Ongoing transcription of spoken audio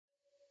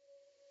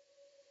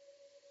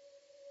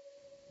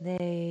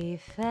They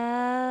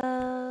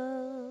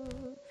fell,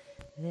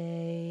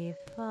 they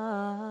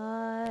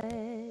fought,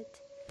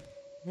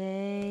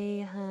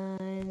 they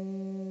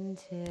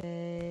hunted.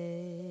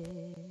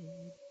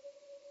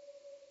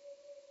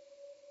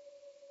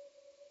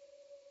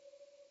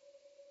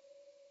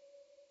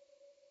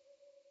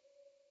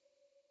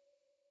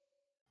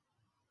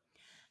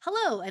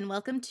 Hello, and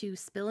welcome to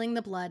Spilling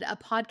the Blood, a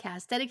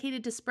podcast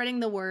dedicated to spreading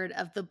the word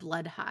of the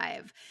Blood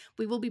Hive.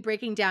 We will be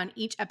breaking down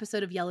each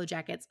episode of Yellow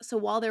Jackets, so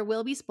while there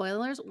will be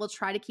spoilers, we'll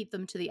try to keep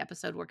them to the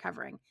episode we're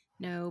covering.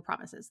 No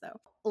promises,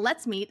 though.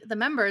 Let's meet the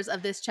members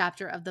of this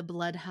chapter of the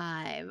Blood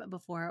Hive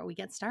before we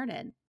get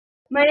started.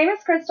 My name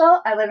is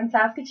Crystal. I live in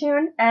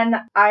Saskatoon, and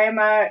I am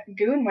a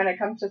goon when it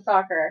comes to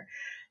soccer.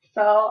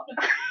 So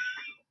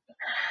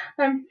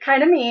I'm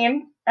kind of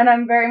mean, and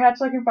I'm very much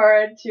looking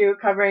forward to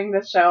covering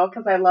this show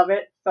because I love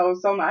it so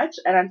much,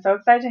 and I'm so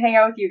excited to hang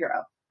out with you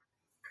girls.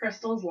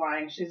 Crystal's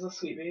lying. She's a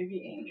sweet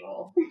baby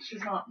angel.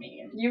 She's not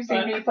mean. You've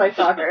seen me play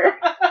soccer.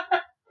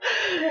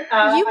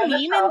 You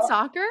mean in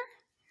soccer?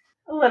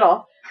 A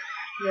little.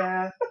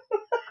 Yeah.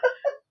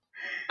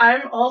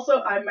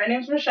 My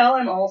name's Michelle.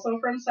 I'm also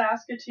from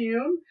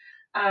Saskatoon.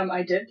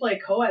 I did play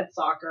co-ed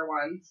soccer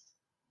once,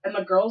 and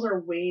the girls are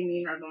way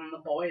meaner than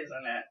the boys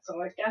in it. So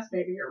I guess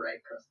maybe you're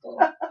right, Crystal.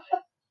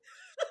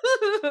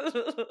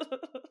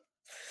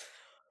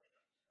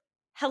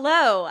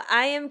 Hello,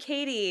 I am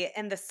Katie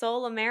and the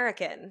sole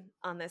American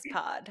on this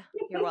pod.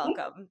 You're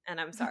welcome, and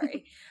I'm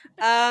sorry.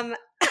 I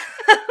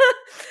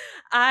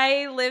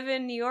live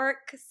in New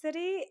York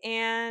City,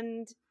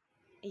 and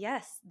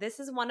yes, this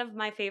is one of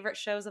my favorite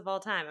shows of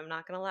all time. I'm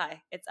not gonna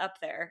lie, it's up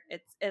there.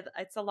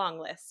 It's a long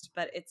list,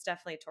 but it's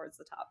definitely towards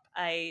the top.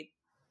 I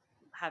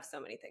have so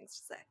many things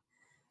to say.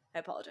 I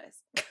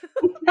apologize.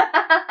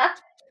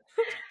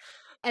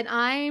 And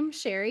I'm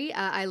Sherry.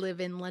 I live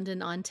in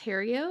London,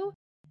 Ontario.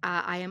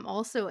 I am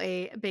also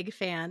a big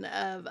fan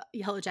of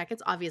Yellow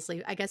Jackets.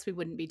 Obviously, I guess we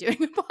wouldn't be doing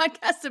a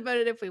podcast about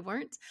it if we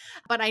weren't.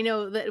 But I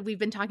know that we've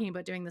been talking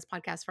about doing this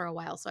podcast for a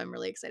while, so I'm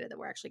really excited that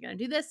we're actually going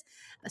to do this,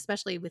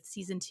 especially with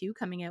season 2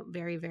 coming out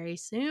very, very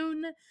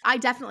soon. I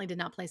definitely did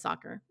not play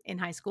soccer in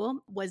high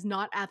school, was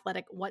not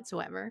athletic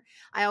whatsoever.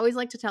 I always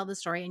like to tell the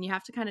story, and you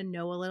have to kind of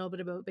know a little bit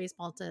about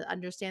baseball to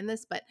understand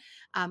this, but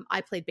I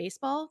played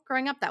baseball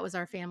growing up. That was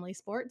our family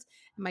sport.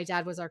 My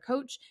dad was our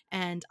coach,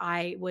 and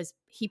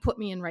he put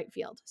me in right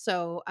field.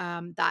 So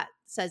that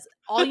says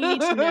all you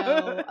need to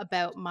know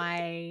about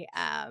my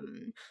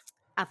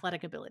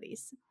athletic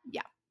abilities.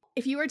 Yeah.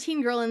 If you were a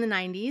teen girl in the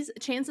 90s,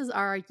 chances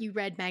are you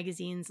read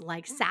magazines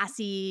like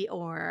Sassy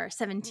or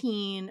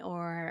 17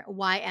 or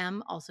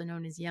YM, also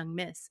known as Young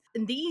Miss.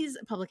 And these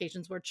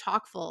publications were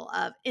chock full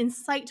of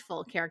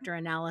insightful character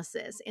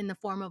analysis in the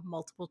form of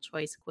multiple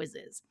choice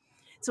quizzes.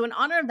 So in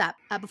honor of that,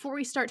 before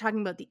we start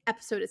talking about the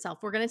episode itself,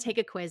 we're going to take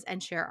a quiz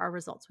and share our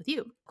results with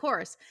you. Of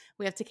course,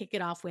 we have to kick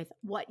it off with,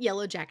 what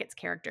Yellow Jackets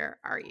character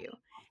are you?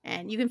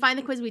 And you can find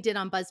the quiz we did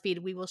on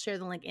BuzzFeed. We will share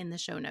the link in the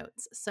show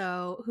notes.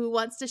 So who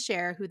wants to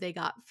share who they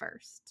got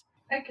first?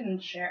 I can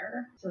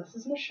share. So this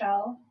is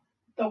Michelle.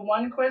 The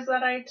one quiz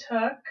that I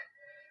took,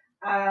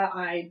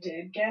 I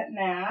did get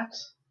Nat.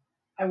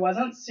 I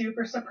wasn't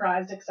super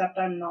surprised, except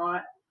I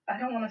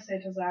don't want to say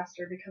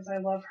disaster because I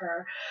love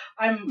her.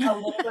 I'm a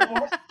little bit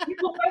more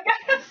stable, I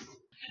guess.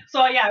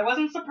 So yeah, I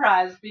wasn't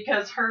surprised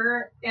because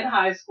her in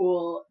high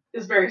school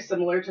is very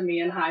similar to me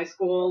in high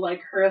school,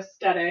 like her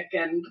aesthetic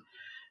and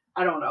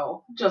I don't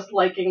know, just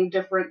liking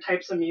different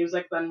types of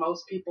music than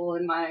most people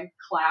in my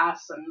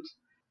class and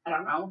I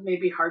don't know,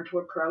 maybe hard to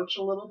approach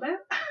a little bit.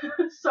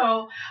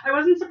 So I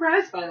wasn't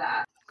surprised by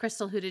that.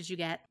 Crystal, who did you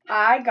get?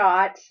 I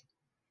got,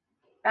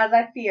 as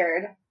I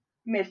feared,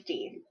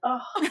 Misty.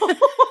 Oh.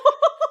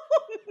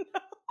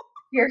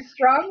 You're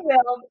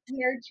strong-willed,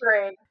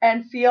 nurturing,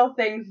 and feel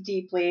things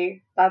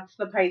deeply. That's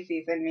the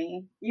Pisces in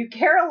me. You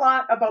care a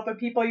lot about the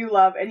people you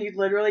love, and you'd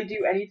literally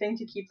do anything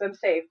to keep them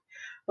safe,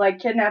 like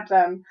kidnap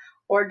them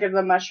or give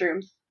them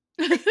mushrooms.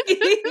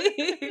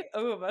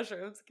 Oh,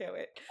 mushrooms. Can't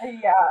wait.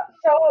 Yeah,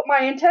 so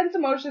my intense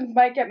emotions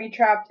might get me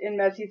trapped in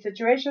messy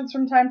situations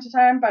from time to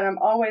time, but I'm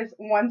always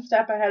one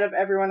step ahead of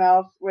everyone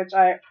else, which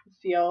I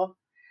feel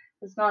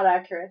is not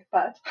accurate,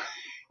 but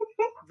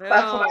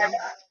that's what I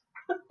got.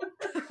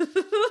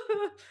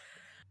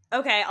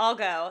 Okay, I'll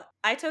go.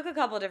 I took a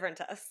couple different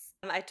tests.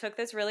 I took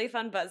this really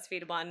fun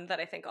BuzzFeed one that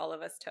I think all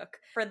of us took.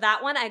 For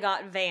that one, I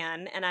got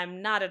Van, and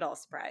I'm not at all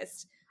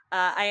surprised.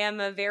 I am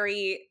a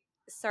very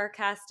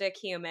sarcastic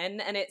human,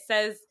 and it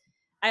says,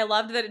 I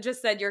loved that it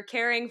just said, you're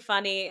caring,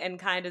 funny, and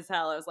kind as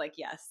hell. I was like,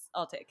 yes,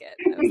 I'll take it.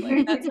 I was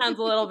like, that sounds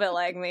a little bit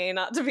like me,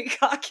 not to be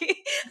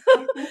cocky.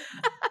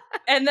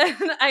 And then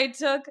I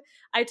took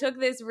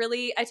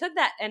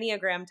that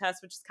Enneagram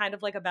test, which is kind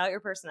of like about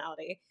your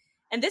personality.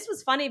 And this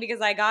was funny because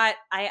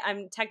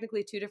I'm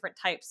technically 2 different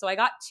types. So I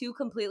got 2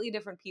 completely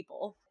different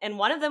people. And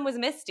one of them was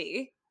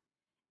Misty.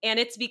 And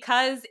it's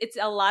because it's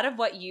a lot of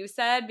what you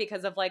said,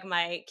 because of like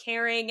my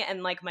caring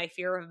and like my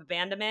fear of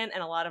abandonment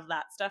and a lot of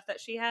that stuff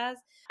that she has.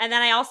 And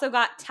then I also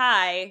got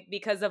Ty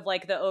because of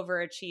like the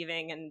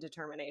overachieving and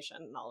determination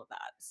and all of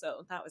that.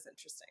 So that was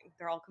interesting.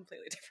 They're all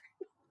completely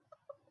different.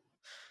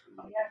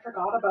 Oh, yeah, I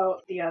forgot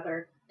about the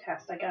other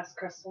test. I guess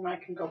Crystal and I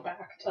can go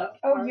back to.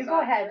 Oh, you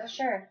go ahead.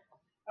 Sure.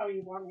 Oh,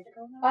 you want me to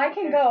go now? I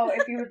can go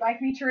if you would like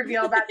me to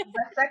reveal that the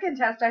second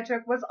test I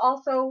took was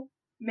also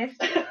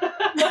Misty.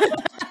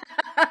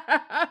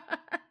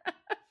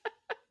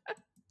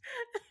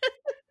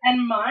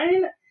 And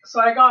mine,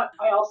 so I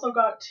also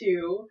got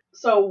 2.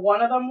 So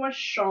one of them was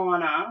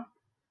Shauna,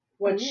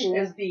 which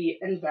is the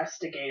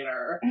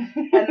investigator.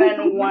 And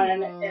then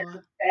one is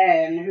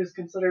Ben, who's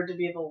considered to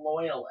be the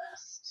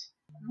loyalist.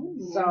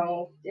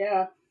 So,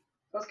 yeah.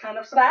 I was kind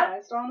of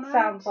surprised on that.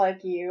 Sounds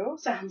like you.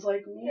 Sounds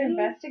like me.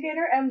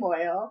 Investigator and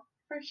loyal.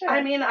 For sure.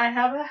 I mean, I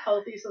have a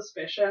healthy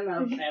suspicion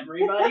of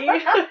everybody.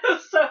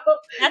 So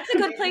that's a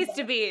good place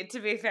to be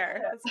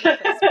fair. That's a good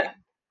place to be.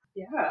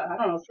 Yeah, I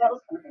don't know. So that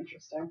was kind of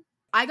interesting.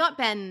 I got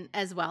Ben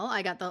as well.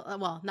 I got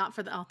the, not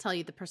for the, I'll tell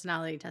you the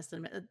personality test.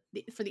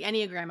 For the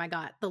Enneagram, I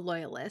got the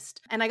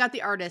loyalist. And I got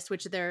the artist,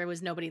 which there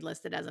was nobody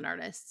listed as an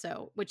artist.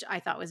 So, which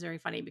I thought was very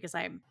funny because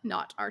I'm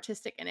not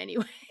artistic in any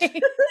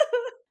way.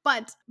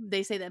 But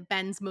they say that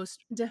Ben's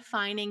most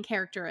defining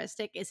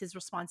characteristic is his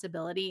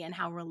responsibility and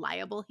how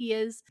reliable he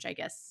is, which I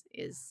guess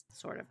is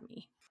sort of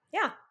me.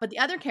 Yeah. But the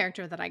other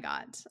character that I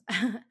got,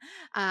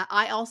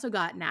 I also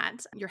got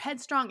Nat. You're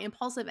headstrong,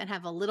 impulsive, and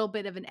have a little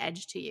bit of an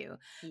edge to you.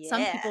 Yeah.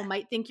 Some people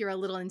might think you're a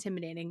little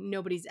intimidating.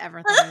 Nobody's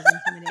ever thought I was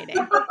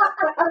intimidating.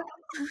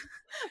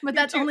 But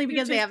that's only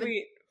because they haven't.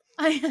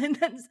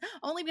 That's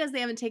only because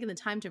they haven't taken the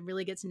time to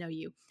really get to know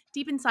you.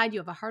 Deep inside, you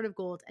have a heart of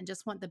gold and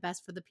just want the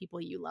best for the people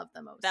you love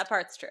the most. That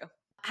part's true.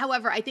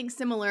 However, I think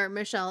similar,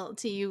 Michelle,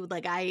 to you,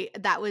 like I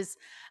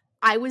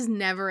was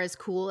never as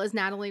cool as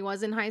Natalie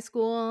was in high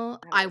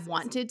school. I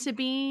wanted to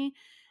be,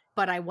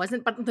 but I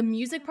wasn't. But the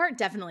music part,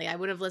 definitely. I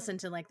would have listened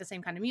to like the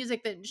same kind of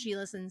music that she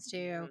listens to.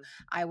 Mm-hmm.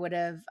 I would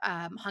have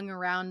hung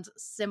around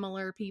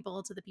similar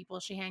people to the people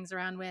she hangs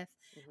around with.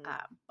 Mm-hmm.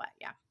 But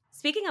yeah.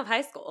 Speaking of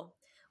high school,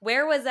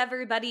 where was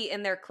everybody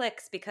in their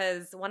cliques?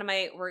 Because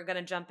we're going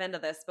to jump into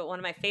this, but one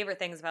of my favorite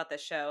things about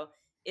this show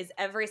is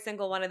every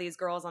single one of these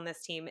girls on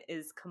this team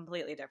is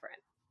completely different.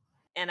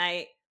 And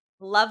I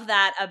love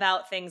that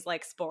about things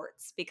like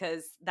sports,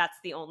 because that's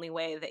the only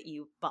way that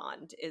you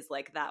bond is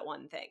like that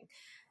one thing.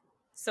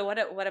 So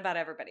what about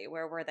everybody?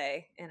 Where were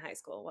they in high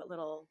school? What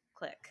little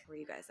clique were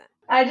you guys in?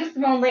 I just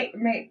only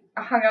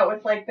hung out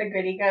with like the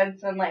goody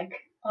goods and like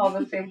all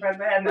the same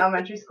friends I had in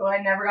elementary school. I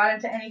never got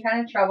into any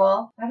kind of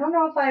trouble. I don't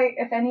know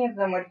if any of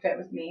them would fit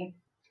with me.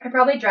 I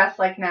probably dressed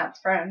like Nat's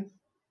friends.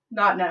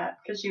 Not Nat,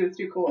 because she was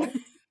too cool.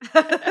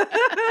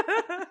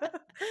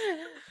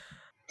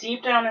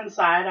 Deep down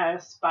inside, I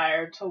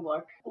aspired to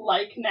look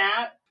like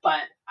Nat,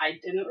 but I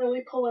didn't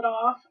really pull it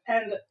off.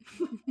 And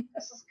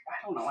this is,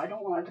 I don't know, I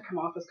don't want it to come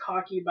off as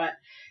cocky, but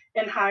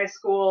in high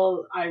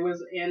school, I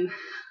was in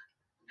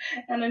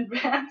an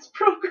advanced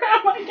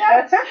program, I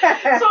guess.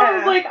 So it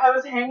was like I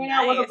was hanging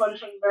out with a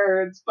bunch of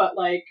nerds, but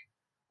like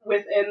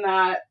within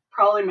that,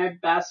 probably my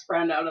best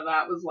friend out of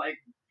that was like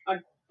a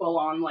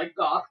full-on like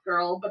goth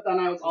girl. But then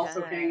I was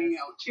also hanging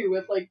out too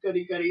with like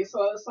goody goody,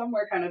 so I was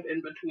somewhere kind of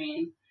in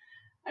between,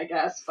 I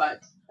guess.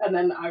 And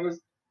then I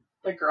was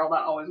the girl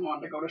that always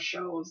wanted to go to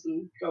shows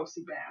and go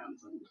see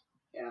bands and.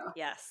 Yeah.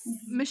 Yes.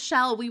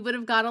 Michelle, we would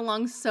have got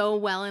along so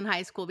well in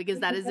high school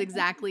because that is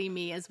exactly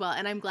me as well.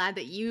 And I'm glad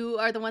that you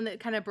are the one that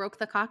kind of broke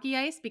the cocky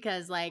ice,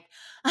 because like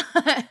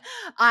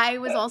I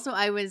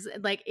was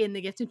like in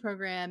the gifted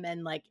program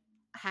and like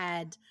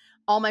had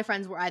all my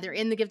friends were either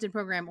in the gifted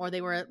program or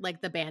they were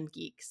like the band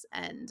geeks.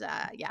 And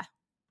yeah.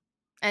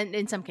 And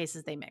in some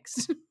cases they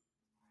mixed.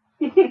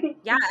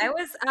 Yeah,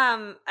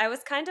 I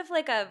was kind of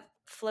like a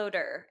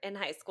floater in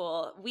high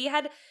school. We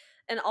had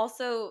an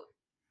also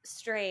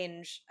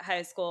strange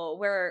high school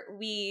where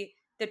the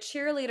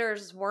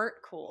cheerleaders weren't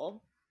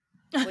cool,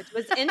 which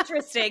was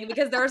interesting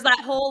because there was that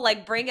whole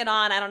like Bring It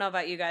On. I don't know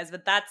about you guys,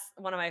 but that's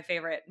one of my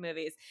favorite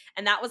movies.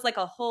 And that was like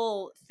a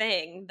whole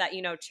thing that,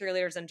 you know,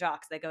 cheerleaders and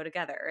jocks, they go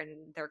together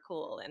and they're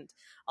cool and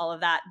all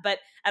of that. But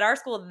at our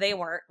school, they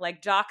weren't.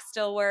 Like jocks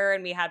still were,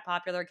 and we had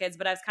popular kids,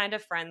 but I was kind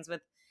of friends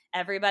with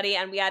everybody.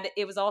 And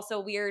it was also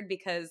weird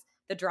because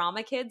the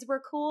drama kids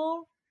were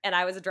cool and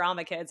I was a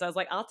drama kid. So I was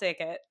like, I'll take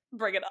it.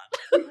 Bring it on.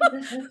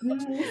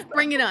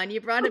 Bring it on. You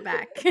brought it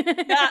back. Yeah.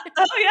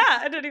 Oh yeah.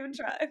 I didn't even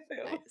try.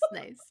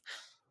 Nice.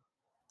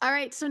 All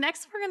right. So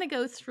next we're going to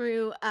go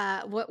through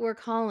what we're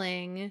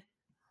calling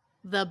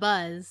the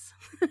buzz,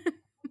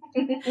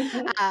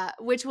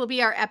 which will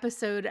be our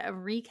episode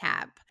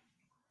recap.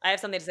 I have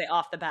something to say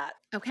off the bat.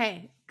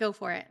 Okay. Go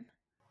for it.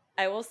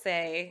 I will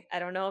say, I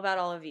don't know about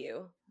all of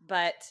you,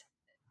 but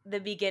the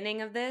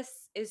beginning of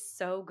this is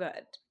so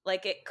good.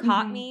 Like, it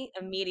caught me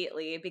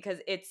immediately because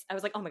I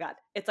was like, oh my God,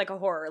 it's like a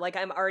horror. Like,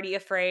 I'm already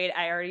afraid.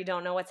 I already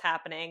don't know what's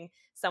happening.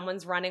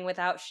 Someone's running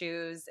without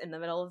shoes in the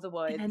middle of the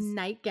woods. In a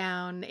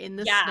nightgown in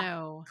the Yeah,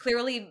 snow.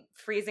 clearly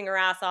freezing her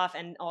ass off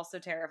and also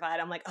terrified.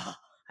 I'm like, oh,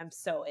 I'm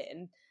so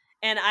in.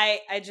 And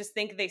I just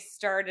think they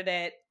started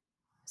it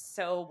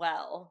so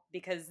well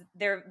because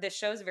this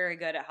show's very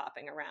good at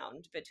hopping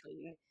around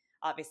between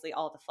obviously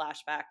all the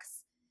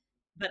flashbacks,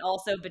 but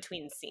also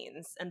between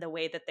scenes and the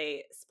way that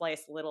they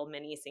splice little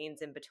mini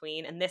scenes in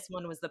between. And this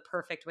one was the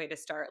perfect way to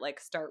start, like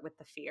start with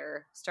the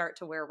fear, start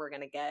to where we're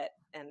going to get.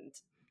 And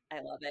I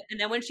love it. And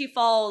then when she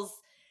falls,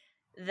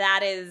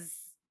 that is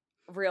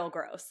real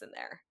gross in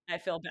there. I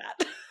feel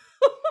bad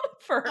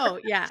for her. Oh,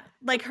 yeah.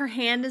 Like her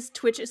hand is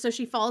twitching. So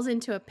she falls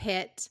into a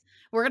pit.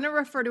 We're going to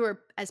refer to her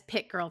as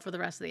Pit Girl for the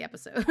rest of the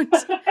episode. We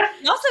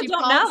also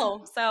don't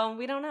know. So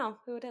we don't know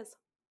who it is.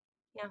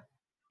 Yeah.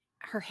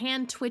 Her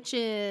hand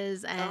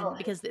twitches and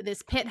because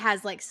this pit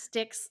has like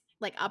sticks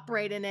like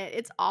upright in it.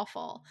 It's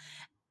awful.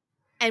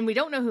 And we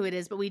don't know who it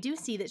is, but we do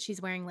see that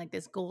she's wearing like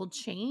this gold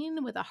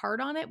chain with a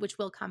heart on it, which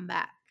will come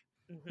back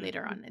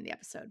later on in the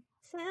episode.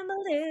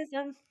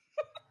 Symbolism.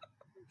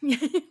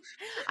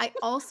 I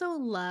also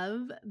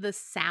love the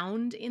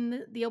sound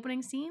in the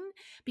opening scene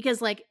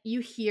because like you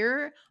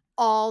hear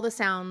all the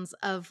sounds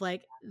of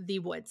like the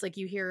woods. Like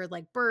you hear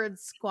like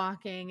birds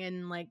squawking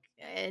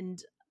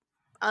and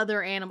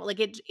other animal. Like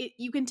it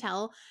you can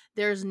tell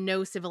there's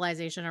no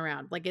civilization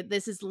around. Like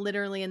this is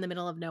literally in the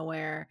middle of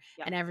nowhere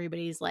and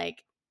everybody's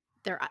like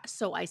they're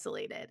so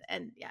isolated.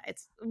 And yeah,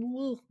 it's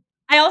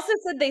I also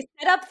said they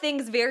set up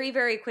things very,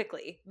 very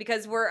quickly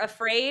because we're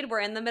afraid.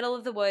 We're in the middle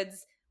of the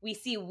woods. We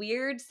see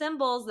weird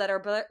symbols that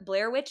are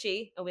Blair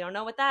Witchy, and we don't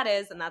know what that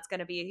is, and that's going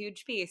to be a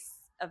huge piece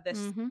of this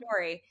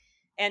story,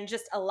 and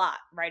just a lot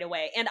right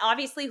away. And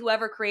obviously,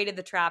 whoever created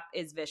the trap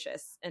is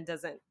vicious and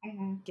doesn't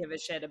give a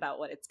shit about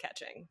what it's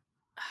catching.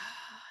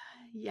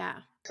 Yeah.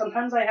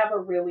 Sometimes I have a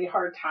really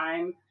hard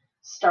time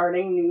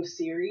starting new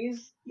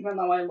series, even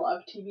though I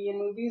love TV and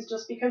movies,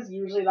 just because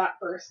usually that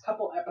first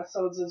couple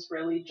episodes is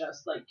really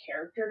just like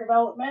character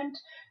development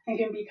and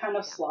can be kind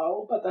of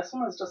slow, but this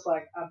one is just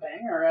like a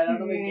banger right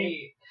out of the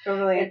gate.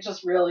 Totally. It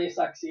just really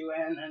sucks you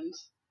in, and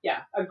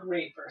yeah, a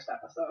great first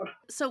episode.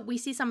 So we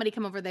see somebody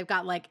come over, they've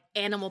got like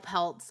animal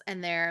pelts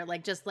and they're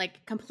like just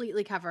like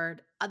completely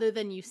covered, other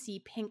than you see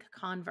pink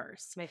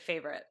Converse. My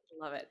favorite.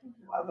 Love it.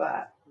 Love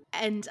that.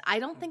 And I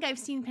don't think I've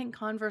seen pink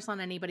Converse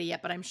on anybody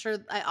yet, but I'm sure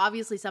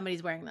obviously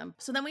somebody's wearing them.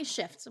 So then we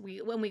shift.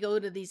 When we go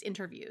to these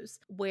interviews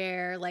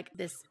where like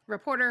this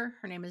reporter,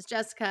 her name is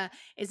Jessica,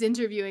 is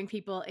interviewing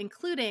people,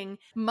 including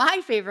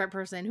my favorite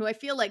person, who I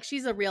feel like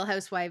she's a real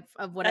housewife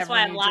of whatever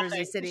New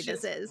Jersey city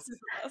this is.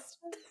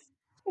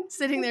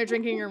 Sitting there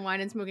drinking her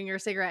wine and smoking her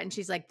cigarette, and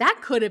she's like, that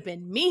could have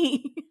been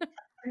me.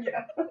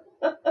 Yeah.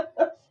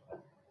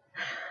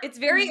 It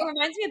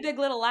reminds me of Big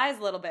Little Lies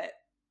a little bit.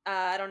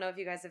 I don't know if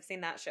you guys have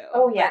seen that show.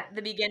 Oh, yeah. But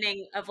the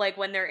beginning of like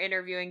when they're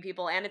interviewing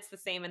people, and it's the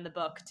same in the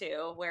book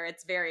too, where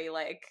it's very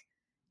like,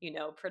 you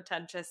know,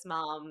 pretentious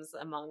moms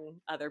among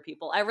other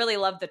people. I really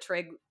love the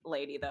trig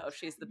lady though.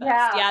 She's the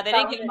best. Yeah, they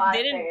didn't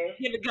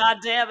give a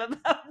goddamn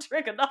about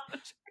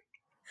trigonometry.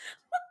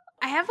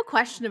 I have a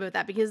question about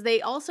that because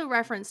they also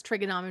reference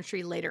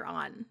trigonometry later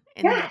on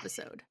in the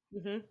episode.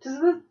 Does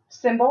the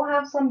symbol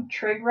have some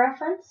trig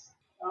reference?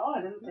 Oh,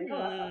 I didn't think of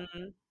that.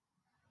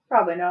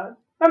 Probably not.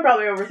 I'm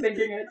probably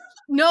overthinking it.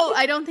 No,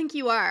 I don't think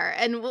you are.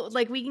 And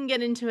we can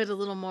get into it a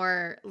little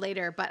more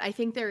later, but I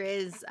think there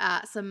is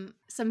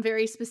something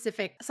very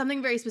specific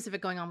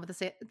going on with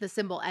the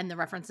symbol and the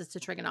references to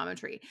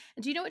trigonometry.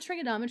 And do you know what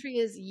trigonometry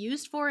is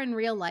used for in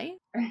real life?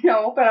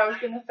 No, but I was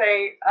going to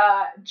say,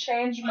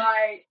 change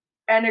my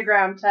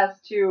Enneagram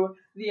test to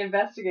the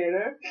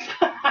investigator.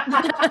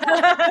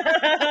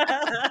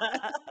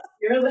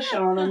 You're the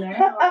Sean in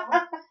there.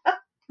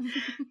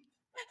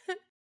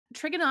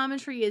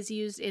 Trigonometry is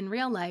used in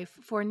real life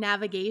for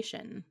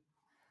navigation.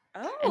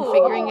 Oh. And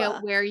figuring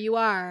out where you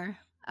are.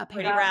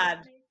 Pretty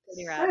rad.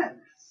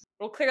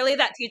 Well, clearly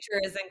that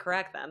teacher is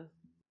incorrect then.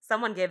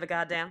 Someone gave a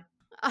goddamn.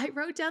 I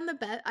wrote down the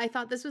bet. I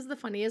thought this was the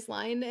funniest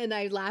line, and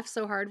I laughed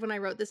so hard when I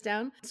wrote this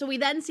down. So we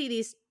then see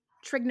these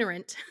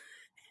trignorant.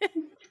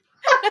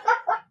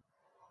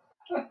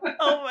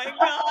 Oh my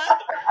god.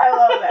 I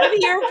love it. I'm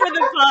here for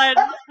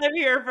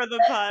the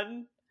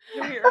pun.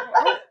 I'm here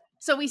for it.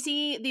 So we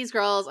see these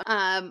girls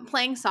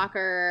playing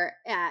soccer.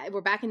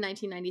 We're back in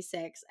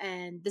 1996,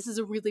 and this is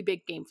a really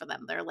big game for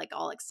them. They're like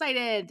all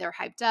excited. They're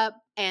hyped up,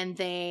 and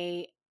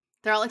they're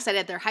all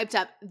excited. They're hyped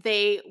up.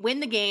 They win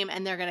the game,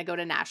 and they're going to go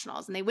to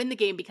nationals. And they win the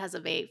game because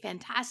of a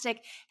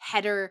fantastic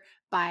header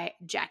by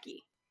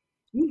Jackie.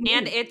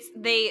 And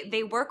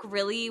they work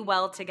really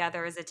well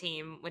together as a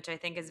team, which I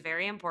think is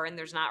very important.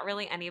 There's not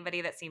really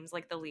anybody that seems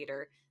like the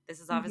leader.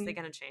 This is obviously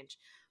going to change.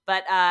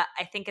 But I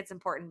think it's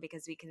important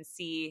because we can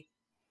see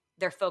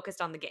they're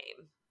focused on the game.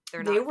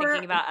 They're not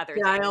thinking about other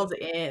things. Dialed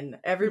in.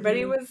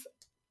 Everybody was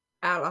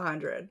at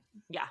 100.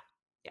 Yeah.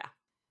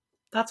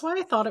 That's why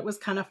I thought it was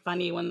kind of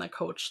funny when the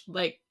coach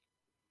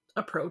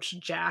approached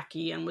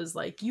Jackie and was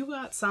like, you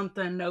got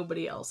something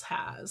nobody else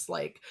has.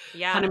 Like,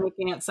 Yeah. kind of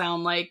making it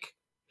sound like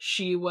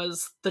she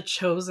was the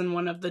chosen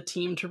one of the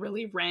team to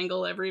really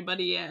wrangle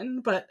everybody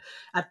in. But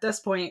at this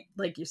point,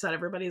 like you said,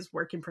 everybody's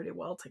working pretty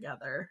well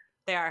together.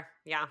 They are.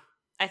 Yeah.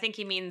 I think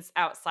he means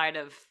outside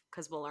of,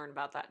 because we'll learn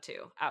about that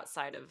too,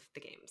 outside of the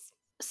games.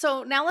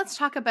 So now let's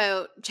talk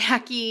about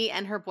Jackie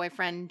and her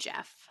boyfriend,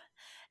 Jeff,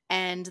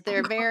 and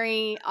their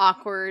very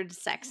awkward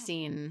sex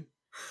scene.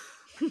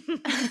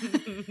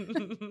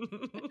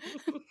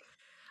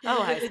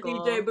 Oh, high The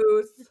school. DJ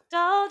booth.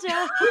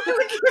 Nostalgia.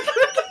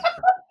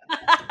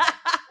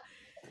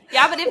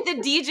 Yeah, but if the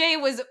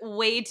DJ was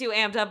way too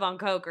amped up on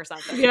coke or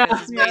something, Yeah,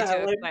 because he's way yeah,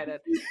 too like-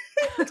 excited.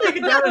 Take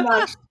it down a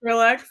notch,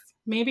 Skrillex.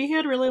 Maybe he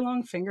had really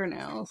long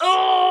fingernails.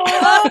 Oh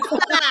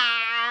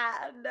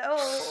no!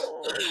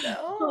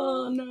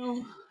 Oh,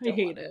 no. I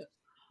hate it.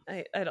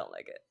 I don't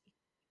like it.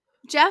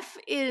 Jeff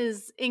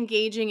is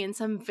engaging in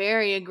some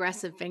very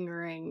aggressive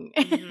fingering,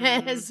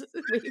 Mhm. as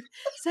we've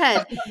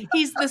said.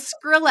 He's the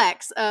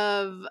Skrillex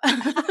of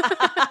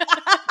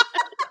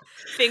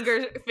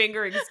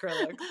Fingering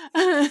Skrillex.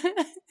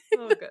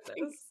 Oh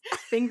goodness.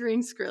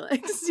 fingering Skrillex.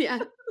 Yeah.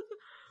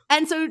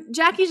 And so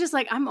Jackie's just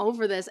like, I'm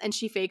over this, and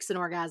she fakes an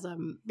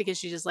orgasm because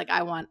she's just like,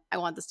 I want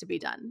this to be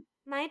done.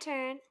 My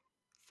turn.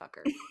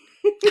 Fucker.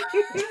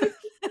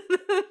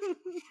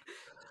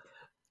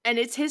 And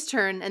it's his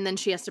turn, and then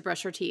she has to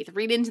brush her teeth.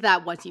 Read into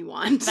that what you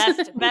want.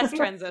 Best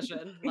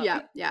transition. Love Yeah,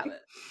 it. yeah. Love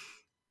it.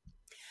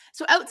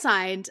 So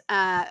outside,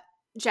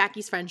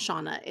 Jackie's friend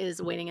Shauna is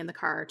waiting in the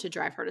car to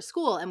drive her to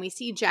school, and we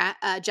see Jeff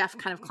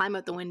kind of climb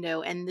out the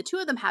window, and the two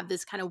of them have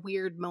this kind of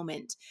weird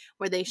moment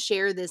where they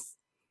share this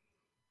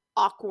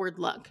awkward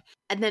look.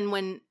 And then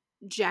when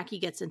Jackie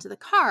gets into the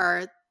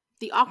car,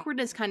 the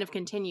awkwardness kind of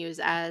continues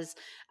as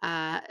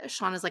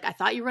Shauna's like, I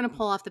thought you were going to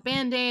pull off the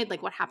Band-Aid.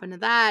 Like, what happened to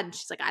that? And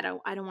she's like, I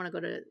don't want to go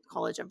to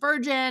college a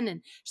virgin.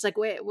 And she's like,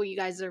 wait, well, you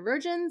guys are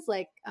virgins?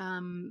 Like,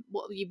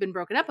 well, you've been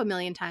broken up a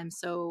million times.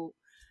 So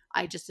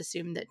I just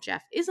assumed that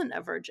Jeff isn't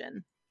a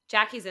virgin.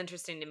 Jackie's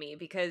interesting to me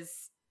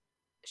because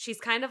she's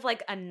kind of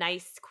like a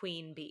nice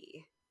queen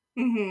bee.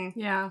 Mm-hmm.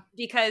 Yeah.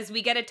 Because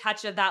we get a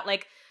touch of that,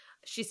 like,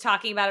 she's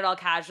talking about it all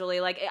casually.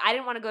 Like, I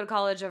didn't want to go to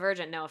college a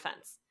virgin, no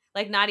offense.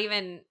 Like, not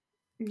even,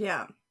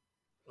 Yeah.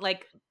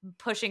 like,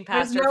 pushing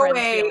past There's her no friend's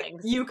way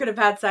feelings. you could have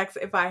had sex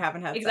if I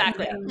haven't had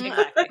Exactly. sex. Yeah.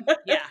 Exactly.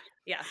 Yeah.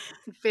 Yeah.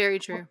 Very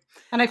true.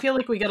 And I feel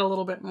like we get a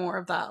little bit more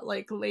of that,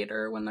 like,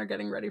 later when they're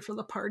getting ready for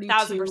the party,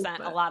 1000%.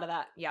 too, A lot of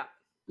that. Yeah.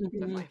 Mhm.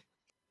 Definitely.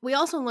 We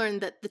also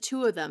learned that the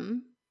two of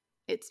them,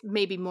 it's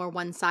maybe more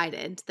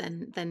one-sided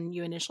than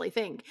you initially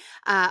think,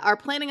 are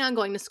planning on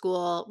going to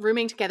school,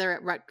 rooming together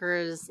at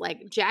Rutgers.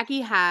 Like,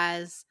 Jackie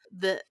has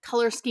the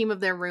color scheme of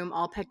their room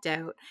all picked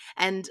out.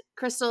 And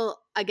Crystal,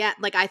 again,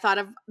 like, I thought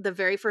of the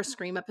very first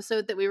Scream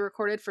episode that we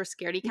recorded for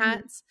Scaredy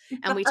Cats.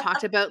 And we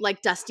talked about,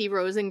 like, dusty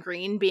rose and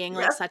green being,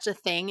 like, Yeah. such a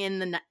thing in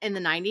the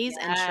 90s.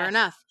 And sure Yes.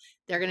 enough,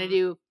 they're going to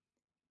do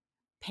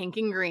pink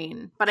and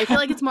green. But I feel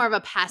like it's more of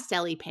a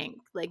pastel-y pink,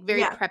 like very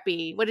Yeah.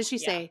 preppy. What did she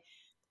Yeah. say?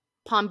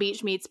 Palm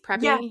Beach meets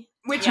preppy? Yeah.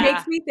 Which Yeah.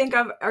 makes me think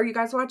of, are you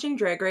guys watching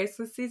Drag Race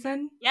this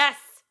season? Yes.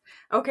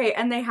 Okay,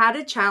 and they had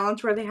a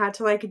challenge where they had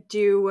to, like,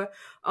 do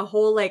a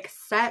whole, like,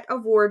 set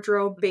of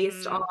wardrobe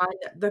based Mhm. on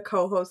the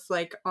co-hosts,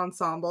 like,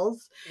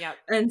 ensembles. Yep.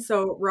 And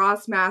so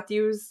Ross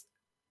Matthews'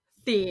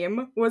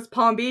 theme was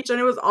Palm Beach, and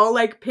it was all,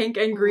 like, pink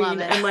and green Love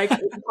it. and, like,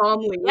 palm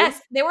leaves.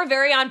 Yes. They were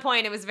very on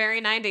point. It was very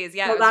 90s.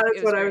 Yeah. So it that was,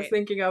 is it was what I was great.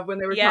 thinking of when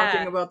they were Yeah.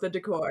 talking about the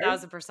decor.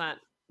 1000%.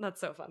 That's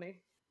so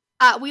funny.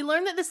 We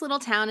learned that this little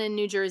town in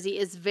New Jersey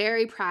is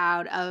very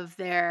proud of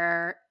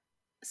their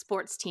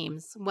sports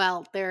teams.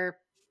 Well, their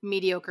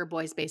mediocre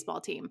boys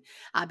baseball team,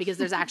 because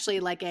there's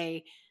actually like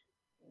a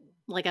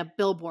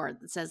billboard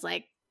that says,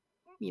 like,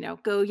 you know,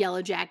 go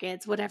Yellow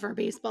Jackets, whatever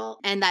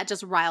baseball, and that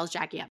just riles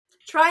Jackie up.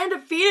 Try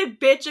undefeated,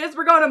 bitches.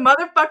 We're going to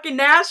motherfucking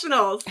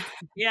nationals.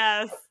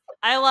 Yes.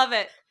 I love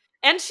it.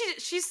 And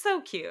she's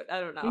so cute. I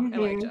don't know. I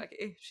like Mhm.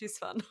 Jackie. She's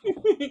fun.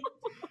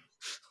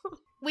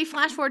 We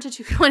flash forward to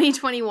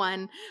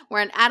 2021,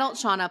 where an adult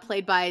Shauna,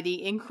 played by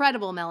the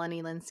incredible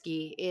Melanie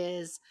Linsky,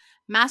 is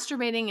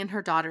masturbating in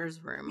her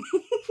daughter's room.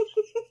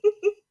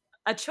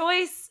 A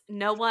choice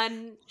no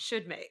one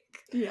should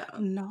make. Yeah.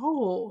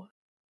 No.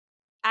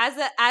 As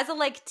a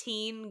like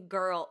teen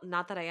girl,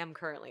 not that I am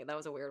currently. That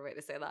was a weird way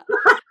to say that.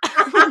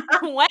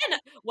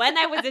 when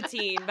I was a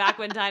teen, back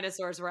when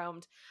dinosaurs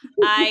roamed,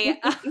 I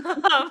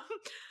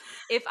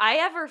if I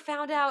ever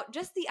found out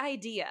just the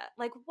idea,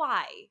 like,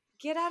 why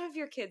get out of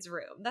your kid's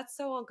room? That's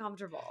so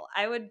uncomfortable.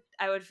 I would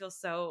feel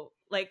so,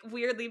 like,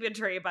 weirdly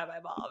betrayed by my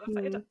mom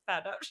if I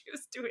found out she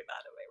was doing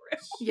that in my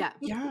room. Yeah.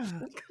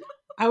 Yeah.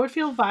 I would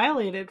feel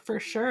violated for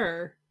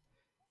sure.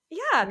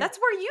 Yeah, that's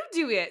where you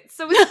do it.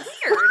 So it's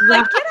weird.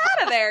 Like, get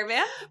out of there,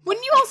 man.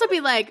 Wouldn't you also be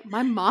like,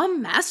 my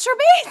mom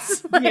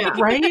masturbates? Like- Yeah.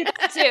 Right?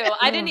 Too.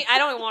 I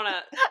don't want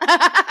to.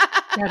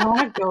 I don't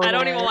want to go I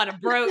don't there. even want to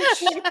broach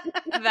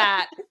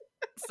that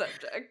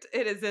subject.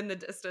 It is in the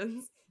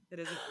distance. It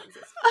is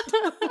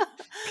non-existent.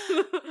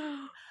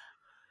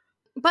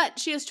 But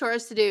she has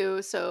chores to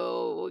do,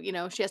 so,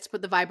 she has to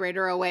put the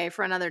vibrator away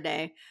for another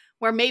day,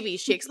 where maybe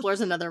she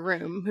explores another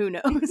room. Who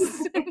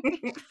knows?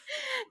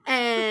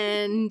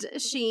 And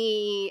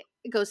she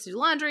goes to do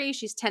laundry.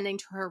 She's tending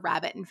to her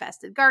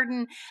rabbit-infested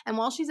garden. And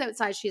while she's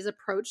outside, she is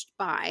approached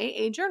by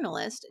a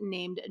journalist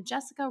named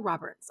Jessica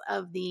Roberts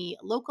of the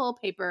local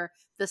paper,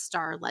 The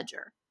Star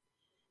Ledger.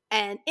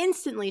 And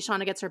instantly,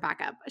 Shauna gets her back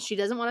up. She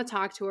doesn't want to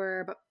talk to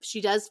her, but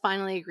she does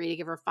finally agree to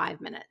give her 5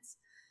 minutes.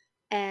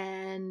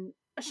 And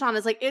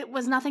Shauna's like, it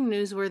was nothing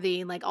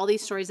newsworthy. Like, all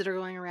these stories that are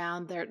going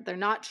around, they're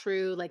not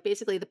true. Like,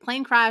 basically, the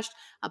plane crashed.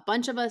 A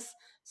bunch of us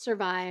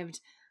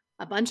survived.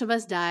 A bunch of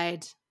us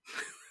died.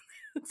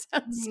 It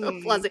sounds so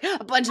fuzzy.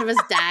 A bunch of us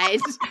died.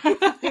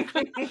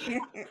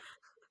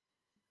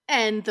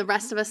 And the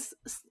rest of us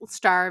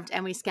starved,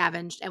 and we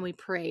scavenged, and we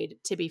prayed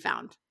to be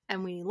found.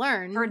 And we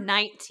learned for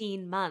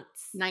 19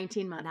 months.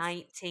 19 months.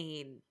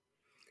 19.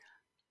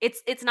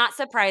 It's not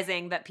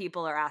surprising that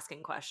people are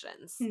asking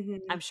questions.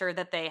 I'm sure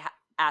that they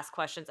ask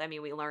questions. I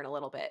mean, we learn a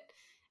little bit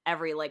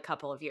every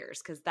couple of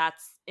years because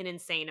that's an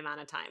insane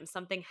amount of time.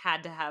 Something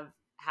had to have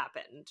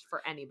happened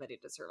for anybody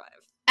to survive.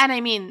 And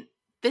I mean,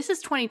 this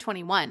is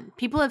 2021.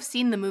 People have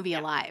seen the movie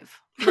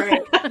Alive.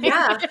 Right.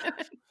 Yeah.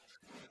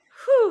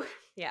 Whew.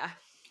 Yeah.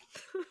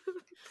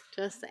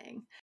 Just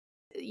saying.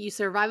 You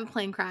survive a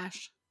plane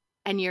crash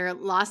and you're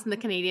lost in the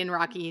Canadian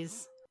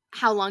Rockies.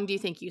 How long do you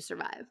think you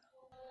survive?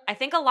 I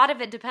think a lot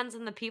of it depends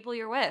on the people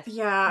you're with.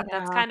 Yeah.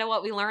 That's kind of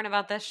what we learn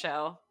about this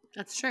show.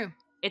 That's true.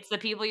 It's the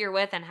people you're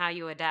with and how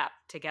you adapt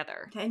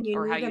together. And you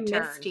or need how you a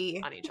turn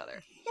Misty. on each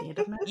other.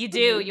 Misty. You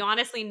do. You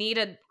honestly need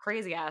a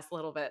crazy ass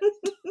little bit.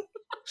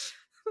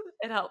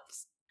 It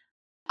helps.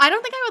 I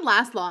don't think I would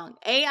last long.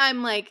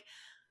 I'm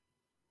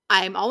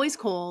always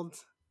cold.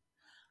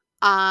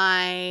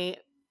 Yeah,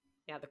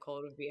 the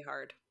cold would be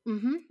hard.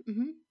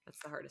 That's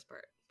the hardest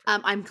part.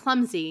 I'm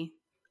clumsy.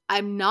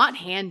 I'm not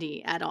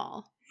handy at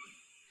all.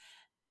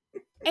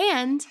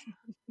 And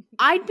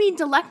I'd be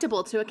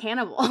delectable to a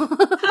cannibal.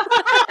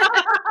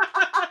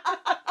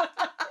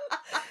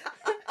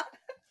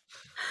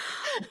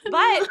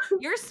 But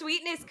your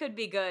sweetness could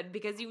be good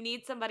because you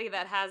need somebody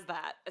that has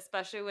that,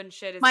 especially when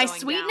shit is my going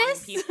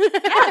sweetness? down.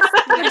 Yes.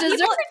 Your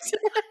dessert?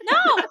 No.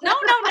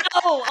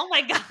 Oh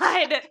my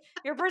God.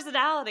 Your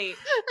personality.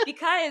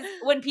 Because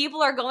when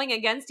people are going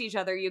against each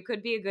other, you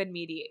could be a good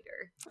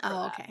mediator.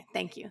 Oh, okay.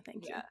 Thank you.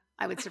 Yeah.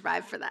 I would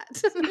survive for that.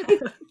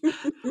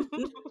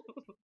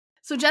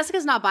 So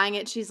Jessica's not buying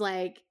it. She's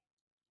like,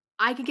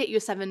 I could get you a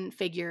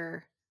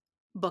 7-figure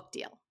book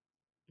deal.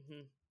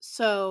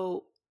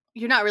 So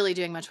you're not really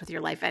doing much with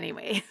your life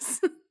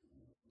anyways.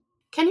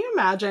 Can you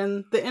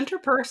imagine the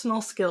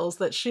interpersonal skills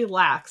that she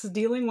lacks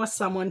dealing with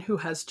someone who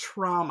has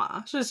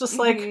trauma? She's just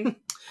like,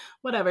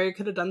 whatever, you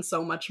could have done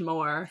so much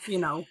more,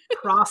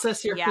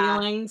 process your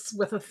feelings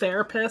with a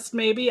therapist,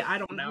 maybe. I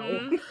don't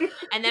know.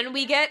 And then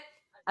we get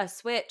a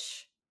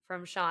switch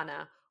from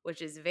Shauna,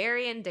 which is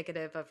very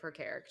indicative of her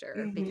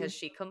character because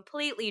she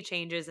completely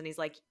changes and he's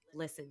like,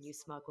 listen, you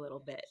smug little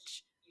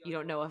bitch. You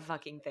don't know a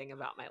fucking thing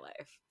about my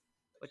life.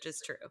 Which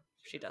is true.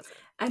 She doesn't.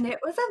 And it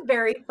was a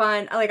very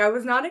fun, I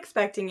was not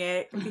expecting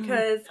it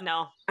because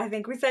no. I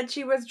think we said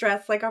she was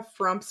dressed like a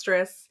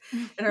frumpstress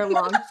in her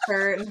long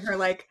skirt and her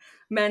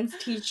men's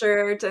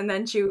t-shirt. And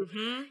then she, was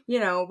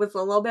a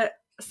little bit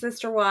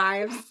sister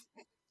wives.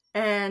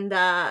 And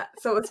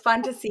so it was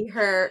fun to see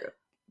her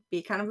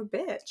be kind of a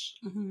bitch.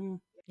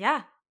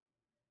 Yeah.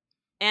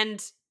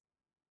 And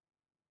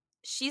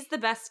she's the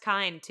best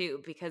kind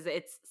too because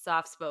it's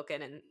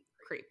soft-spoken and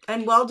creepy.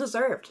 And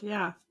well-deserved.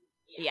 Yeah.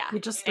 Yeah, you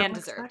just and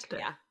deserved.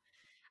 Yeah,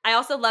 I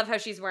also love how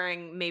she's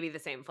wearing maybe the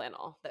same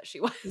flannel that she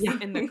was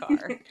in the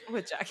car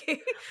with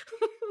Jackie.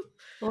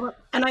 Well,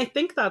 and I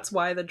think that's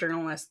why the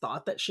journalist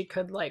thought that she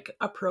could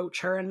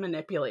approach her and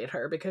manipulate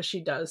her because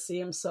she does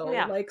seem so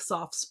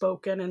soft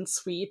spoken and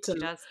sweet,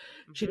 and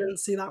she didn't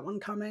see that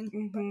one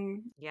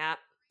coming. Yeah,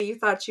 you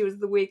thought she was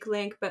the weak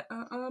link, but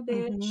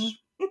bitch.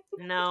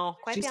 No,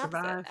 quite she the opposite,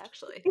 survived.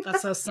 actually. That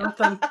says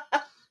something.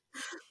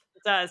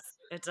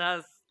 It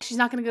does. She's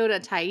not going to go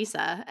to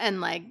Thaisa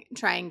and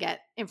try and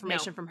get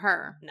information from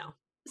her. No.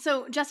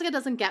 So Jessica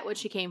doesn't get what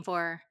she came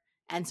for,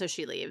 and so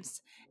she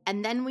leaves.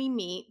 And then we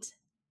meet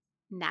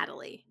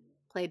Natalie,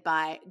 played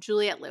by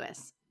Juliette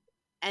Lewis.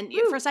 And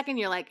for a second,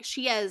 you're like,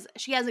 she has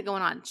it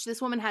going on.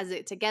 This woman has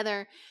it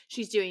together.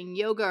 She's doing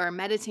yoga or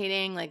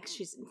meditating.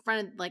 She's in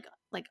front of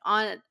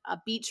on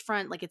a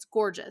beachfront. It's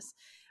gorgeous.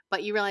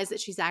 But you realize that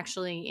she's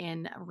actually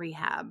in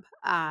rehab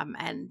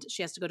and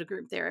she has to go to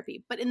group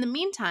therapy. But in the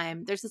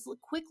meantime, there's this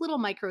quick little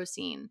micro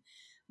scene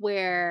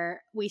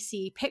where we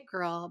see Pit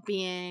Girl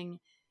being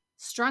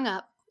strung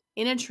up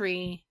in a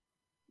tree,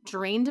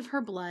 drained of her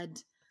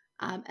blood,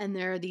 and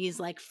there are these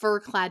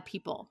fur-clad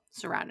people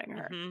surrounding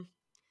her.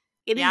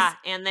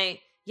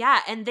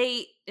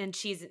 And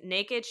she's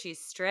naked, she's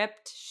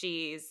stripped,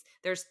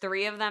 there's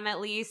 3 of them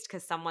at least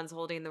because someone's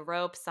holding the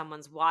rope,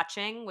 someone's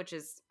watching, which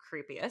is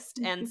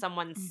creepiest, and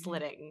someone's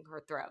slitting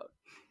her throat.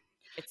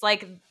 It's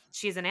like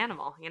she's an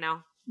animal,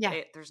 Yeah.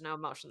 There's no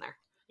emotion there.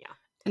 Yeah.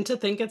 And to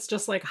think it's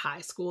just like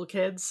high school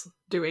kids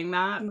doing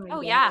that. my Oh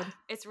God. yeah,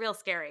 it's real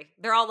scary.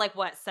 They're all like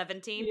what,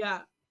 17?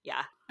 Yeah.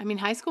 Yeah. I mean,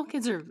 high school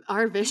kids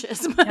are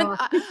vicious. But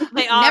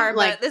They never, are,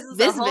 like, but this is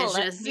this a whole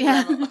vicious. new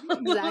Yeah,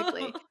 level.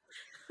 exactly.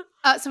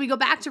 So we go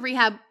back to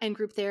rehab and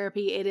group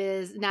therapy. It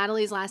is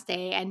Natalie's last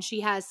day, and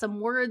she has some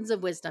words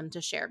of wisdom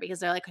to share because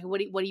they're like, what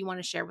do you want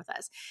to share with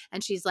us?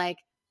 And she's like,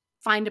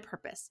 find a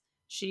purpose.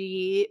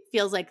 She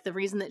feels like the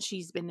reason that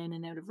she's been in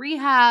and out of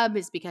rehab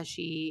is because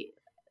she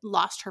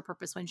lost her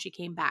purpose when she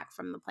came back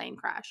from the plane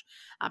crash,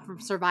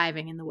 from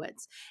surviving in the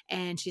woods.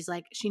 And she's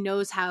like, she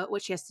knows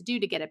what she has to do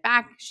to get it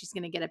back. She's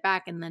going to get it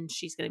back, and then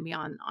she's going to be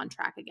on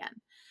track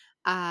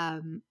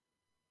again.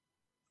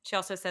 She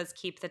also says,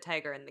 keep the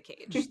tiger in the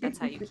cage. That's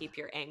how you keep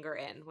your anger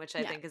in, which I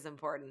Yeah. think is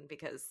important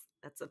because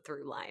that's a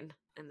through line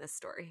in this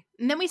story.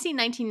 And then we see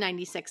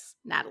 1996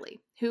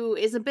 Natalie, who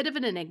is a bit of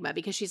an enigma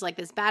because she's like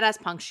this badass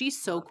punk. She's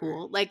so Love her.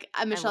 cool. Like,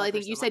 Michelle, love I her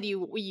think you so said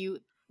you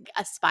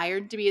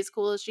aspired to be as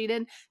cool as she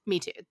did. Me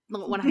too,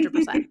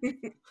 100%.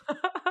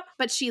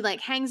 But she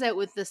like hangs out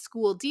with the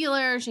school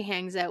dealer. She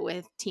hangs out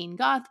with teen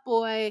goth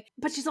boy.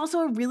 But she's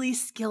also a really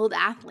skilled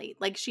athlete.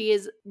 Like, she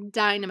is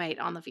dynamite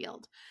on the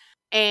field.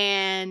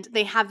 And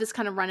they have this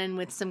kind of run-in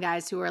with some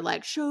guys who are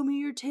like, show me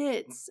your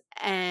tits.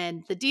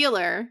 And the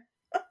dealer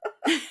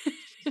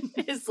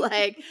is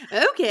like,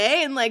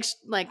 okay. And like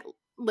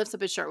lifts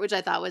up his shirt, which I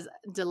thought was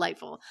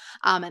delightful.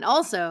 And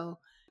also,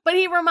 but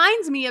he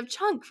reminds me of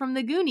Chunk from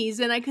the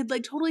Goonies. And I could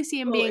like totally see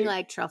him being Totally.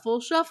 like,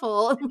 truffle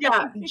shuffle.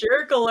 Yeah,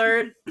 jerk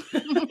alert.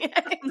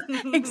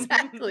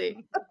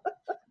 Exactly.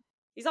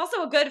 He's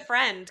also a good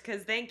friend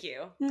because thank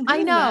you.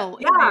 I know.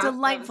 Yeah.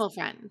 Delightful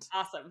friend.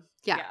 Awesome.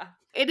 Yeah.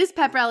 It is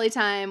pep rally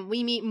time.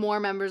 We meet more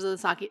members of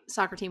the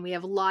soccer team. We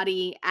have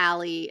Lottie,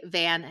 Allie,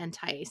 Van, and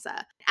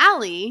Thaisa.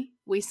 Allie,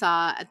 we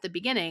saw at the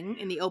beginning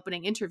in the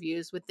opening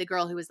interviews with the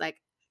girl who was like,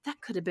 that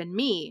could have been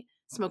me,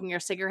 smoking her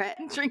cigarette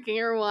and drinking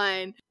her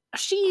wine.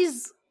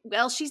 She's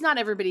not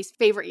everybody's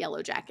favorite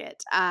Yellow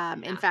Jacket.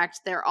 In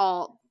fact, they're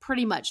all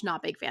pretty much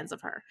not big fans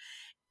of her.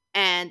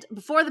 And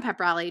before the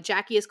pep rally,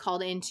 Jackie is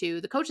called into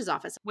the coach's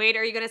office. Wait,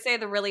 are you going to say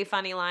the really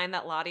funny line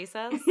that Lottie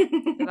says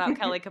about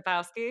Kelly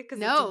Kapowski?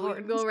 No,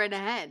 go right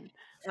ahead.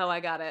 Oh, I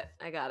got it.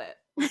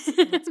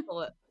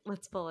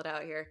 Let's pull it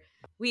out here.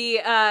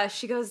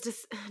 She goes,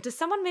 does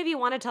someone maybe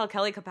want to tell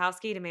Kelly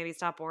Kapowski to maybe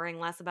stop worrying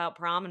less about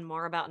prom and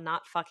more about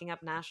not fucking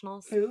up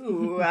nationals?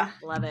 Ooh.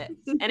 Love it.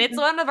 And it's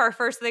one of our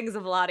first things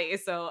of Lottie,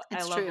 so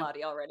It's I love true.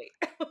 Lottie already.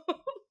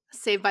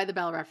 Saved by the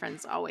Bell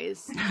reference,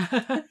 always.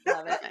 Love it.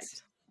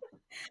 Perfect.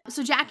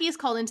 So Jackie is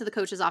called into the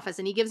coach's office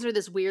and he gives her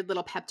this weird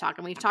little pep talk.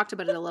 And we've talked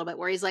about it a little bit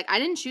where he's like, I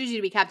didn't choose you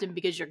to be captain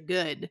because you're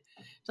good.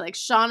 So like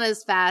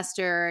Shauna's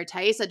faster.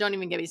 Thaisa, don't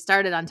even get me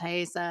started on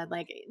Thaisa.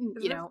 Like, Is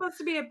this know, supposed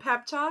to be a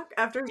pep talk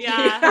after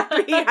Yeah.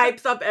 he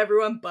hypes up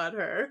everyone but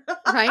her?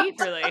 right?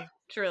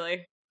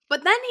 Truly.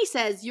 But then he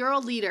says, you're a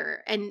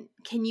leader. And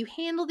can you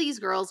handle these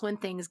girls when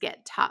things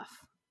get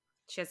tough?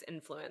 She has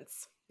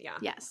influence. Yeah.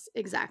 Yes,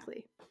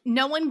 exactly.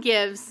 No one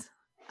gives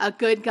a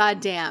good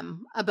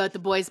goddamn about the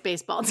boys'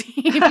 baseball team.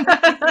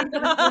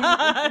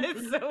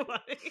 It's so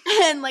funny.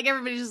 And like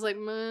everybody's just like,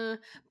 meh.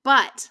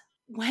 But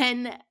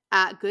when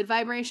Good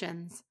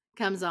Vibrations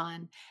comes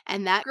on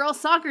and that girl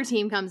soccer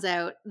team comes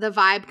out, the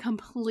vibe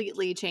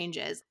completely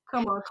changes.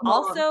 Come on.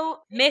 Also,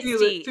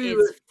 Misty Feel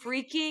is it.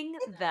 freaking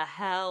the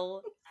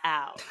hell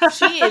out.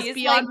 She is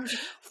beyond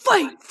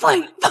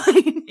fight.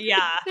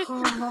 Yeah.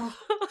 Oh,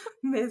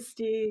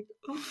 Misty.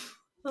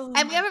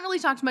 And we haven't really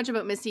talked much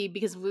about Misty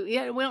because we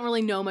don't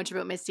really know much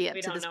about Misty up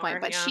We to don't this know point. her,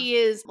 But yeah. she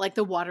is like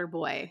the water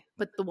boy,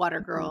 but the water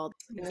girl.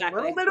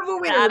 Exactly. A little bit of a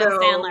The weirdo. Adam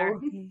Sandler.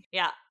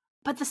 Yeah.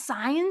 But the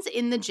signs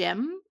in the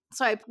gym,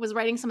 so I was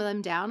writing some of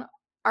them down,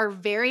 are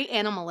very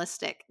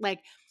animalistic.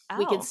 Like,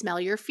 we can smell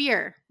your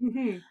fear.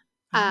 Mhm.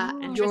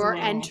 You're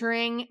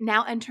Interesting.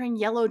 entering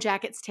Yellow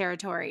Jackets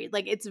territory.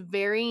 Like, it's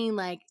very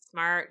like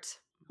Smart.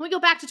 we go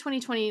back to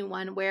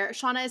 2021 where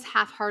Shauna is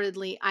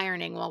half-heartedly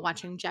ironing while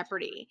watching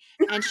Jeopardy,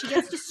 and she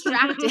gets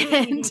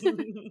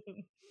distracted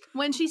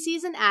when she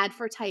sees an ad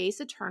for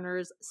Thaisa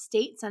Turner's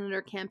state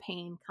senator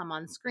campaign come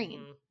on screen.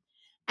 Mhm.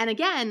 And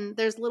again,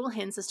 there's little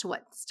hints as to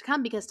what's to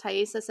come because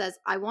Thaisa says,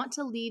 I want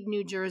to lead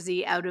New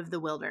Jersey out of the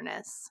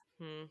wilderness.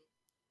 Mhm.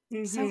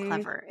 So Mhm.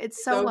 clever.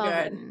 It's so So well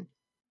good. written.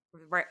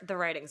 The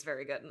writing's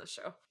very good in this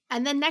show.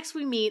 And then next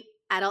we meet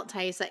adult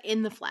Thaisa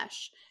in the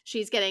flesh.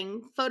 She's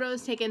getting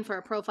photos taken for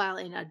a profile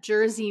in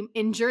Jersey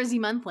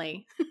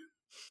Monthly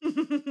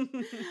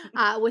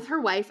with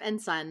her wife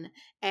and son.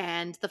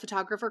 And the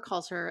photographer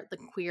calls her the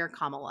queer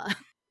Kamala.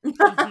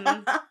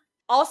 Mhm.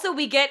 Also,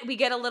 we get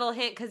a little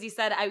hint because you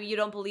said you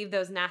don't believe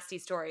those nasty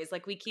stories.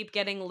 Like, we keep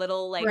getting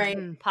little like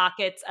Right.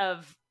 pockets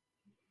of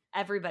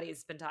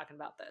everybody's been talking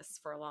about this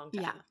for a long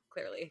time. Yeah.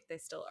 Clearly, they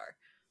still are.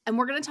 And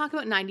we're going to talk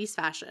about 90s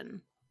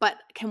fashion. But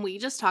can we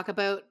just talk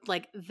about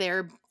like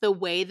the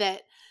way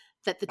that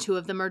the two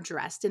of them are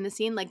dressed in the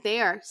scene? Like, they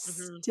are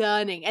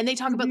stunning. And they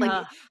talk about like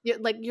Ugh. you're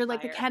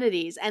like the Fire.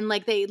 Kennedys, and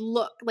like they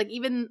look like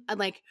even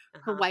like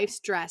her Uh-huh. wife's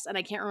dress, and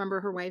I can't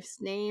remember her wife's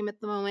name at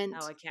the moment.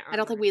 Oh, I can't remember. I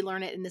don't think we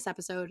learn it in this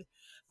episode.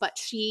 but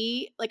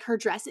she, like, her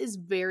dress is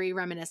very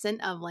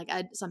reminiscent of like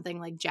something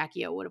like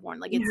Jackie O would have worn.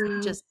 Like,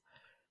 it's just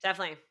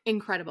Definitely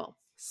incredible.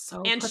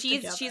 So and put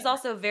she's together.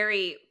 also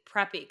very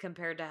preppy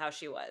compared to how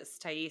she was.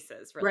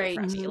 Thaisa's really Right.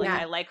 preppy. Like Yeah.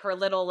 I like her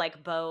little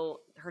like bow,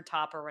 her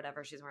top or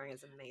whatever she's wearing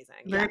is amazing.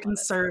 Very I love it so much.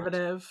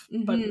 conservative,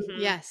 but Mhm.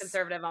 Yes.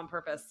 conservative on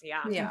purpose.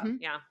 Yeah, Yeah. Mhm.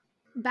 yeah.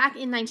 Back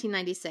in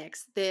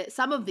 1996,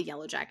 some of the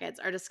Yellow Jackets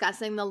are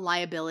discussing the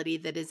liability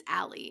that is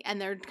Allie, and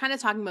they're kind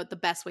of talking about the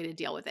best way to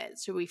deal with it.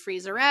 Should we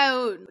freeze her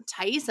out?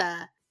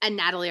 Thaisa and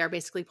Natalie are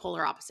basically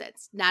polar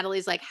opposites.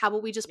 Natalie's like, how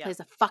about we just Yeah. play as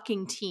a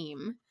fucking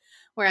team?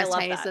 Whereas I love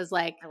that. Thaisa's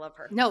like, I love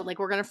her. no, like,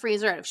 we're going to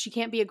freeze her out. If she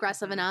can't be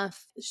aggressive Mhm.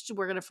 enough,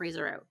 we're going to freeze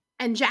her out.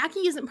 And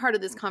Jackie isn't part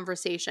of this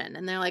conversation.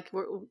 And they're like,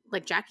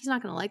 Jackie's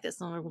not going to like this.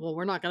 And I'm like, well,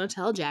 we're not going to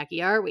tell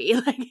Jackie, are we?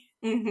 Like,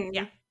 Mhm.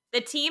 Yeah. The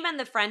team and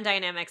the friend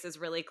dynamics is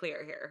really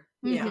clear here.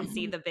 You Yeah. can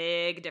see the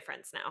big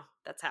difference now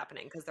that's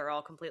happening because they're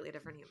all completely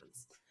different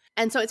humans.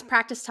 And so it's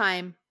practice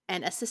time,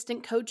 and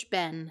assistant coach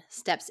Ben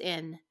steps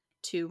in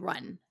to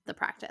run the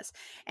practice.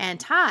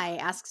 And Ty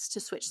asks to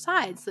switch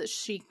sides so that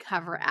she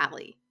cover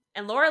Allie.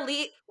 And Laura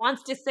Lee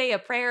wants to say a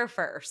prayer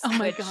first. Oh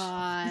my which-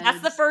 god.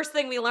 That's the first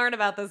thing we learn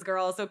about this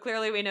girl. So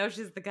clearly we know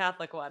she's the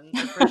Catholic one,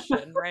 the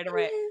Christian, right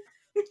away.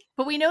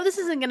 But we know this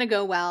isn't going to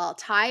go well.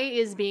 Ty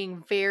is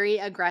being very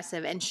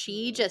aggressive, and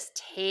she just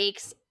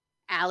takes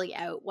Allie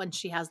out when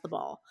she has the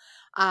ball.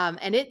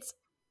 And it's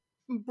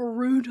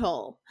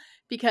brutal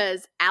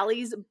because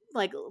Allie's,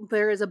 like,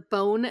 there is a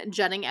bone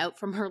jutting out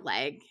from her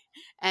leg,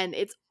 and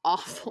it's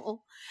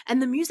awful. And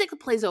the music that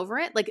plays over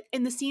it, like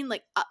in the scene,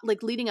 like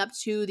leading up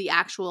to the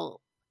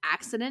actual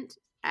accident,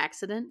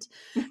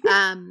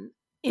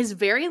 is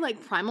very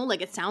like primal.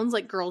 Like, it sounds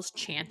like girls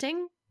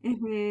chanting.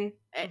 Mhm.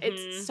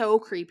 It's so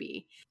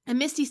creepy. And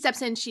Misty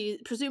steps in. She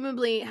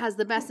presumably has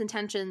the best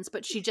intentions,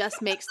 but she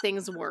just makes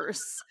things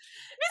worse.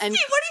 And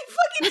Misty, what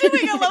are you fucking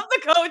doing? I love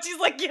the coach. He's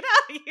like, get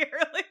out of here.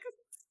 Like,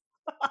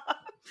 stop.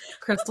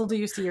 Crystal, do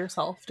you see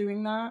yourself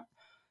doing that?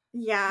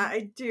 Yeah,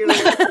 I do.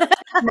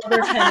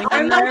 Mother penning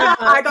in there,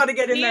 but- I gotta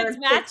get in See, there it's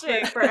and fix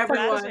matching. it for It's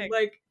everyone. matching.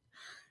 Like,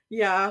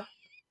 yeah,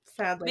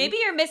 sadly. Maybe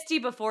you're Misty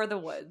before the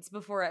woods,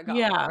 before it got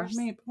yeah, worse.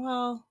 maybe.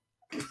 Well,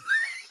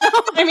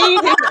 I mean,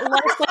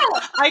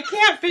 I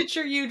can't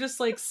picture you just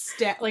like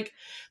like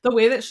the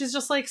way that she's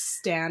just like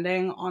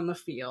standing on the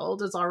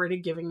field is already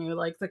giving you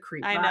like the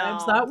creep I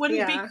vibes. know. That wouldn't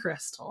Yeah. be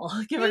Crystal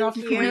giving off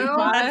Thank creep you.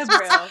 vibes,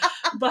 That's true.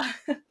 but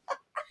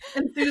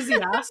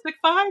enthusiastic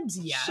vibes,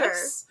 yes.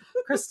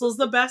 Sure. Crystal's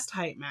the best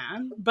hype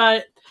man,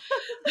 but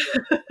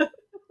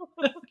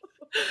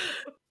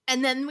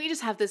And then we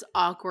just have this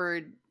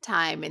awkward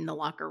time in the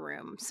locker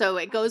room. So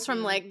it goes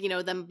from, like, you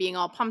know, them being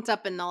all pumped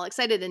up and all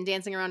excited and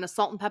dancing around to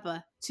Salt and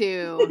Pepper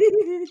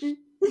to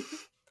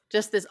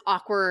just this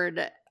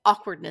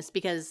awkwardness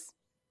because,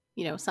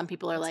 you know, some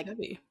people are it's like,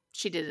 heavy.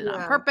 she did it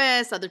on Yeah.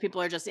 purpose. Other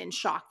people are just in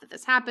shock that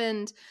this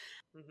happened.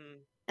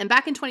 Mhm. And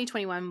back in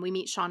 2021, we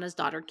meet Shauna's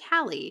daughter,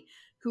 Callie,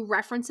 who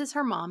references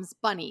her mom's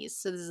bunnies.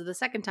 So this is the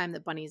second time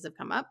that bunnies have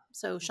come up.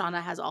 So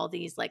Shauna has all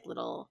these like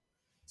little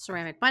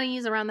ceramic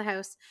bunnies around the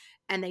house,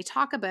 and they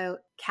talk about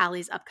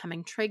Callie's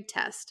upcoming trig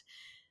test.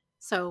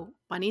 So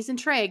bunnies and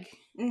trig,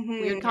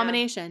 Mhm. weird yeah.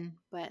 combination,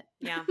 but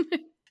Yeah.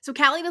 so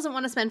Callie doesn't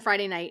want to spend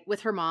Friday night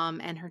with her mom,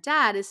 and her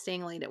dad is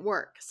staying late at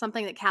work.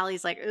 Something that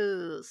Callie's like,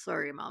 "Oh,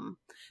 sorry, mom."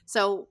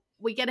 So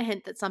we get a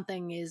hint that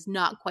something is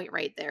not quite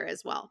right there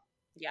as well.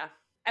 Yeah.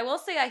 I will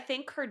say, I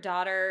think her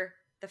daughter,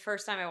 the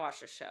first time I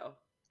watched the show,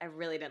 I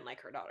really didn't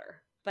like her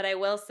daughter. But I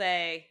will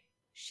say,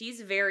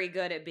 she's very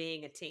good at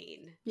being a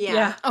teen.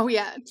 Yeah. Oh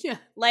yeah, yeah.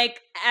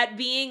 Like, at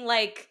being,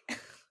 like,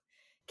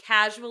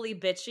 casually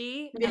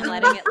bitchy and Yeah.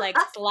 letting it, like,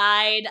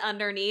 slide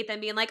underneath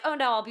and being like, oh,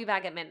 no, I'll be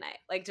back at midnight.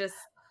 Like, just,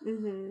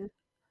 Mhm.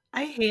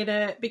 I hate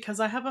it because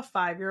I have a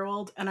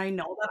 5-year-old and I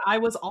know that I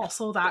was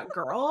also that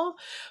girl,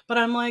 but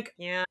I'm like,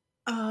 yeah.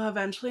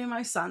 eventually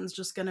my son's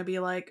just gonna be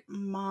like,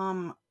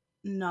 Mom,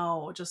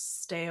 no,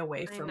 just stay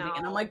away I from me. And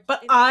I'm know. like,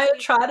 but It I makes me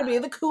try to be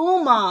sad. the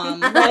cool mom.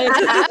 Like,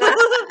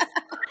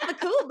 I'm a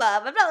cool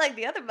mom. I'm not like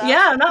the other mom.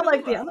 yeah, I'm not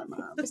like the other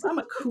moms. I'm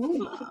a cool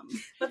mom.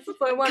 That's the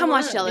point. Come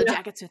watch Yellow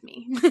Jackets with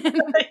me.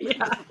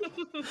 Yeah.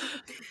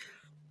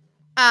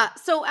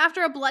 So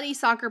after a bloody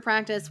soccer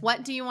practice,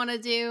 what do you want to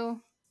do?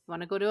 You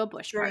want to go to a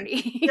bush Drink.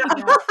 party? Yeah.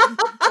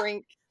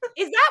 Drink.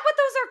 Is that what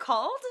those are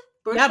called?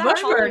 Yeah, Is that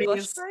bush called a parties.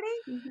 Bush party?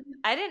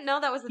 I didn't know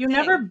that was a You've thing.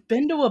 never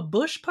been to a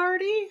bush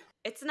party?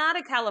 It's not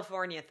a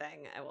California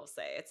thing, I will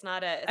say. It's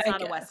not a I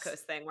West guess.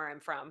 Coast thing where I'm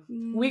from.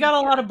 We got a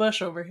lot of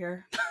bush over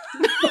here.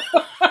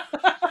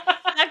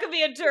 That could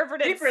be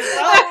interpreted Different.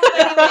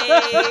 so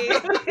many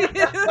ways.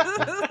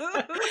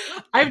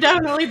 I've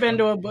definitely been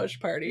to a bush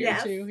party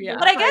Yes. or two. Yeah.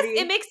 But I guess Party.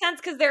 it makes sense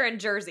because they're in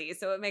Jersey,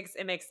 so it makes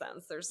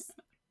sense. There's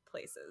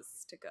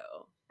places to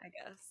go, I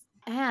guess.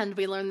 And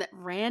we learned that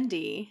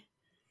Randy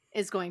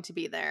is going to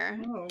be there.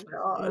 Oh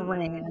god.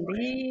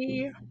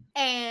 Randy.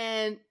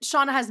 And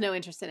Shauna has no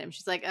interest in him.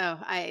 She's like, oh,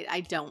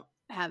 I don't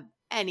have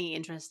any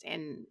interest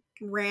in.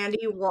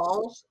 Randy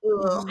Walsh.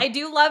 Ugh. I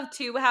do love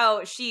too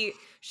how she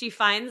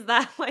finds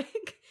that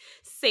like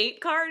saint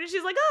card, and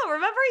she's like, "Oh,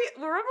 remember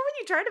when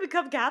you tried to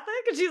become Catholic?"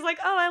 And she's like,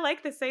 "Oh, I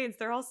like the saints.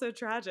 They're all so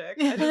tragic."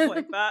 I just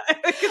like that.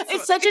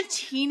 It's such a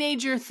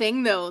teenager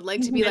thing, though.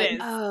 Like to be It like, is.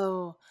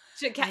 oh,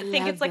 I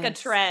think it's like a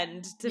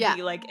trend to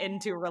be like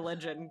into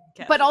religion,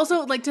 but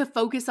also like to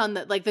focus on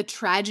the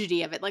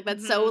tragedy of it. Like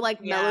that's so like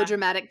Yeah.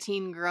 melodramatic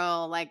teen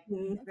girl like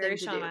Very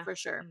thing to do Shauna. for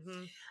sure.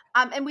 Mhm.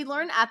 And we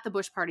learn at the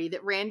bush party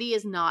that Randy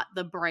is not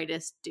the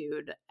brightest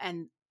dude.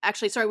 And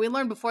actually, sorry, we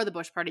learned before the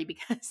bush party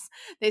because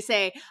they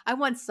say, I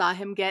once saw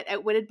him get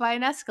outwitted by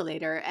an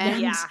escalator. And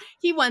Yeah.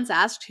 he once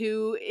asked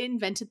who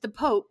invented the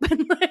Pope.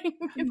 And like,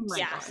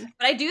 Yeah.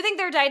 But I do think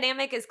their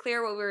dynamic is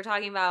clear, what we were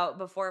talking about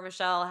before,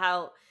 Michelle,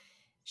 how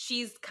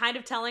she's kind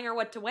of telling her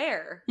what to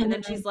wear. And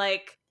then she's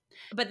like,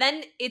 but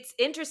then it's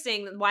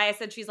interesting why I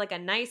said she's like a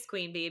nice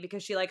queen bee,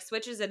 because she like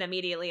switches it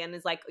immediately and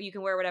is like, you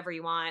can wear whatever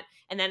you want.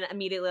 And then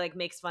immediately like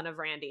makes fun of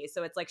Randy.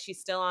 So it's like she's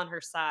still on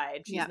her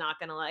side. She's not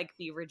going to like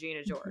be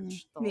Regina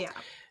George. The whole time,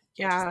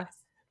 Yeah. nice.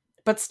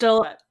 But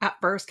still at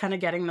first kind of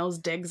getting those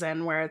digs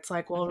in where it's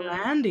like, well, Mhm.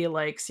 Randy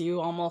likes you,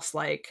 almost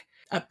like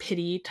a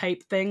pity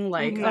type thing.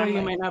 Like, oh,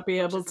 you might not be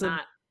able Which is to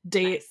not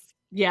date. nice.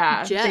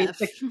 Yeah. Jeff.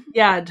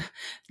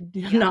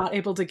 Not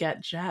able to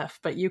get Jeff,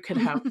 but you could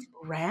have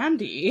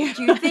Randy.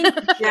 Do you think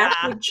Jeff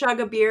Yeah. would chug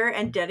a beer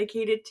and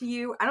dedicate it to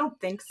you? I don't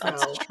think so.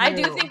 That's I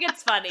do true. think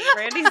it's funny.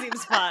 Randy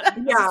seems fun.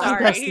 Yeah, he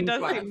Sorry. does He seem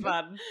does fun. seem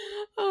fun.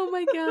 oh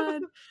my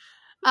God.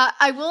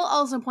 I will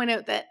also point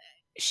out that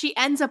she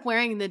ends up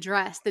wearing the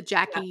dress that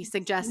Jackie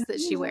suggests that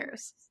she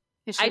wears.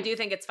 I do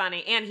think it's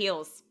funny. And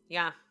heels.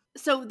 Yeah.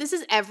 So this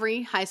is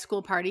every high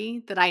school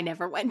party that I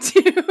never went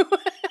to.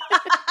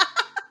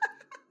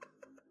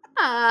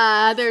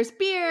 There's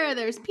beer,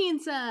 there's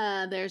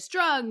pizza, there's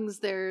drugs,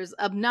 there's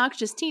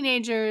obnoxious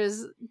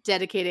teenagers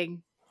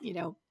dedicating,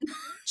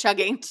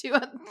 chugging to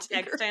a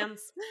Egg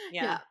stands.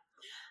 Yeah.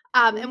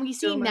 And we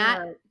see Still Nat.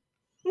 right.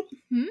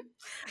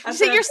 You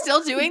say you're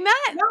still doing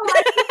that?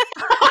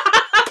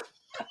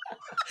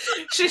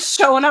 She's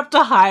showing up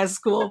to high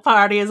school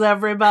parties,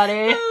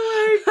 everybody.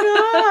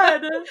 Oh my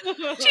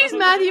God. She's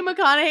Matthew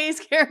McConaughey's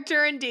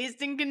character in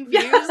Dazed and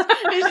Confused.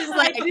 And she's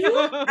like, I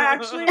do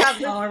actually have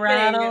this All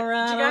right, thing. all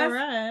right, Did you guys all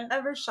right.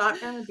 ever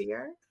shotgun a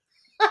beer?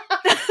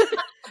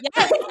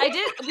 Yes, I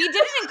did. We did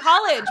it in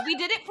college. We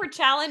did it for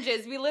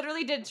challenges. We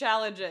literally did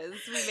challenges.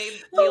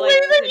 We The way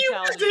that you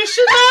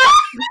position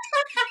that.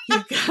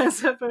 You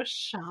guys ever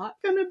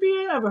shotgun a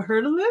beer? Ever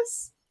heard of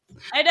this?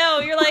 I know.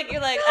 You're like,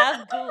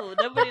 I'm cool.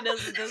 Nobody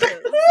knows what this is.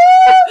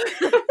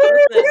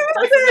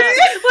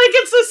 Like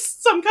it's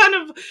some kind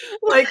of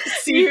like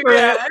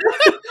secret.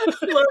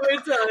 Let me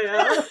tell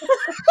you.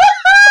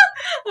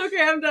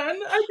 Okay, I'm done.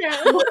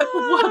 Okay.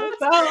 What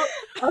about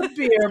a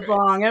beer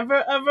bong?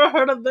 Ever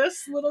heard of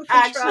this little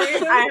contraption?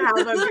 Actually, I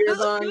have a beer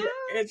bong.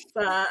 It's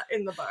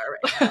in the bar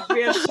right now.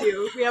 We have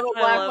two. We have a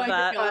black love one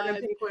that. for Scott and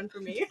a pink one for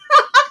me.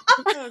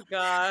 Oh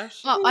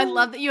gosh. oh, I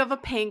love that you have a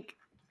pink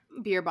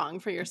beer bong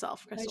for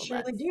yourself, I Crystal.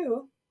 surely That's-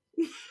 do.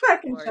 I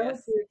can show it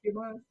Glorious. to you if you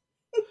want.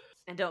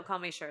 And don't call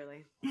me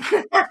Shirley.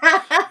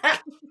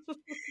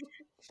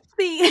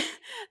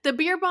 The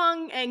beer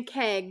bong and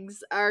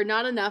kegs are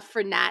not enough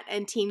for Nat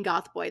and Teen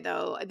Goth Boy,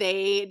 though.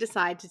 They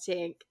decide to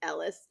take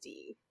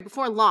LSD.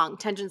 Before long,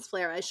 tensions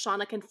flare as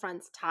Shauna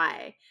confronts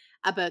Ty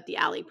about the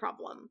alley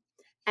problem.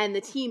 And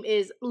the team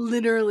is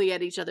literally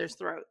at each other's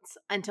throats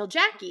until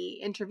Jackie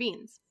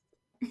intervenes.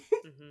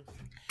 Mhm.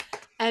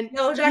 And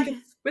Yellow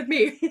Jackets with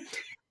me.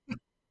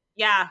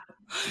 Yeah.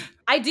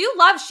 I do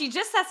love, she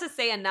just has to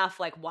say enough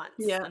like once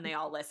Yeah. and they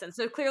all listen.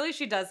 So clearly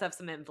she does have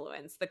some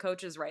influence. The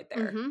coach is right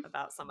there Mhm.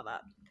 about some of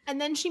that. And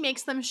then she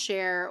makes them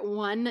share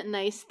one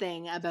nice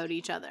thing about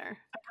each other.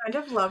 I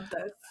kind of love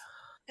this.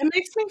 It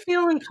makes me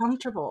feel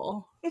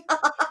uncomfortable.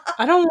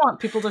 I don't want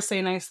people to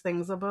say nice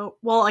things about.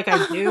 Well, like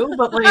I do,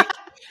 but like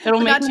it'll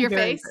But make not to me your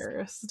very face.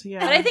 embarrassed. Yeah,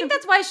 But I think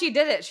that's why she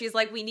did it. She's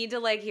like, we need to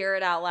like hear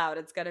it out loud.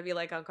 It's gonna be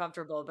like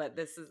uncomfortable, but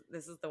this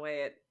is the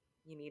way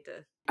you need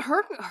to.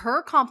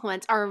 Her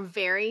compliments are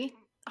very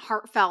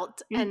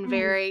heartfelt and Mhm.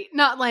 very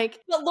not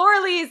like But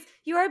Laura Lee's,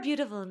 you are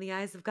beautiful in the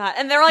eyes of God.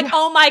 And they're like,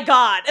 oh my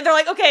God. And they're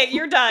like, okay,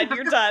 you're done.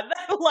 You're done.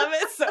 I love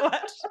it so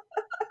much.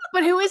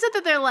 but who is it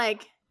that they're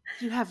like,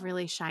 you have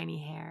really shiny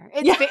hair?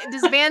 It's Yeah.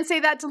 Does Van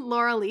say that to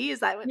Laura Lee? Is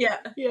that what Yeah.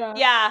 yeah.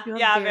 Yeah. you have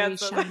Yeah, very man.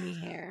 So- shiny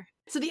hair?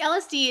 So the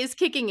LSD is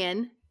kicking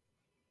in.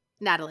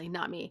 Natalie,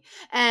 not me.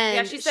 And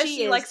yeah, she says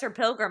she is likes her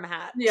pilgrim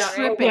hat. Yeah.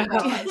 right? tripping.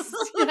 Yeah.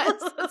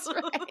 Yes, that's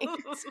right.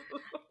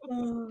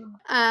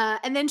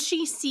 And then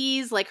she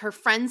sees like her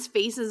friends'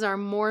 faces are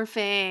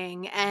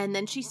morphing, and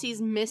then she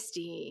sees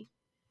Misty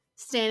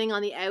standing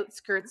on the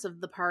outskirts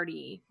of the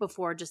party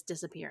before just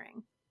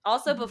disappearing.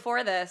 Also,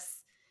 before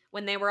this,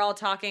 when they were all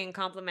talking and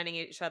complimenting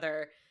each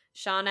other,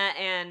 Shauna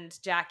and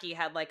Jackie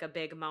had like a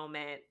big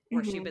moment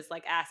where she Mhm. was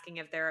like asking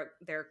if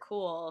they're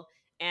cool,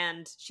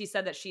 and she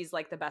said that she's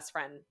like the best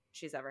friend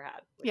she's ever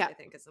had, which Yeah. I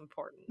think is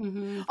important.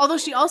 Mhm. Although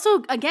she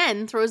also,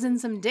 again, throws in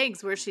some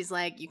digs where she's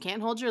like, you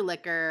can't hold your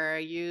liquor.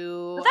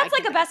 But that's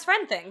like a best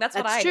friend thing. That's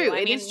what That's I true. do. I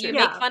It mean, is you true.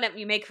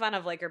 make fun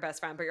of like your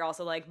best friend, but you're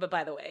also like, but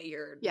by the way,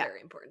 you're Yeah.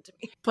 very important to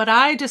me. But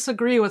I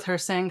disagree with her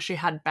saying she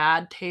had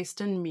bad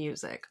taste in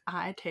music.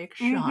 I take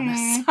Shauna's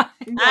Mhm. side.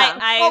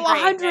 I Oh,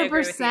 agree. I agree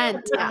with you.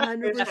 100%. Yeah,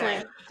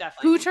 100%.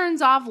 Definitely. Who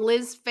turns off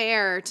Liz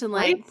Fair to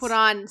like Right? put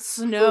on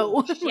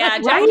Snow? Yeah,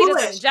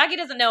 Right? Jackie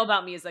doesn't know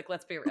about music.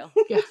 Let's be real.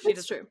 Yeah. She It's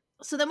does- true.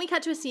 So then we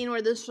cut to a scene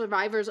where the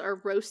survivors are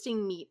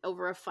roasting meat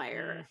over a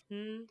fire.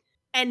 Mhm.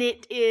 And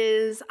it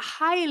is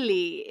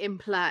highly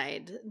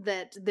implied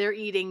that they're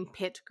eating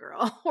Pit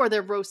Girl or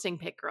they're roasting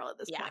Pit Girl at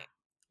this Yeah. point.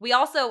 We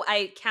also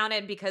I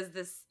counted because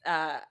this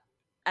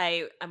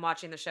I'm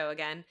watching the show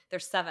again.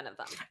 There's 7 of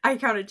them. I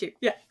counted 2.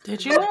 Yeah.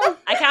 Did you?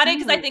 I counted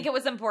because I think it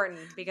was important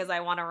because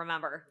I want to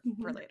remember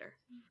for later.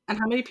 And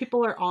how many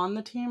people are on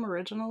the team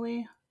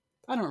originally?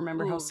 I don't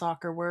remember how Ooh.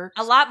 soccer works.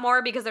 A lot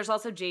more because there's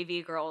also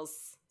JV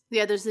girls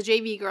Yeah, there's the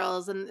JV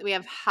girls, and we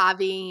have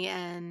Javi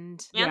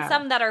and. and Yeah.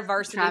 some that are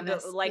varsity,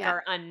 Travis, but, like yeah.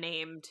 are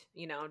unnamed.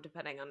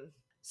 Depending on.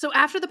 So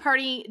after the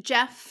party,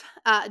 Jeff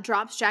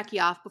drops Jackie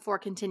off before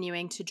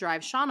continuing to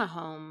drive Shauna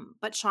home,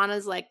 but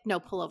Shauna's like, no,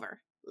 pull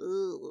over.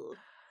 Ugh.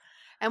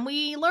 And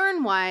we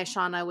learn why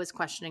Shauna was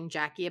questioning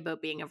Jackie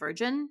about being a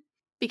virgin,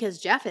 because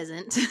Jeff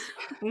isn't.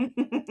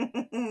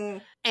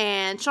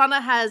 And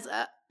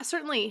Shauna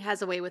certainly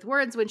has a way with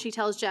words when she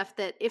tells Jeff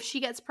that if she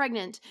gets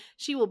pregnant,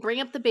 she will bring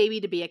up the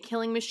baby to be a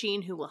killing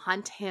machine who will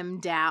hunt him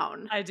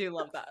down. I do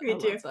love that. Me I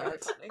too. love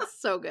that.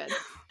 So good.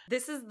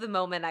 This is the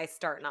moment I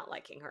start not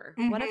liking her.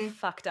 What a Mhm.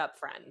 fucked up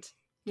friend.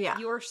 Yeah.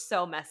 You are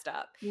so messed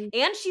up. Mm.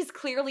 And she's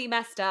clearly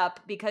messed up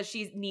because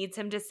she needs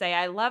him to say,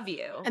 I love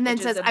you. And then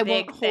which says, is a I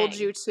won't big hold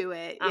thing. you to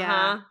it. Uh-huh.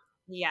 Yeah.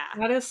 Yeah.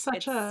 That is such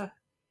It's a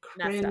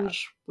messed up.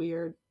 cringe,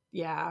 weird.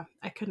 Yeah,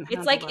 I couldn't. It's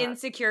handle like that.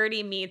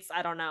 insecurity meets,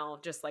 I don't know,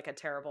 just like a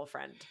terrible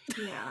friend.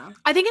 Yeah.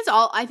 I think it's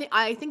all I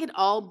think it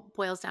all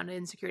boils down to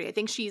insecurity. I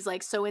think she's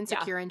like so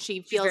insecure and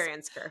she She's feels very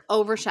insecure.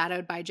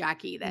 overshadowed by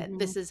Jackie that Mhm.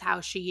 this is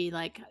how she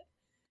like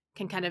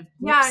can kind of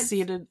Yeah, it's-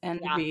 Seated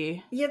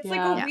envy. Yeah, it's like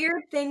Yeah. a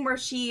weird thing where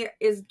she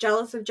is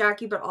jealous of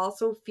Jackie, but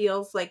also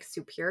feels like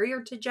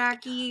superior to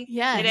Jackie.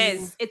 yes. It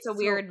is. It's a So-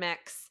 weird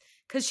mix.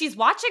 Because she's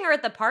watching her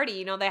at the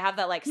party. They have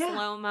that like Yeah.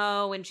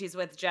 slow-mo when she's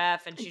with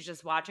Jeff and she's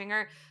just watching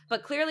her.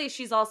 But clearly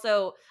she's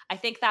also, I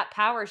think that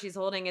power she's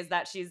holding is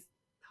that she's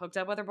hooked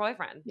up with her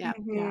boyfriend. Yeah.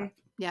 Mhm.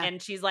 Yeah. And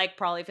she's like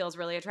probably feels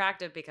really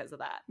attractive because of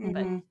that.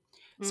 But Mhm.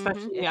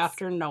 Especially It's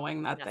after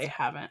knowing that they messed up.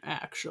 haven't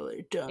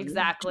actually done the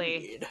Exactly.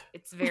 deed.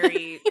 it's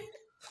very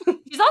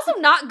she's also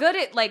not good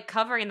at like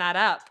covering that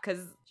up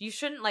because you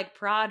shouldn't like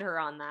prod her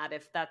on that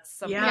if that's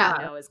something Yeah.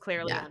 you know is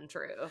clearly Yeah.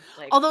 untrue.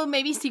 Like Although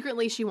maybe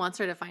secretly she wants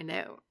her to find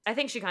out. I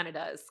think she kind of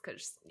does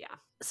because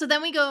So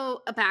then we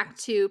go back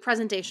to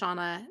present day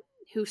Shauna,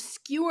 who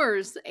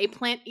skewers a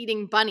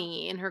plant-eating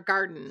bunny in her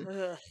garden.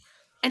 Ugh.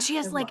 And she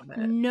has I like love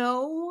it.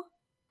 no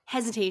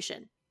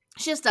hesitation.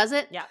 She just does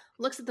it. Yeah.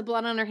 Looks at the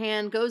blood on her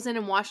hand, goes in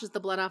and washes the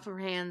blood off of her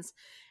hands.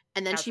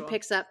 And then she Casual.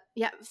 picks up,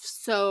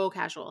 so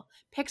casual,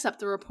 picks up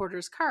the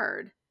reporter's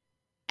card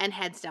and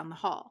heads down the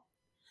hall.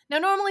 Now,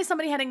 normally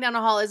somebody heading down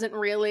a hall isn't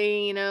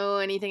really,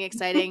 anything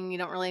exciting. You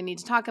don't really need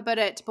to talk about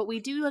it. But we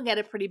do get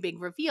a pretty big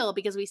reveal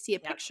because we see a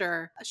Yep.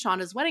 picture,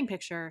 Shauna's wedding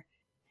picture.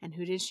 And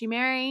who did she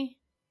marry?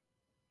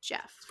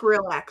 Jeff.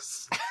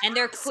 Skrillex. And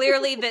they're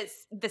clearly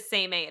the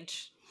same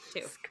age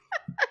too.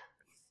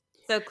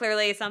 So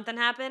clearly something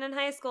happened in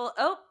high school.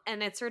 Oh,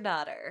 and it's her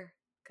daughter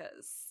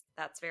because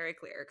that's very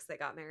clear because they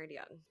got married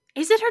young.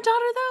 Is it her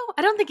daughter, though?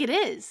 I don't think it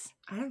is.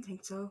 I don't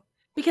think so.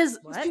 Because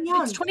What?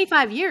 it's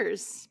 25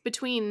 years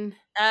between.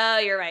 Oh,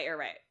 you're right.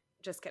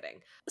 Just kidding.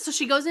 So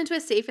she goes into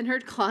a safe in her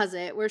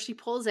closet where she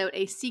pulls out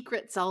a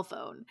secret cell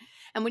phone.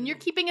 And when you're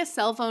keeping a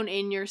cell phone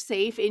in your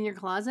safe in your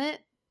closet,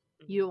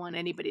 you don't want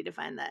anybody to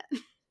find that.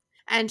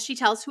 And she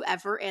tells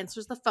whoever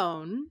answers the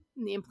phone,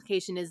 and the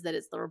implication is that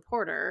it's the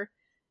reporter,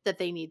 that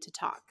they need to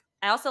talk.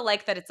 I also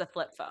like that it's a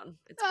flip phone.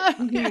 It's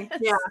Yes.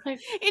 Yeah.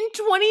 In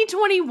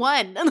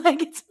 2021.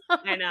 Like it's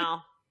not I know.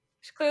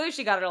 Clearly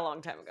she got it a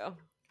long time ago.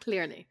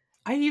 clearly.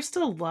 I used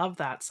to love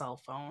that cell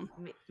phone.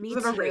 Me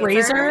Was it a too.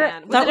 Razr?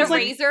 Man. That Was it was a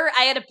like- razor?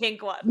 I had a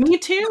pink one. Me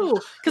too,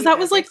 because Yeah, that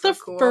was like the they're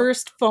so cool.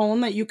 first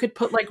phone that you could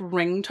put like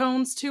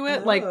ringtones to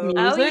it, like Oh. music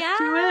Oh to it.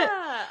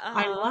 yeah.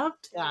 I Uh-huh.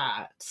 loved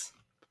that.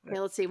 Okay,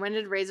 let's see. When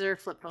did Razor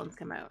flip phones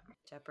come out? I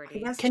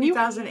Jeopardy. guess Can you-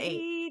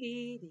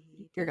 2008.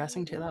 You're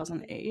guessing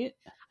 2008.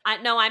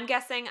 No, I'm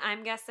guessing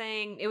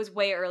it was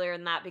way earlier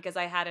than that because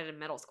I had it in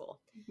middle school.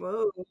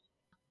 Whoa.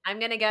 I'm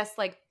gonna guess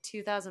like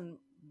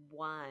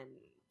 2001.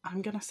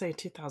 I'm gonna say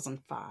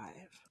 2005.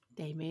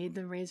 They made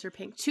the Razor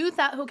pink.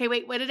 2000. Okay,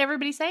 wait. What did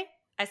everybody say?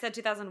 I said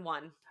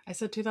 2001. I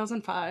said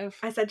 2005.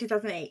 I said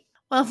 2008.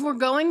 Well, if we're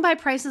going by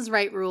Price is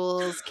Right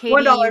rules, Katie,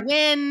 $1. you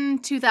win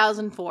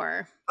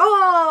 2004.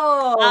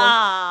 Oh!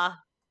 Ah,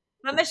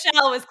 but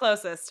Michelle was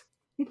closest.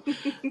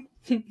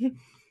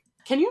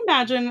 Can you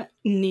imagine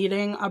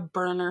needing a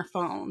burner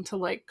phone to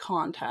like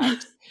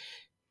contact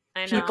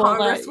I know. People-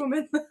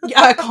 Congresswoman.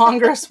 a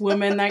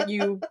congresswoman that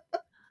you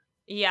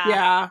Yeah.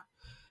 Yeah.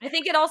 I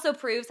think it also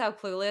proves how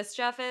clueless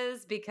Jeff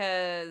is,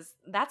 because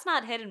that's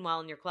not hidden well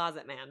in your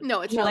closet, man.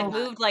 No, it's She really like not.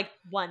 moved like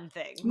one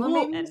thing. Well,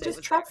 maybe and he's it just was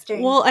there.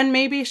 trusting. Well, and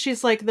maybe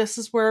she's like, this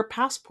is where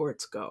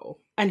passports go.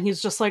 And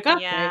he's just like, okay.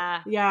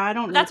 Yeah. I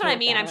don't But need that's to what I look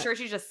mean. at I'm it. sure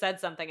she just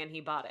said something and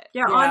he bought it.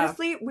 Yeah, Yeah.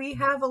 honestly, we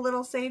have a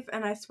little safe,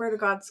 and I swear to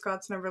God,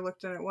 Scott's never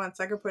looked in it once.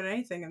 I could put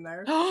anything in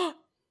there.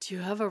 Do you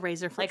have a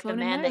razor flip Like the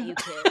phone in man there? that you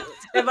killed.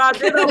 If I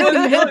did, I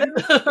wouldn't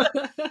What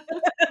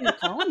are you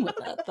going with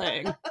that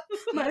thing?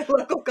 my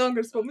local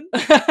congresswoman.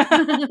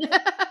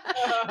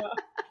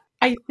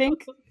 I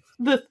think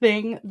the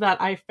thing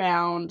that I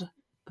found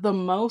the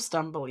most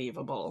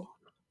unbelievable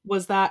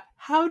was that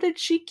how did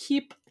she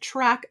keep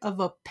track of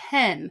a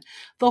pen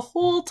the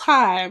whole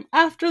time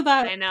after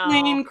that I know.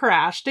 plane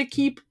crash to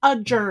keep a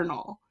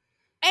journal?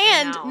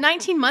 And know.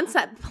 19 months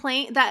that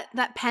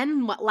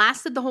pen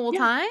lasted the whole Yeah.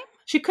 time?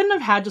 She couldn't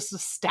have had just a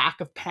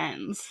stack of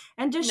pens.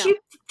 And does No. she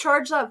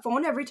charge that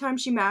phone every time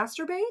she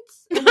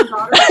masturbates? In her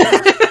daughter's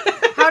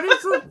How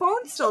does the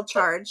phone still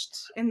charged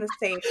in the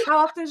safe? How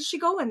often does she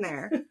go in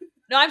there?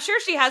 No, I'm sure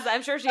she has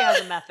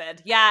a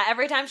method. Yeah,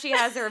 every time she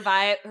has her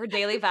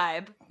daily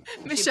vibe.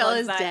 Michelle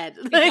plugs is that- dead.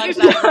 she plugs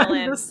that all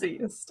in.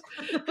 Deceased.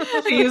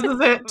 She uses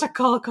it to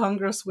call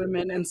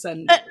congresswomen and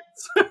send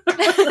notes.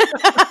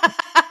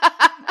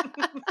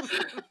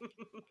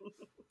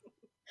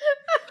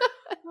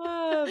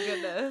 Oh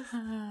goodness.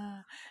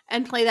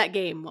 And play that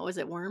game. What was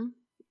it, Worm?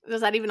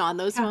 Was that even on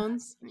those Yeah.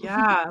 phones?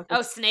 Yeah.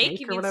 Oh, Snake?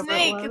 You or mean whatever it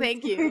Snake, was.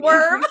 thank you.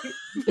 Worm?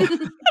 I don't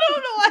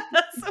know why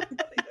that's so funny.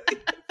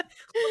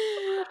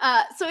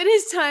 So it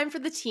is time for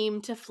the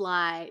team to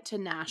fly to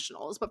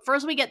nationals. But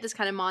first we get this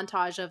kind of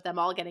montage of them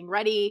all getting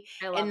ready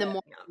I love in the it.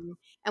 morning.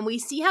 And we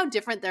see how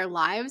different their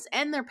lives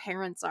and their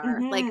parents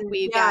are. Like Mhm,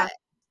 we've yeah. got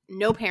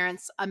no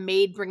parents, a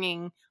maid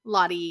bringing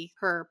Lottie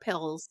her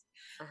pills.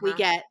 We Uh-huh.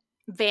 get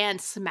Van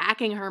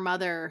smacking her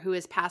mother who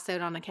is passed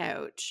out on a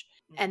couch.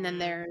 And then Mhm.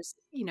 there's,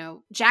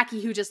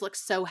 Jackie who just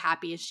looks so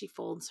happy as she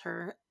folds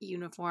her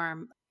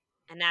uniform.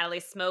 And Natalie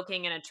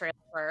smoking in a trailer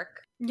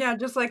park. Yeah,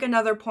 just like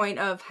another point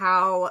of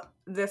how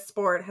this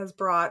sport has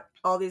brought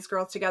all these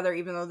girls together,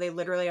 even though they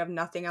literally have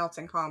nothing else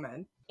in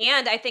common.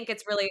 And I think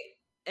it's really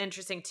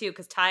interesting too,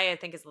 because Ty, I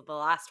think, is the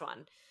last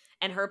one.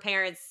 And her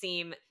parents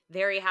seem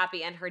very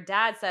happy. And her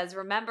dad says,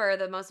 remember,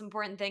 the most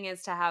important thing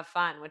is to have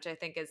fun, which I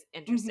think is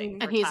interesting. Mhm.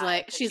 for And he's Ty,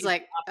 like, 'cause she's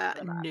like,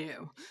 opposite of that.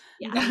 no.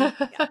 Yeah.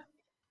 Yeah.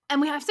 And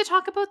we have to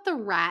talk about the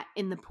rat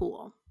in the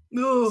pool. So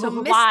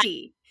Ooh. Why?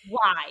 Misty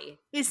Why?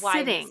 is Why,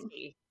 sitting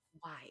Misty?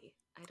 Why?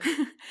 I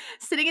don't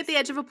sitting at the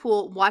edge of a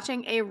pool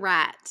watching a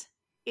rat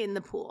in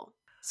the pool.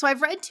 So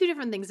I've read two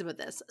different things about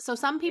this. So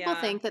some people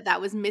Yeah. think that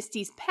was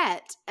Misty's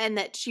pet and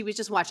that she was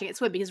just watching it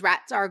swim because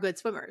rats are good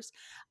swimmers.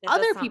 That does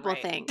Other sound people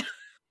right. think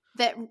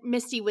that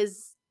Misty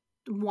was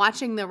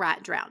watching the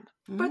rat drown.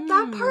 But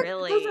that part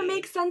Really? doesn't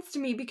make sense to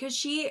me because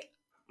she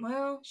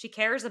She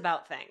cares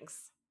about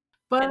things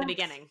But in the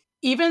beginning.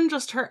 even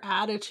just her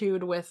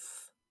attitude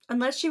with,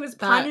 unless she was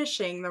That-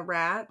 punishing the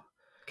rat.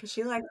 Because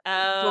she like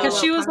Oh. because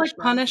Well, she was like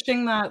punishment.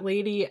 punishing that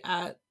lady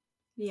at,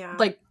 yeah.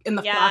 like, in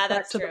the Yeah, flashback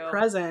that's to the true.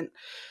 present.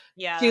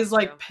 Yeah. She's that's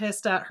like true.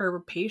 pissed at her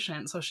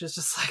patient, so she's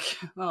just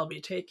like, I'll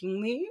be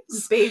taking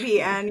these. Baby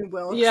Annie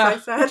Wilkes, Yeah. I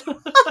said.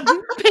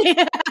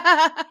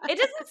 It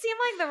doesn't seem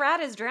like the rat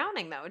is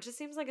drowning though. It just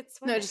seems like it's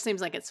No, swimming. it just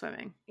seems like it's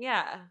swimming.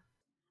 Yeah.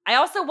 I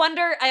also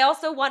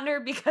wonder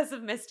because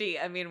of Misty,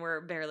 I mean,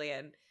 we're barely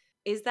in.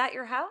 Is that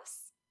your house?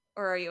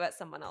 Or are you at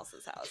someone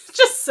else's house?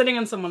 Just sitting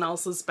in someone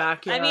else's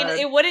backyard. I mean,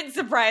 it wouldn't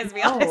surprise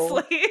me, Oh.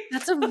 honestly.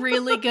 That's a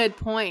really good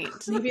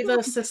point. maybe the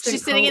assistant.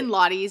 She's sitting in coach-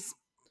 Lottie's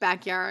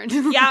backyard.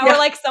 Yeah, or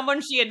like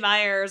someone she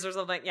admires or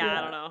something. Yeah, I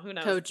Yeah. don't know. Who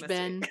knows? Coach Misty.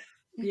 Ben.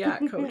 Yeah,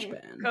 Coach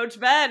Ben. Coach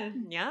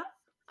Ben. Yeah.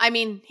 I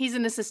mean, he's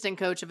an assistant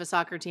coach of a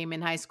soccer team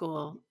in high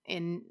school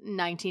in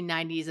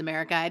 1990s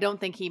America. I don't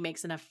think he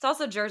makes enough. It's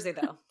also Jersey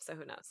though, so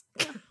who knows?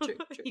 true,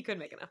 true. He could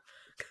make enough.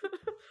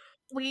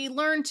 We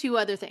learn two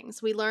other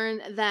things. We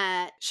learn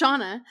that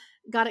Shauna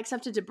got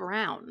accepted to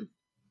Brown,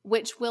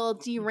 which will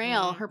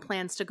derail Mhm. her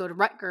plans to go to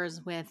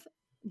Rutgers with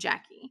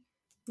Jackie.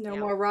 No Yeah.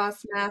 more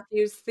Ross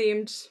Matthews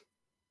themed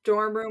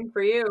dorm room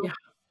for you.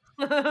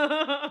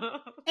 Yeah.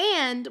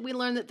 And we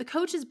learn that the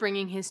coach is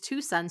bringing his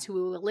two sons, who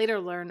we will later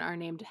learn are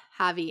named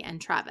Javi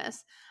and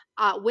Travis,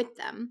 with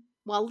them,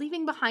 while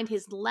leaving behind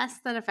his less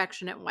than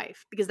affectionate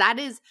wife. Because that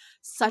is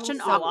such an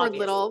So awkward obvious.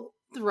 little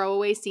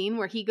throwaway scene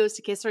where he goes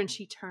to kiss her and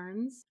she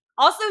turns.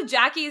 Also,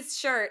 Jackie's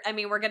shirt. I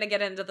mean, we're gonna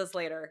get into this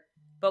later,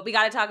 but we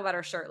got to talk about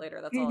her shirt later.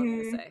 That's all I'm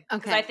Mhm. gonna say. 'Cause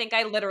Okay. I think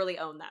I literally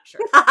own that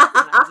shirt when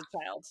I was a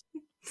child.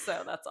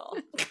 So that's all.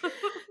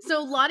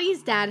 So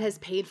Lottie's dad has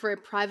paid for a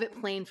private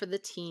plane for the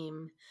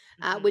team,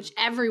 Mhm. which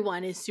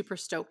everyone is super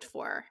stoked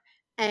for.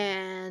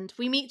 And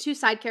we meet two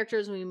side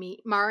characters. We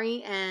meet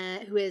Mari,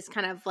 who is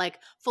kind of like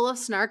full of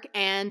snark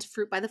and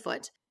fruit by the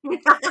foot.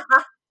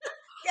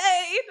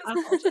 Yay! I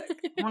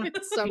want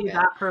to So be good.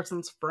 that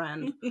person's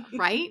friend.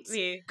 Right?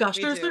 Me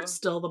Gushers too. are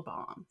still the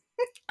bomb.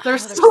 Oh, They're they're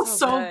still so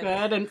so good.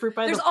 good. And fruit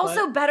by There's the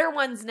also foot. better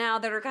ones now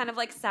that are kind of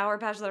like Sour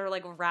Patch that are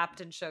like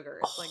wrapped in sugar.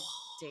 It's like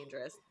Oh.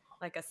 dangerous,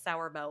 like a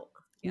sour belt.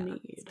 Yeah.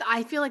 Need.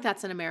 I feel like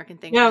that's an American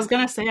thing. Yeah, I was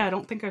gonna say I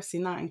don't think I've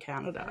seen that in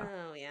Canada.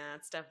 Oh yeah,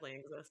 it's definitely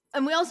exists.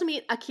 And we also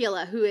meet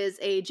Akila, who is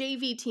a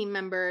JV team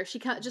member. She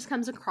just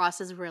comes across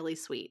as really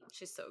sweet.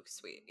 She's so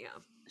sweet. Yeah.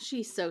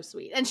 She's so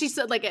sweet. And she's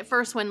so, like, at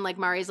first when like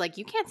Mari's like,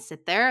 you can't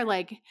sit there,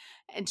 like,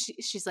 and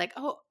she's like,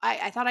 oh,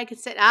 I thought I could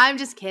sit. I'm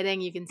just kidding.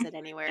 You can sit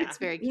anywhere. It's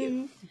very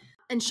cute.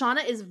 And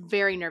Shauna is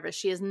very nervous.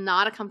 She is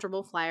not a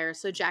comfortable flyer.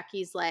 So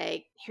Jackie's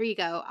like, here you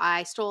go.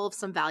 I stole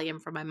some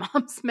Valium from my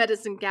mom's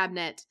medicine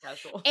cabinet.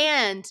 Casual.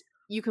 And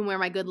you can wear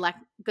my good luck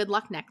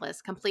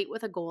necklace, complete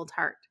with a gold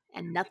heart.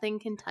 And nothing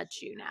can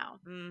touch you now.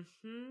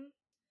 Mm-hmm.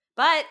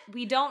 But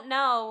we don't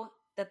know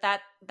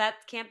that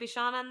can't be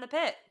Shauna in the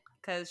pit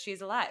because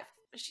she's alive.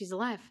 She's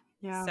alive.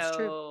 Yeah, That's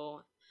true.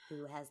 So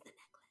who has the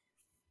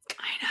necklace?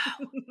 I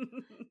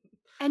know.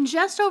 And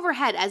just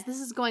overhead, as this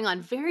is going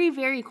on very,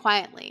 very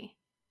quietly,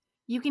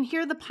 you can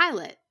hear the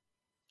pilot,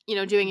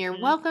 doing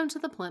your welcome to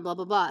the plane, blah,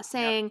 blah, blah,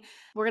 saying,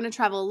 we're going to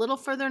travel a little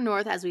further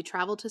north as we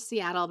travel to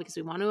Seattle because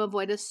we want to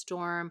avoid a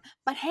storm.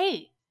 But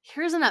hey,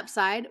 here's an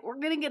upside. We're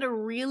going to get a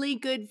really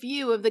good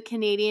view of the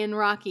Canadian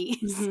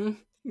Rockies.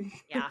 Mm-hmm.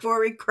 Yeah. Before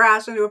we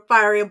crash into a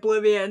fiery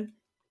oblivion.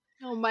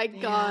 Oh my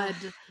God.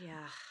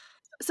 Yeah.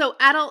 So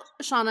adult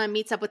Shauna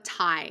meets up with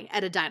Ty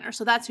at a diner.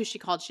 So that's who she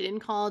called. She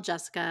didn't call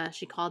Jessica.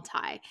 She called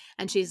Ty.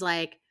 And she's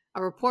like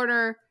a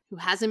reporter who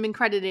hasn't been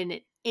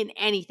credited in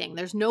anything.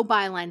 There's no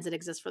bylines that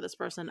exist for this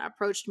person.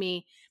 Approached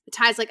me. But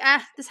Ty's like,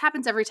 this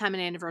happens every time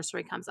an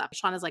anniversary comes up.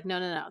 Shauna's like,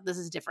 no. This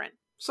is different.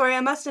 Sorry, I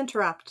must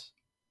interrupt.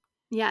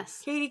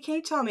 Yes. Katie, can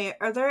you tell me,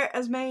 are there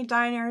as many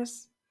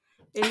diners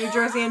in New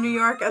Jersey and New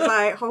York as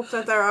I hope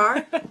that there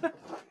are?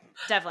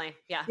 Definitely.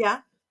 Yeah. Yeah?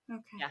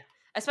 Okay. Yeah.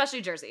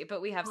 Especially Jersey,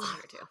 but we have some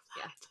here too.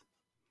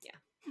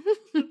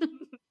 Yeah.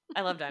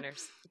 I love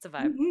diners. It's a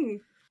vibe.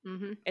 Mm-hmm.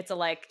 Mm-hmm. It's a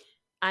like,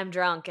 I'm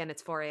drunk and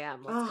it's 4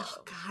 a.m. Let's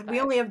Oh, go. God. vibe. We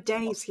only have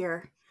Denny's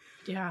here.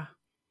 Yeah.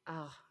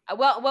 Oh.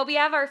 Well, we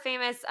have our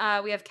famous,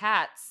 we have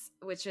Cats,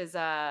 which is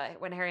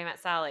When Harry Met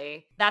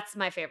Sally. That's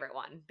my favorite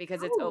one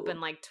because it's open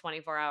like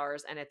 24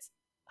 hours and it's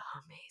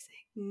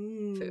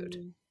amazing.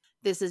 Food.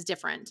 This is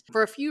different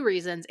for a few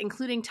reasons,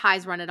 including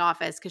Ty's run at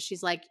office, because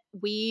she's like,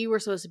 we were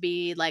supposed to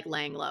be like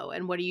laying low,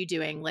 and what are you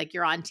doing? Like,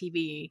 you're on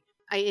TV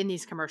in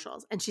these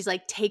commercials. And she's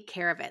like, take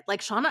care of it. Like,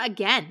 Shauna,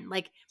 again,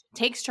 like,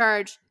 takes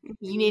charge.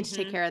 You need to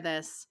take care of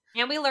this.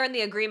 And we learned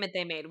the agreement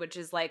they made, which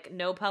is like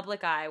no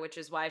public eye, which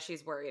is why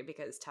she's worried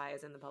because Ty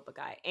is in the public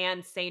eye,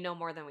 and say no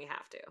more than we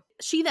have to.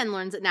 She then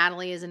learns that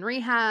Natalie is in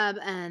rehab,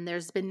 and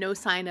there's been no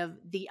sign of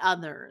the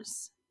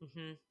others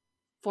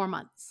 4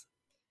 months.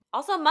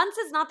 Also, months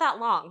is not that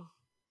long,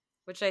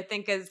 which I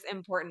think is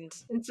important.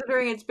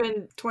 Considering it's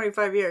been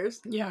 25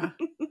 years. Yeah.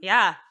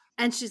 Yeah.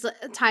 And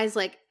Ty's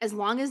like, as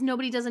long as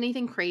nobody does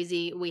anything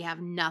crazy, we have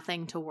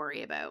nothing to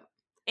worry about.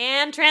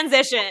 And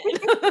transition.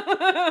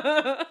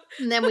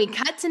 And then we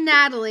cut to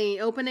Natalie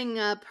opening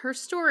up her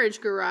storage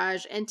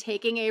garage and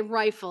taking a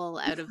rifle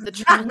out of the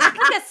trunk.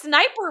 Like a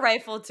sniper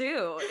rifle,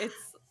 too. It's,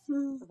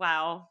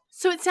 wow.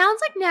 So it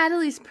sounds like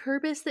Natalie's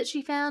purpose that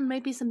she found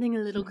might be something a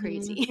little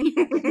crazy.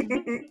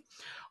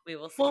 We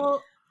will see.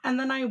 Well, and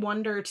then I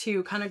wonder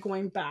too, kind of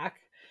going back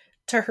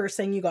to her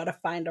saying you got to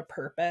find a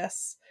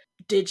purpose.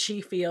 Did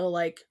she feel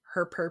like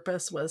her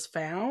purpose was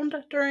found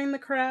during the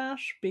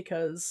crash?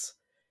 Because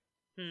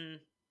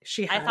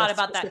she had I thought a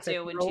about that specific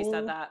too when role. she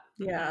said that.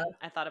 Yeah.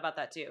 I thought about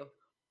that too.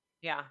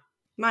 Yeah.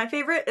 My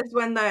favorite is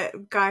when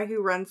the guy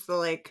who runs the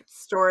like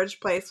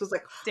storage place was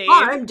like, Dave.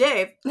 "Hi, I'm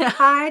Dave.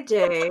 Hi,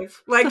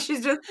 Dave." Like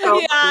she's just so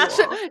Yeah.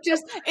 cool.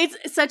 Just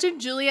it's such a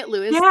Juliette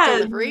Lewis Yes.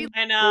 delivery.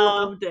 I know.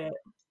 Loved it.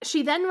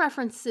 She then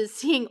references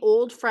seeing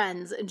old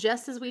friends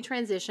just as we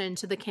transition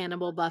to the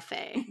cannibal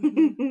buffet.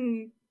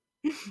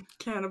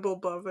 Cannibal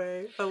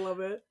buffet. I love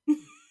it.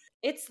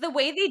 It's the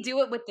way they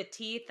do it with the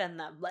teeth and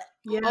the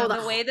Yeah.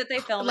 the way that they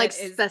film Like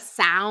it is the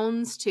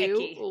sounds too.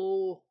 icky.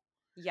 Oh.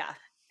 yeah.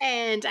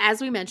 And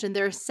as we mentioned,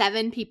 there are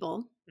 7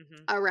 people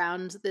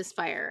around this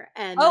fire.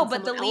 And Oh, then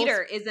but the someone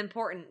leader else- is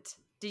important.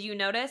 Did you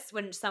notice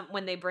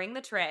when they bring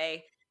the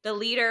tray, the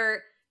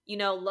leader,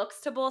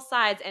 looks to both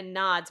sides and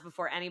nods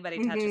before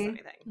anybody touches Mhm.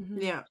 anything.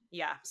 Mhm. Yeah.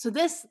 Yeah. So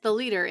the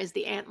leader is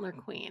the Antler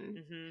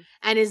Queen Mm-hmm.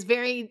 and is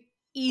very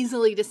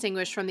easily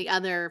distinguished from the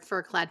other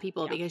fur-clad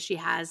people Yeah. because she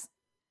has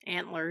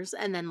antlers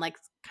and then like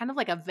kind of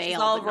like a veil. She's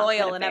all but not quite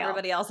royal a and veil.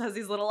 everybody else has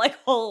these little like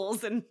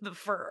holes in the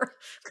fur.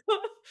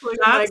 Like,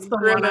 That's the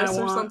one I Grimace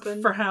or want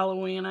something. for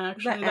Halloween,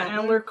 actually. The Antler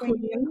Antler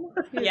Queen.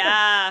 Queen.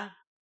 Yeah.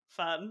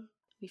 Fun.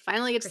 We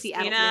finally get to see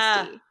adult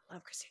Christina. Misty,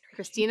 Love Christina.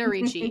 Christina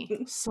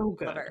Ricci, So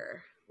good. Love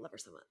her. Love her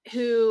so much.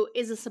 who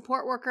is a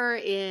support worker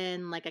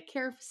in like a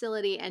care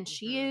facility, and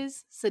she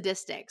is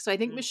sadistic. So I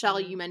think Michelle,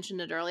 Mhm. you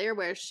mentioned it earlier,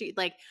 where she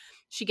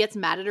gets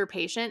mad at her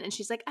patient and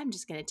she's like, "I'm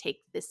just gonna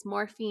take this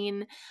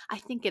morphine. I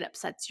think it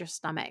upsets your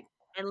stomach."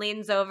 And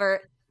leans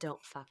over.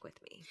 Don't fuck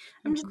with me.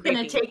 I'm just gonna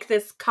Creepy. take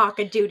this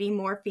cock-a-doodie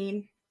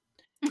morphine.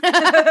 She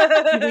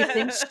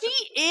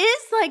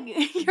is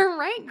like, you're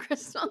right,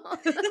 Crystal.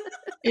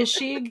 Is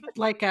she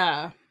like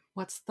a,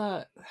 what's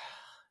the,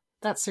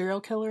 that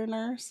serial killer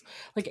nurse,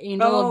 like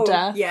Angel of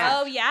Death. Yeah.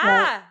 Oh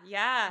yeah,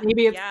 yeah.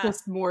 Maybe it's yeah.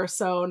 just more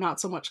so not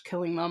so much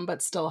killing them,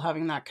 but still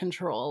having that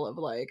control of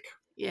like.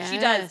 Yes. She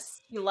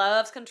does. She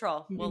loves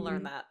control. We'll Mhm.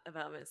 learn that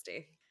about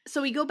Misty.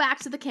 So we go back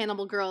to the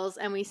cannibal girls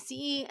and we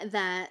see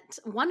that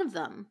one of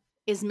them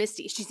is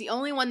Misty. She's the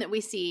only one that we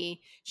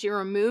see. She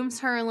removes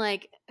her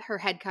like her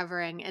head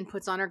covering and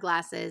puts on her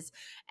glasses,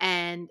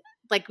 and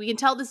like we can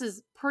tell this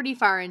is pretty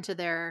far into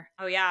their.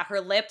 Oh yeah,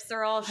 her lips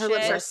are all Her shit.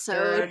 lips are so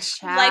Good.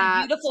 chapped.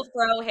 Like beautiful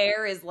fro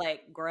hair is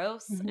like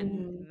gross Mhm.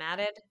 and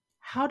matted.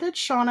 How did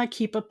Shauna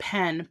keep a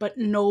pen, but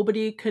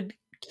nobody could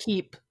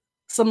keep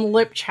some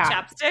lip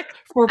Chapstick.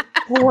 for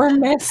poor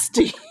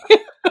Misty?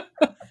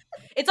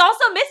 It's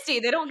also Misty.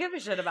 They don't give a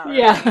shit about her.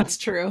 Yeah, that's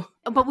true.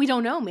 But we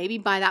don't know. Maybe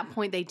by that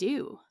point they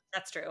do.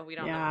 That's true. We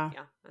don't Yeah. know.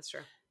 Yeah, that's true.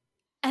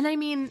 And I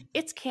mean,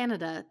 it's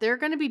Canada. There are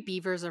going to be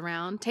beavers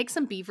around. Take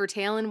some beaver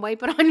tail and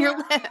wipe it on your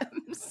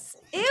lips.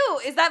 Ew,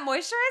 is that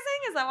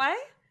moisturizing? Is that why?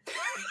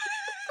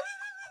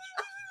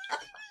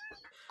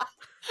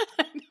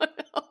 I don't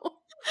know.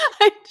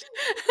 I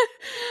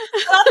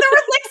thought there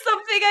was like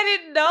something I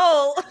didn't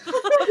know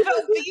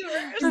about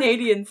beavers.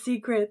 Canadian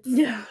secrets.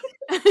 Yeah.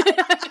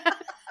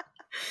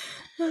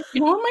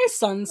 You know what my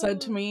son said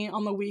to me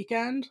on the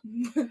weekend?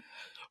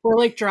 We're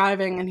like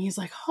driving and he's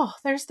like, oh,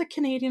 there's the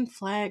Canadian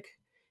flag.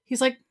 He's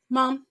like,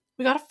 Mom,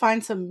 we gotta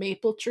find some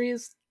maple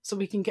trees so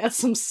we can get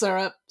some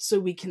syrup so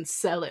we can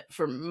sell it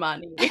for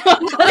money.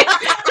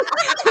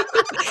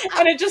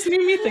 And it just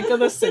made me think of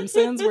The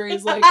Simpsons where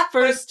he's like,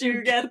 first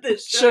you get the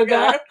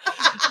sugar,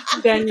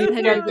 then you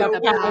Then get you the get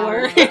the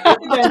power. power.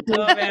 Then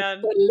Oh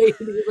man. the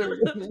ladies are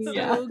women.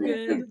 Yeah. So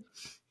good.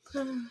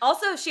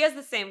 Also, she has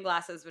the same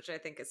glasses, which I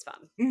think is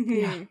fun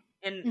Mhm.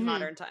 in Mhm.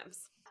 modern times.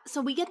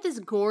 So we get this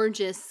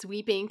gorgeous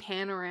sweeping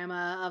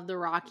panorama of the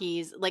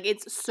Rockies. Like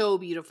it's so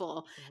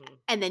beautiful.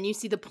 And then you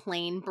see the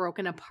plane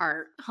broken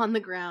apart on the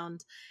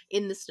ground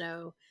in the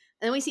snow.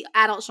 And then we see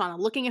adult Shauna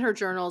looking at her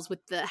journals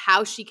with the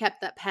how she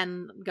kept that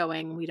pen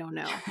going. We don't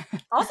know.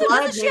 Also,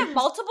 Blood doesn't she have makes-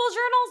 multiple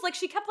journals? Like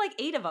she kept like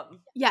 8 of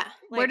them. Yeah.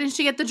 Where Like- did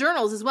she get the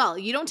journals as well?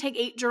 You don't take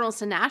 8 journals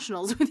to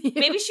nationals with you.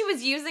 Maybe she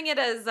was using it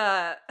as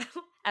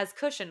as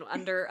cushion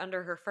under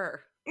her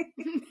fur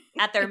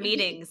at their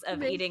meetings of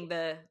Maybe. eating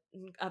the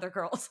other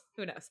girls.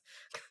 Who knows?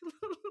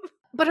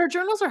 But her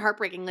journals are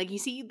heartbreaking. Like you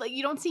see, like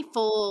you don't see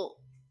full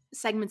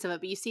segments of it,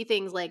 but you see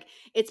things like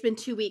it's been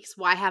 2 weeks.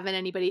 Why hasn't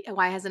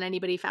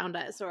anybody found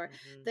us? Or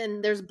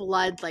then there's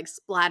blood like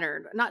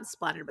not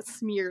splattered, but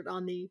smeared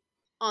on the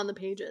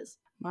pages.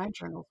 My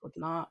journals would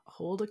not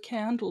hold a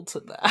candle to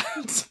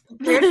that.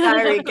 Dear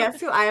Diary, guess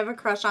who I have a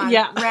crush on?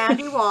 Yeah.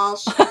 Randy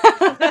Walsh.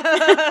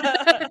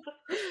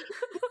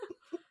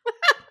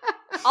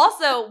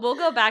 Also, we'll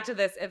go back to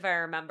this if I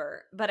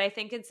remember, but I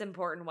think it's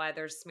important why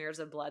there's smears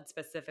of blood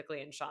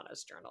specifically in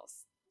Shauna's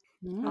journals.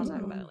 I'll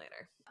talk about it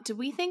later. Do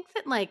we think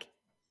that like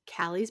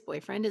Callie's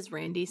boyfriend is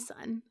Randy's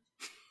son?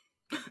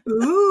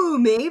 Ooh,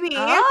 maybe.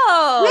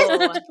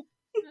 Oh,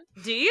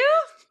 do you?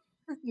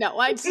 No,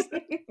 I just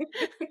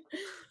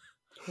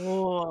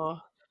Oh,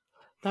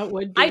 that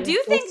would be I do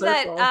full think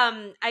that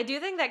circle. I do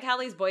think that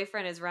Callie's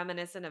boyfriend is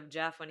reminiscent of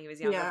Jeff when he was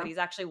younger, Yeah. but he's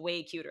actually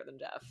way cuter than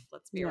Jeff.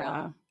 Let's be Yeah.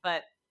 real.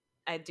 But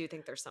I do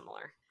think they're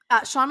similar.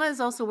 Shauna is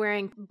also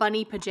wearing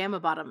bunny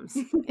pajama bottoms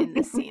in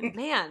this scene.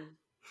 Man,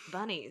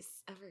 bunnies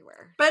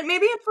everywhere. But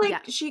maybe it's like Yeah.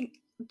 she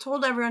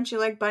told everyone she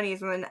liked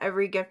bunnies, and then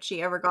every gift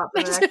she ever got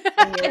for the next It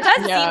 10 It years.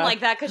 does Yeah. seem like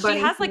that because she Bunny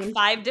has like themed.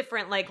 5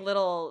 different like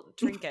little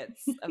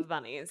trinkets of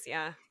bunnies.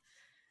 Yeah.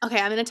 Okay,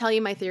 I'm going to tell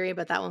you my theory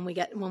about that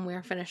when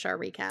we're finished our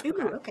recap.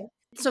 Ooh, okay.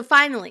 So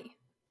finally,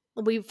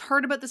 we've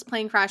heard about this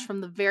plane crash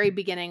from the very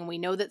beginning. We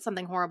know that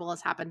something horrible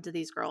has happened to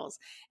these girls,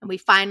 and we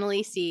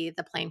finally see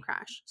the plane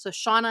crash. So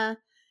Shauna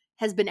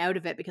has been out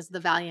of it because of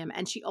the Valium,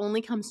 and she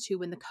only comes to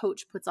when the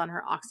coach puts on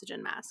her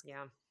oxygen mask.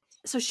 Yeah.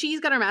 So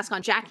she's got her mask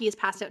on. Jackie is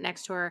passed out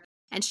next to her,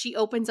 and she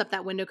opens up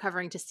that window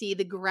covering to see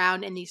the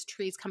ground and these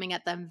trees coming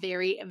at them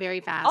very, very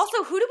fast.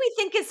 Also, who do we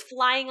think is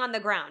flying on the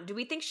ground? Do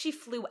we think she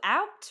flew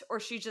out or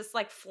she's just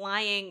like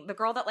flying? The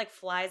girl that like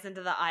flies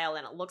into the aisle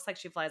and it looks like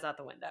she flies out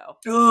the window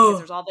because Oh,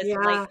 there's all this yeah.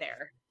 light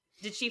there.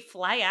 Did she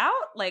fly out?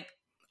 Like,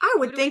 I Who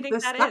would do we think think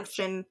the that is?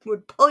 suction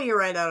would pull you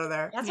right out of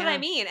there. that's what Yeah. I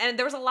mean. And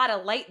there was a lot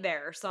of light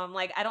there. So I'm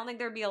like, I don't think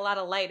there'd be a lot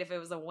of light if it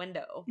was a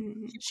window.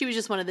 Mhm. she was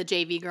just one of the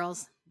JV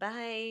girls.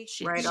 Bye.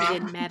 She, Right she on.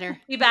 didn't matter.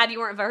 Too bad you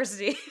weren't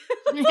varsity.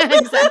 Yeah,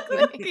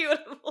 exactly.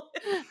 Beautiful.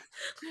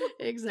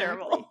 Exactly.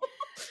 Terrible.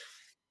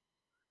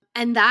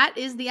 And that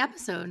is the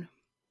episode.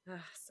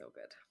 Ah, so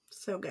good.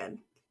 So good.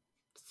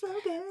 So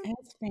good.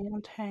 It's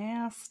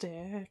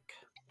fantastic.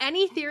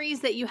 Any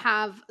theories that you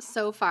have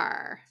so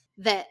far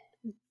that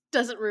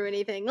doesn't ruin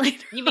anything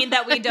later? You mean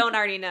that we don't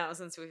already know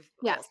since we've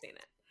Yeah. all seen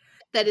it?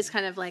 That is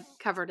kind of like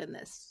covered in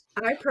this.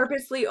 I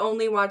purposely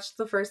only watched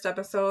the first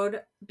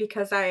episode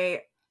because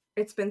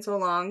it's been so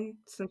long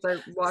since I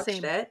watched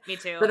Same. it. Me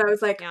too. But I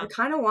was like, Yeah. I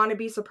kind of want to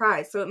be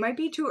surprised. So it might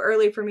be too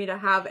early for me to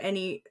have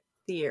any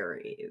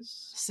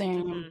theories.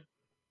 Same. Mhm.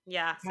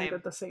 Yeah, I same.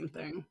 did the same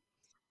thing.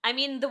 I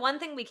mean, the one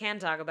thing we can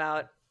talk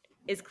about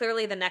is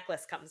clearly the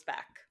necklace comes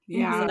back.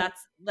 Yeah. So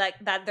that's like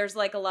that. There's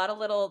like a lot of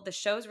little. The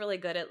show's really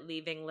good at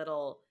leaving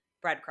little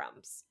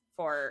breadcrumbs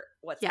for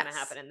what's going to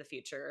happen in the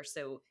future,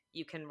 so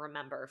you can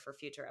remember for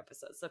future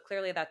episodes. So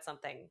clearly, that's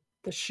something.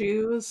 The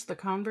shoes, the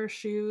Converse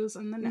shoes,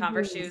 and the necklace.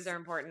 Converse shoes are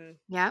important.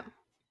 Yep.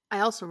 I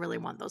also really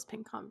want those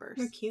pink Converse.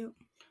 They're cute.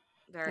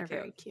 They're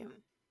very cute.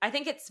 I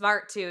think it's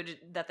smart too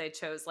that they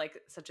chose like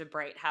such a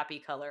bright, happy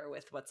color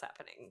with what's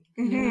happening.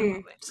 Mm-hmm.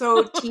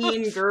 So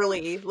teen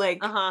girly,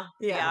 like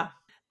yeah.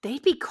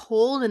 They'd be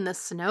cold in the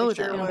snow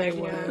Sure though. They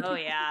would. Oh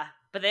yeah,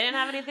 but they didn't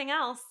have anything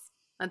else.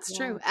 That's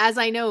true. As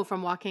I know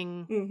from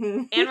walking.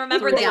 And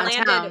remember, through they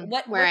downtown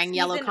landed wearing what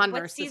yellow season,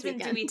 Converse What season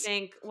this do we weekend.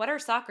 think? What are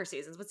soccer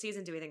seasons? What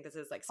season do we think this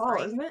is? Like fall,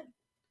 spring, isn't it?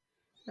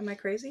 Am I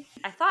crazy?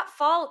 I thought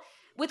fall.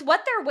 With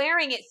what they're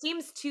wearing, it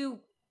seems too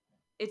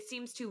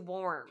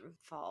warm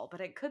fall,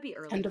 but it could be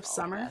early End of fall,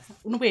 summer.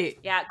 Wait.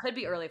 Yeah, it could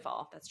be early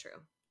fall. That's true.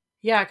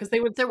 Yeah, because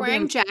they're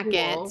wearing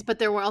jackets, but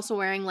they were also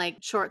wearing like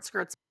short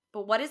skirts.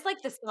 But what is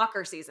like the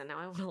soccer season? Now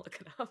I want to look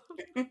it up.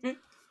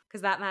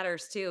 Because that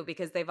matters too,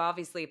 because they've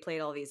obviously played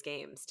all these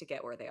games to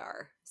get where they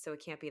are. So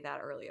it can't be that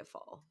early of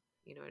fall.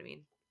 You know what I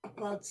mean?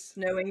 Well, it's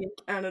snowing in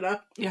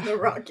Canada. Yeah. The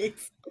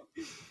Rockies.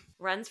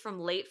 Runs from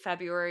late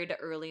February to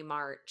early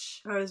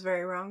March. I was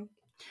very wrong.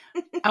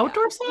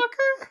 Outdoor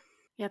soccer?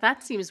 Yeah,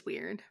 that seems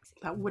weird.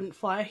 That wouldn't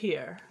fly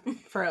here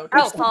for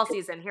outdoor soccer. Fall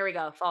season. Here we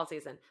go. Fall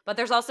season. But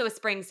there's also a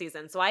spring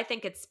season. So I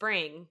think it's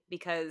spring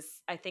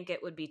because I think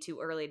it would be too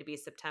early to be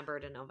September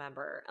to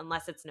November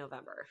unless it's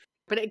November.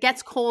 But it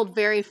gets cold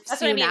very That's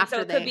soon what I mean. after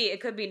So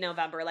it could be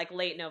November, like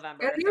late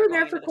November. Yeah, if they they're were there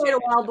going for into the quite a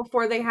while championship.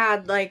 before they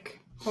had like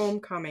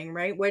homecoming,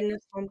 right? When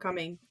is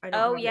homecoming? I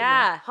don't Oh have it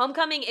yeah,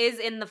 homecoming is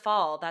in the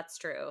fall. That's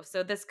true.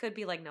 So this could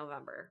be like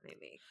November,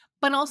 maybe.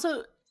 But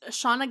also,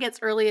 Shauna gets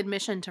early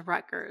admission to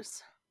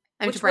Rutgers.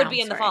 Which would be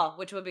in the fall.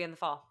 Which would be in the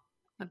fall.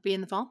 Would be in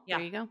the fall? Yeah.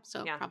 There you go.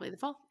 So Yeah. probably the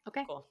fall.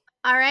 Okay. Cool.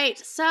 All right.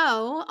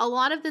 So a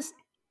lot of this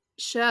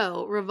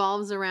show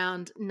revolves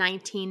around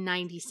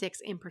 1996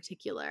 in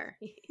particular.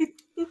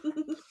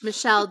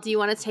 Michelle, do you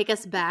want to take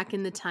us back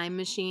in the time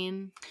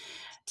machine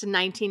to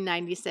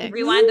 1996?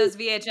 Rewind those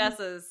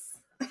VHSs.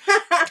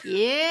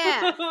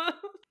 Yeah.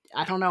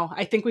 I don't know.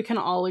 I think we can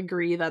all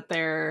agree that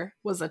there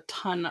was a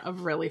ton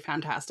of really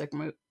fantastic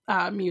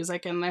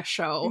music in this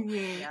show.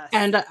 Yes.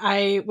 And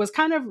I was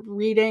kind of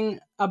reading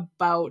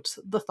about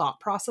the thought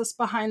process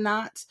behind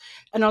that.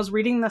 And I was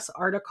reading this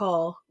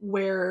article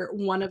where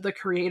one of the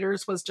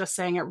creators was just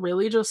saying it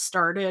really just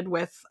started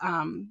with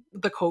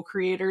the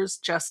co-creators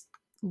just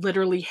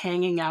literally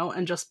hanging out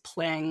and just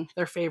playing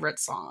their favorite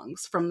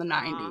songs from the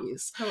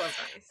 90s. I love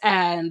those.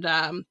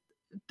 And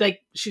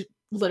like she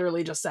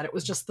literally just said it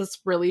was just this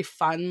really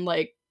fun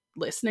like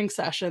listening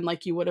session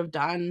like you would have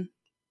done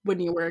when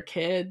you were a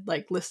kid,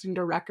 like listening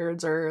to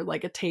records or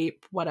like a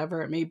tape,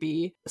 whatever it may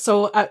be.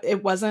 So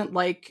it wasn't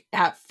like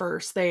at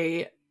first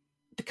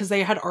because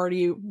they had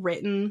already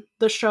written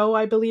the show,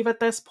 I believe,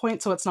 at this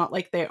point. So it's not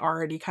like they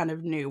already kind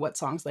of knew what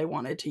songs they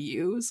wanted to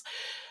use.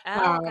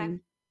 Oh, okay.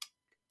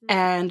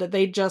 And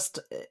they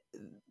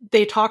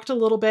talked a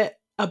little bit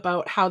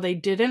about how they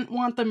didn't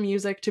want the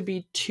music to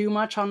be too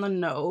much on the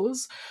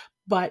nose,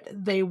 but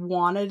they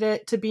wanted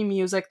it to be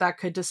music that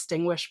could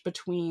distinguish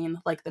between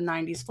like the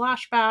 90s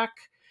flashback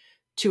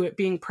to it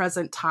being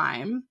present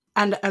time.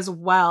 And as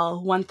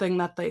well, one thing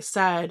that they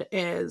said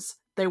is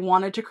they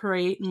wanted to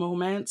create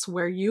moments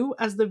where you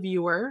as the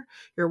viewer,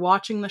 you're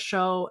watching the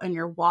show and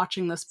you're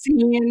watching the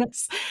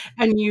scenes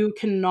and you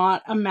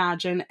cannot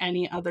imagine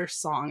any other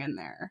song in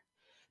there,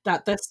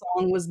 that this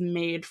song was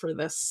made for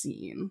this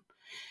scene.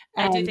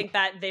 I do think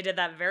that they did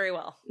that very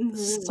well.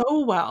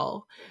 So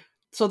well.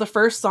 So the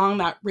first song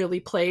that really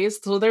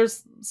plays, so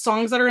there's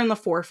songs that are in the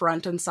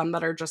forefront and some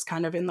that are just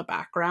kind of in the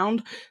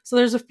background. So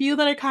there's a few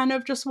that I kind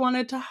of just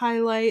wanted to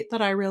highlight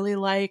that I really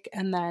like,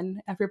 and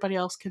then everybody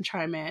else can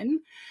chime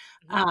in.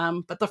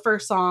 But the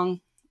first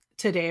song,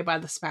 Today by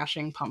the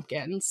Smashing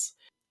Pumpkins.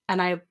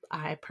 And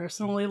I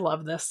personally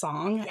love this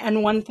song.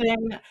 And one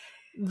thing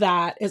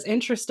that is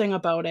interesting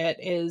about it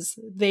is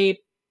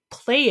they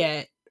play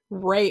it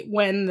right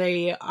when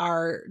they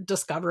are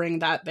discovering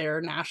that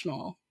they're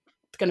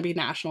going to be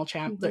national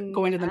champ,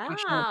 going to the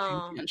national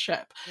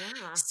championship.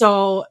 Yeah.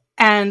 So,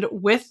 and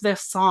with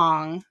this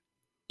song,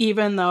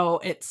 even though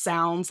it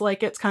sounds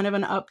like it's kind of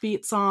an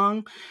upbeat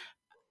song,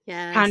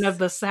 kind of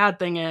the sad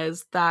thing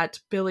is that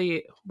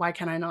Billy, why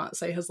can I not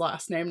say his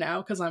last name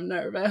now? Because I'm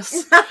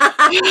nervous.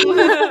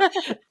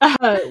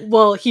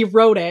 Well, he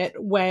wrote it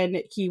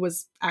when he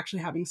was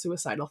actually having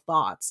suicidal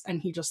thoughts,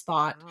 and he just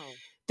thought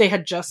they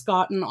had just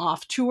gotten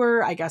off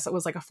tour. I guess it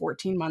was like a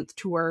 14-month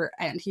tour.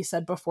 And he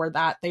said before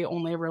that, they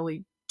only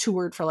really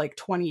toured for like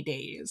 20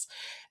 days.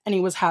 And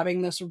he was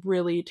having this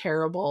really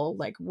terrible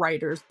like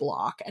writer's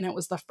block. And it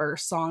was the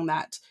first song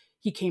that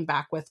he came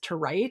back with to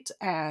write.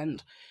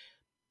 And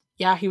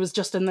yeah, he was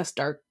just in this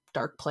dark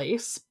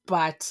place.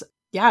 But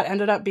yeah, it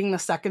ended up being the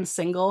second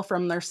single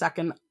from their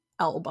second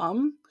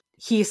album.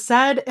 He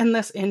said in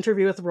this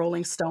interview with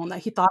Rolling Stone that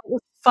he thought it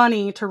was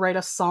funny to write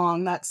a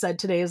song that said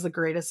today is the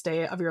greatest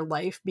day of your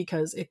life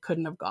because it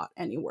couldn't have got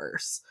any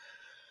worse.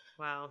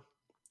 Wow.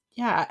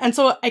 Yeah. And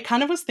so I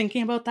kind of was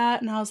thinking about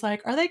that, and I was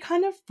like, are they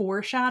kind of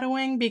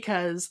foreshadowing?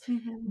 Because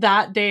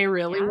that day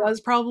really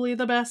was probably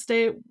the best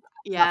day at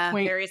that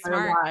point Very in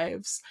their smart.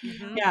 lives.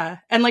 Mhm. Yeah.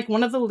 And like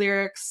one of the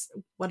lyrics,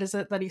 what is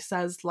it that he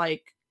says,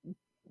 like,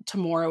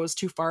 tomorrow is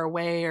too far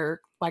away, or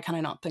why can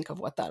I not think of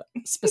what that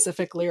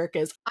specific lyric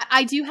is?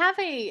 I do have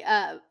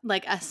a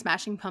like a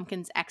Smashing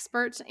Pumpkins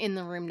expert in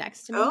the room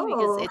next to me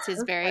because it's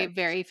his very,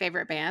 very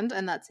favorite band,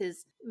 and that's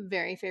his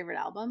very favorite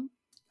album.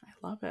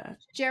 I love it.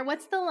 Jer,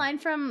 what's the line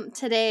from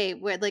today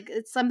where like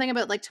it's something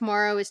about like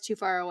tomorrow is too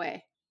far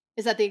away?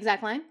 Is that the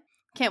exact line?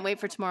 Can't wait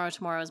for tomorrow.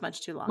 Tomorrow is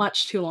much too long.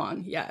 Much too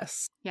long.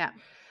 Yes. Yeah.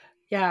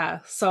 Yeah.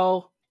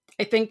 So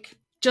I think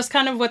just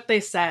kind of what they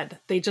said,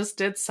 they just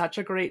did such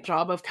a great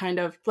job of kind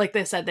of, like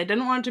they said, they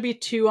didn't want it to be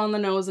too on the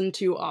nose and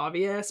too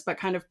obvious, but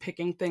kind of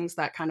picking things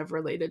that kind of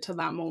related to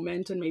that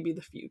moment and maybe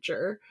the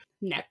future.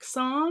 Next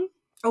song.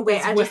 Oh,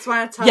 wait, I just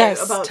want to tell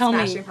you about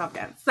Smashing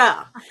Pumpkins. So,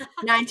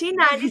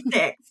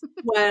 1996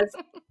 was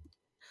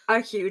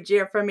a huge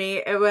year for me.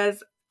 It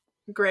was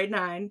grade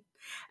 9,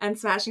 and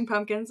Smashing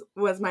Pumpkins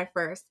was my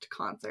first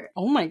concert.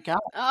 Oh my God.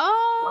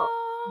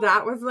 Oh.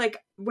 That was like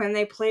when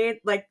they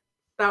played, like,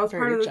 that was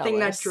part of the thing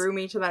that drew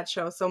me to that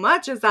show so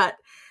much, is that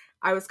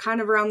I was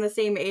kind of around the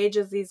same age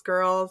as these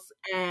girls,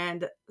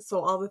 and so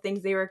all the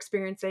things they were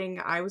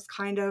experiencing, I was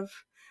kind of,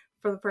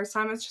 for the first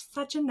time, it was just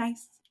such a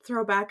nice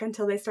throwback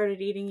until they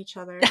started eating each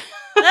other.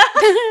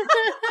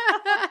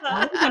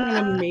 That would have been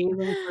an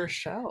amazing first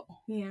show.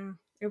 Yeah,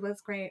 it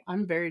was great.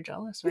 I'm very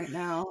jealous right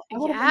now. I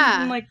would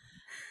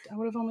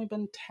have only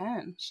been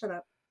 10. Shut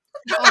up.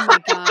 Oh my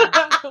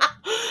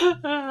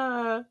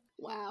God.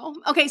 Wow.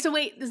 Okay, so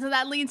wait, so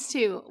that leads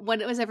to, what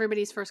was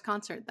everybody's first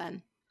concert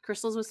then?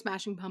 Crystal's was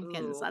Smashing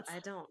Pumpkins. Ooh, That's I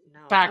don't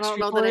know. I don't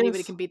know that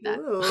anybody can beat that.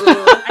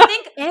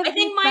 I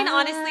think mine,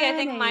 honestly, I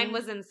think mine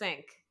was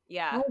NSYNC.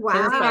 Yeah. Oh,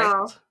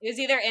 wow. It was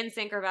either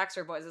NSYNC or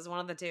Backstreet Boys. It was one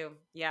of the two.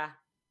 Yeah.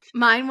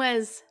 Mine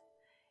was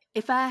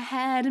If I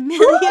Had a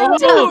Million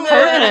Dollars.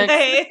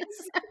 Perfect.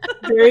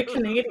 Very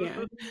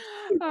Canadian.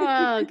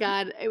 Oh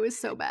God, it was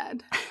so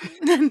bad.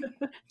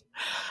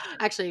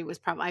 Actually, it was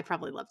I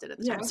probably loved it at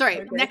the time.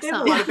 Sorry, next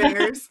song.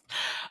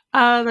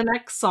 The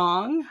next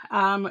song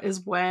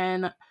is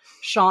when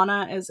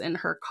Shauna is in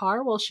her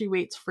car while she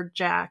waits for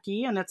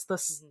Jackie, and it's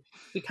this.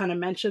 We kind of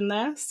mentioned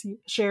this.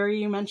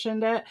 Sherry, you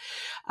mentioned it.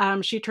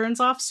 She turns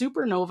off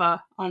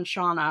Supernova on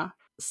Shauna.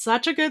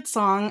 Such a good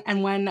song,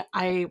 and when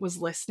I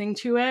was listening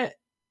to it,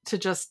 to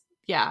just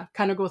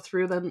kind of go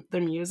through the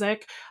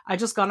music, I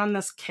just got on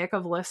this kick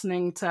of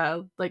listening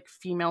to like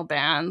female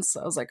bands.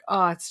 I was like,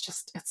 oh,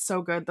 it's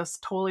so good. This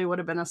totally would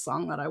have been a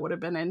song that I would have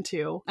been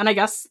into. And I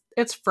guess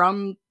it's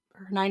from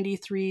her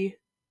 93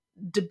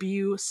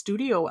 debut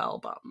studio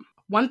album.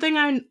 One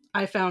thing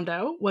I found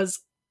out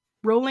was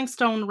Rolling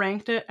Stone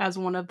ranked it as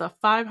one of the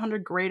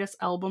 500 greatest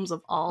albums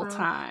of all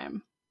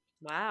time.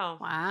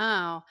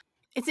 Wow.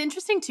 It's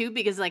interesting too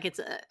because like it's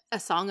a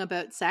song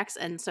about sex,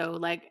 and so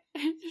like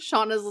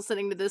Shauna's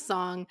listening to this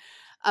song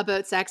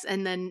about sex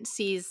and then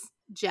sees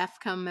Jeff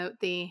come out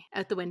the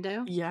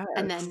window. Yeah.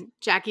 And then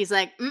Jackie's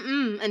like,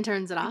 and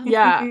turns it off.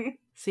 Yeah.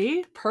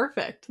 See?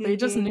 Perfect. They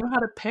just knew how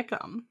to pick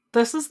them.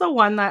 This is the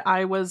one that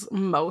I was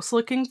most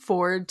looking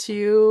forward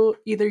to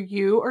either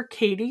you or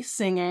Katie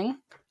singing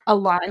a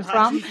line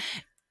from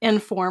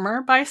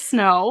Informer by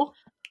Snow.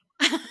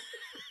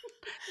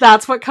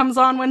 That's what comes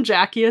on when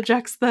Jackie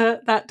ejects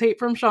that tape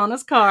from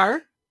Shauna's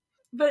car.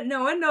 But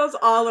no one knows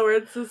all the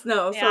words to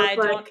Snow. Yeah,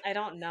 so I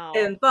don't know.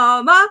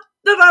 Informer.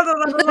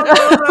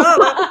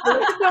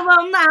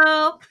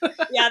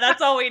 Yeah,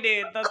 that's all we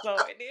need.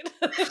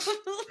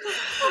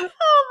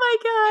 Oh my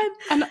God.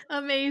 And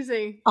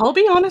amazing. I'll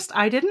be honest,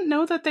 I didn't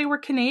know that they were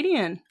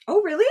Canadian.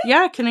 Oh, really?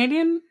 Yeah,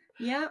 Canadian.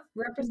 Yeah,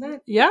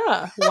 represent.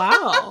 Yeah,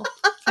 wow.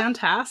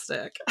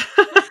 Fantastic.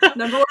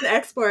 Number 1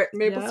 export,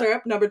 maple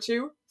syrup. Number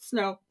 2,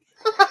 Snow.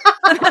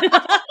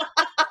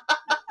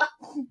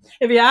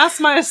 If you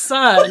ask my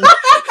son,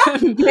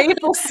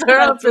 maple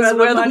syrup is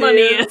where the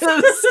money is.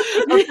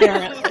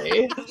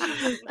 Apparently.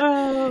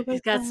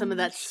 He's got some of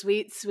that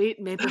sweet, sweet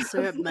maple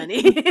syrup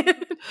money.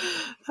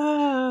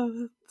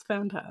 It's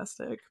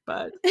fantastic.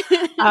 But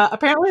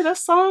apparently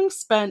this song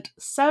spent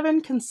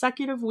 7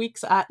 consecutive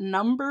weeks at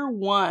number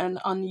 1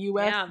 on the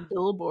US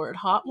Billboard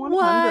Hot 100.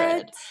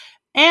 What?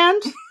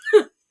 And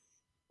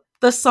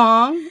the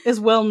song is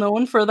well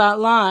known for that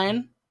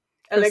line.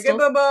 And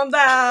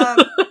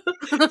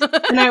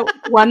I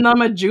won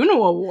them a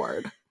Juno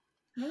Award.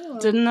 Oh,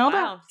 didn't know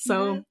that.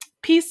 So,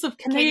 piece of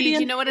Canadian. Katie,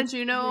 do you know what a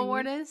Juno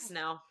Award is?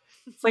 No.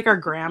 It's like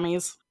our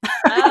Grammys.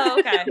 Oh,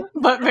 okay.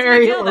 But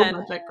very low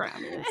budget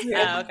Grammys.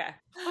 Yeah. Oh, okay.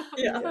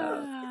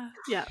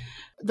 Yeah.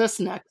 This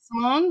next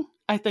song,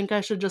 I think I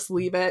should just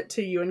leave it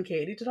to you and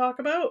Katie to talk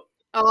about.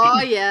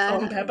 Oh, yeah.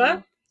 Salt and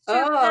Pepper.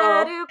 Oh.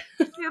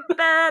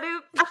 God,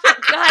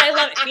 I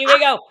love it.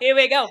 Here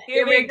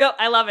we go.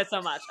 I love it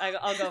so much.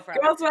 I'll go for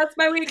it. Girls, what's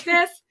my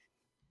weakness?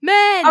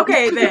 Men.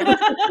 Okay, then.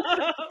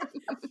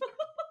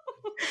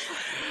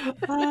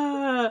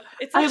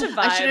 It's such a vibe.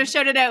 I should have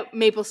shouted out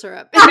maple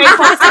syrup.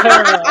 Maple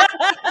syrup.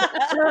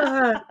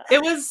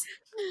 It was,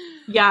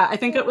 yeah, I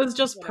think it was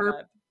just What a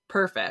vibe.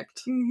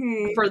 perfect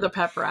Mhm. for the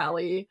pep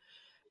rally.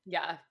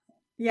 Yeah.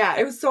 Yeah,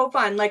 it was so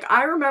fun. Like,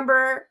 I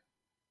remember,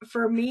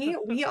 for me,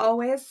 we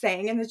always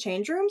sang in the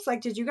change rooms.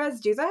 Like, did you guys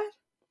do that?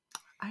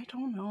 I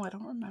don't know. I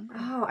don't remember.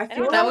 Oh, I I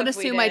feel don't I know like would if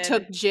we assume I did.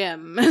 took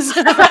gym.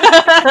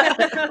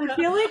 I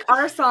feel like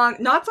our song,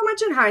 not so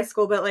much in high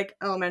school, but like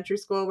elementary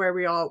school, where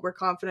we all were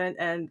confident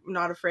and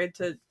not afraid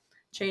to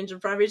change in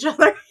front of each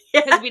other.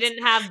 Because we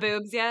didn't have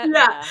boobs yet.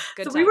 Yeah.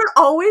 Good So time. we would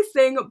always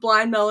sing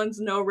Blind Melon's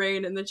No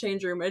Rain in the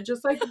change room. It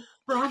just like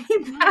brought me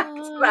back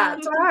to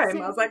that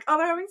time. I was like, oh,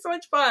 they're having so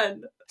much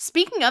fun.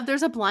 Speaking of,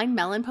 there's a Blind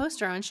Melon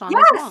poster on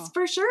Shauna's Yes, wall.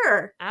 for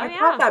sure. Oh, I yeah.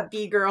 caught that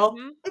B girl.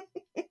 Mhm.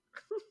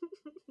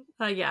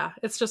 Yeah,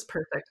 it's just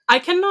perfect. I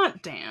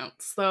cannot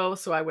dance, though,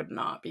 so I would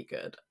not be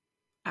good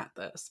at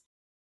this.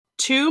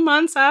 2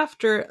 months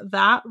after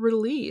that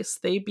release,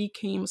 they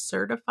became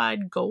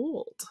certified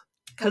gold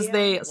because yeah.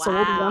 they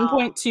sold Wow.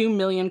 1.2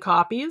 million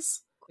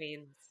copies.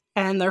 Queens.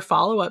 And their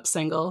follow-up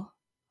single,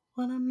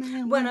 What a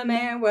Man, What a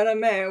man, what a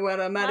man, what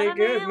a mighty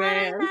good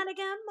man. What a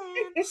good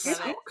man. So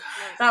Love it. good.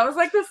 That was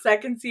like the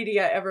second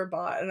CD I ever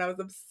bought, and I was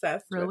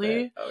obsessed with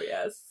Really? it. Oh,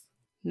 yes.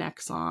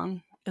 Next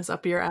song is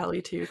up your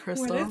alley too,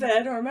 Crystal. What is it?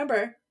 I don't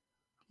remember.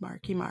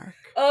 Marky Mark.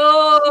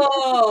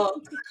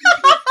 Oh!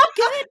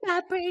 Good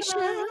vibration.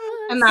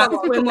 And that's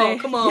when they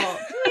come on.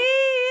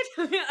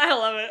 I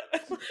love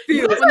it.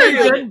 Feel That's a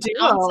it. good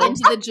Bounce duo.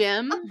 into the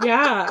gym.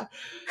 Yeah.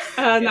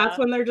 And Yeah. that's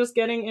when they're just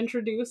getting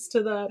introduced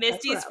to the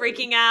Misty's pep rally.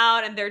 freaking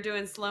out and they're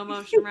doing slow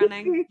motion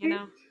running, you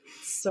know?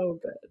 So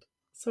good.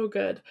 So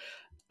good.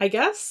 I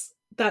guess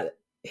that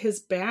his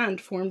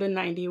band formed in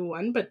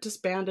 91 but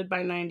disbanded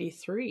by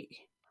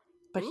 93.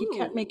 But he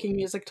kept Ooh. making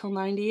music till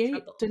 98.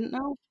 Trouble. Didn't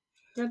know.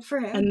 Good for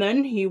him. And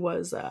then he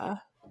was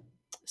a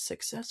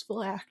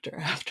successful actor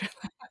after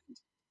that.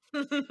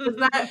 Was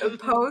that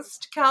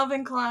post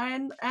Calvin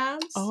Klein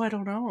ads? Oh, I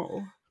don't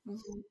know.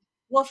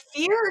 Well,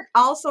 Fear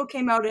also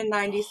came out in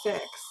 96.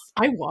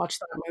 I watched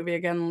that movie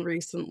again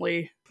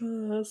recently.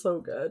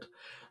 So good.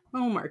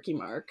 Oh, Marky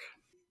Mark.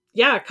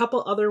 Yeah, a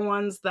couple other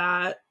ones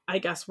that I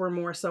guess were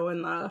more so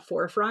in the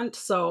forefront.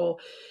 So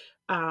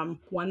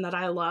one that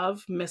I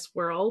love, Miss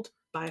World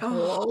by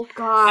Hole.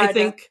 God. I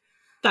think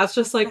that's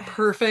just like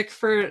perfect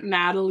for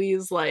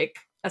Natalie's like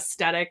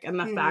aesthetic and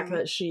the fact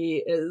that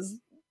she is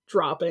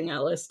dropping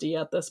LSD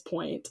at this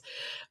point.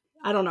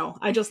 I don't know.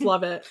 I just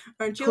love it.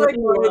 Aren't you Courtney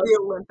like going to Love. the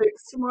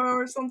Olympics tomorrow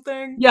or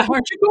something? Yeah,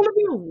 aren't you going to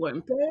the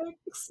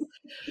Olympics?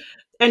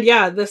 And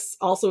yeah, this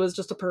also is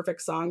just a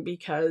perfect song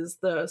because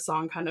the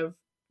song kind of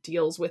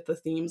deals with the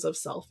themes of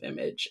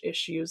self-image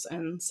issues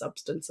and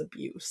substance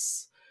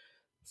abuse.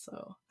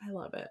 So I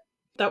love it.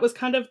 That was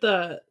kind of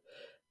the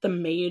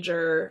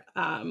major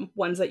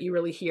ones that you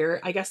really hear.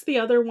 I guess the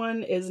other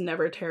one is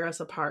Never Tear Us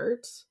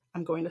Apart.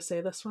 I'm going to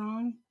say this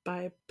wrong,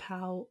 by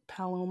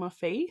Paloma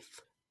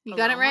Faith. You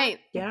got it right.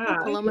 Yeah.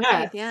 Paloma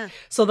yeah. Faith, yeah.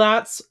 So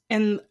that's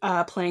in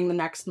playing the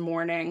next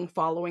morning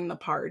following the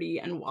party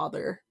and while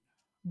they're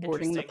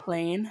boarding the Interesting.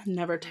 plane.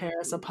 Never Tear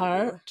Us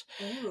Apart.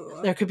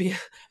 Ooh. There could be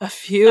a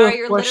few Sorry,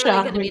 you're literally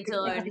foreshadowing. going to be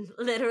torn.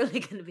 Literally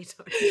going to be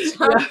torn. Yeah.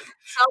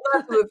 Tell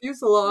that to the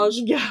fuselage.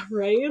 Yeah,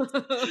 right?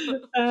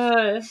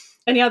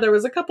 And yeah, there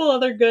was a couple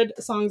other good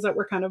songs that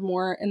were kind of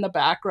more in the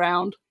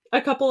background.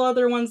 A couple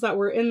other ones that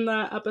were in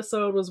the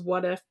episode was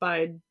What If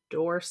by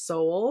Door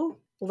Soul.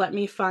 Let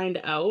Me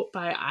Find Out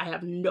by, I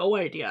have no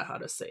idea how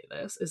to say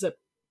this. Is it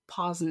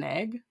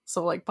Posneg?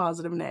 So like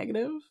positive,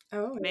 negative?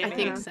 Oh, Maybe. I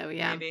think so,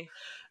 yeah. Maybe.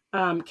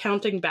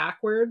 Counting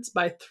Backwards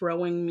by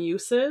Throwing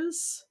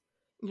Muses.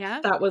 Yeah.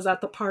 That was at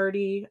the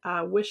party.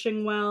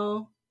 Wishing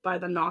Well by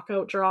the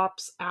Knockout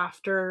Drops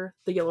after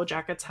the Yellow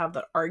Jackets have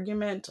the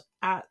argument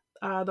at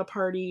the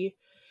party.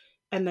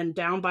 And then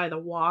Down by the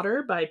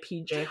Water by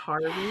PJ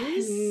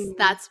Harvey.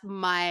 That's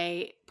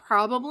my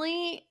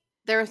probably.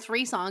 There are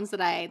 3 songs that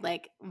I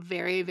like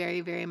very, very,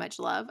 very much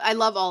love. I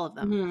love all of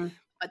them, Mhm.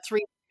 but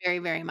 3 very,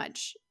 very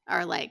much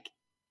are like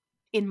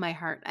in my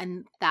heart,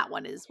 and that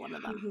one is one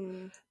of them.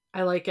 Mm-hmm.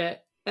 I like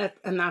it.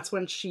 And that's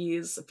when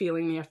she's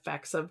feeling the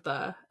effects of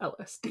the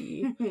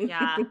LSD.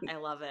 Yeah, I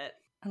love it.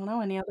 I don't know,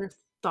 any other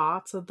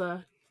thoughts of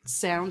the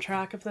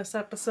soundtrack of this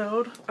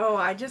episode? Oh,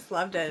 I just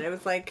loved it. It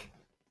was like,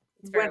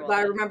 It's very when well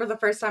I done. remember the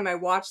first time I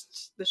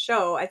watched the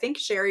show, I think,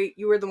 Sherry,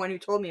 you were the one who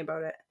told me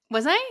about it.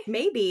 Was I?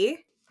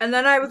 Maybe. And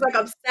then I was like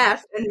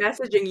obsessed and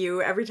messaging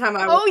you every time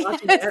I was Oh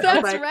watching yes, it. I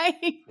was that's like,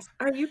 right.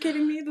 are you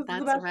kidding me? This is That's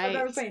the best part I've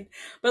ever right. seen.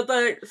 But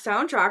the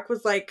soundtrack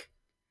was like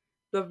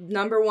the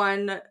number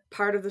one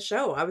part of the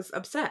show. I was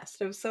obsessed.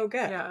 It was so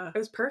good. Yeah. It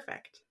was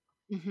perfect.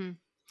 Mm-hmm. And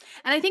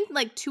I think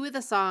like 2 of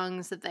the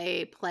songs that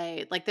they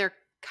played, like they're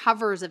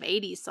covers of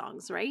 80s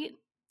songs, right?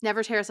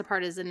 Never Tear Us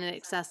Apart is an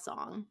Excess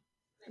song.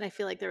 And I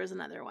feel like there was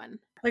another one.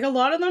 Like a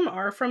lot of them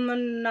are from the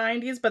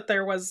 90s, but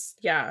there was,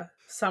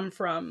 some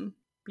from,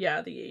 the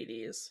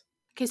 80s.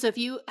 Okay, so if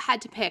you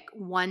had to pick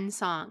one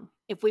song,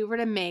 if we were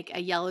to make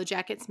a Yellow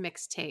Jackets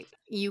mixtape,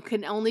 you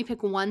can only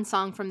pick one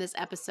song from this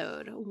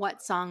episode.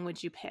 What song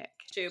would you pick?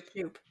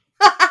 Shoop.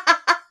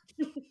 I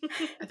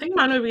think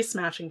mine would be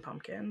Smashing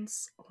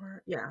Pumpkins.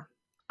 Or,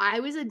 I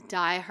was a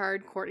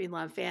diehard Courtney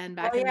Love fan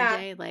back in the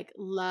day. Like,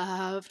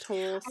 loved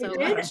Hole so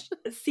I much.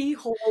 did see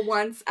Hole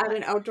once at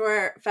an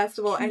outdoor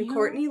festival, Can and you-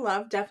 Courtney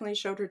Love definitely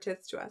showed her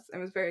tits to us. It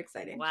was very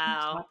exciting. Wow.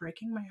 Stop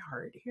breaking my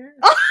heart here.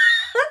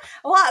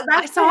 Well, I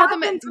that's saw what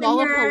them at happens when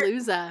you're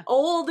Lollapalooza.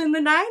 old in the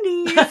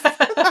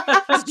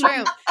 90s. It's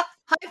true.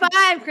 High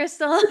five,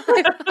 Crystal.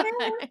 High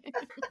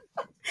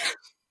five.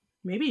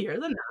 Maybe you're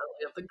the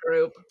Natalie of the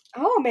group.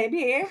 Oh,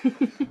 maybe.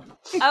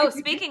 Oh,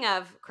 speaking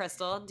of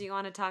Crystal, do you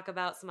want to talk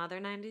about some other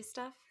 90s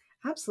stuff?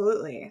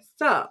 Absolutely.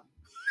 So,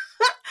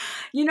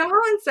 you know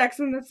how in Sex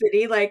and the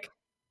City, like,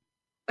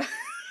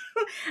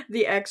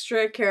 the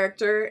extra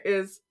character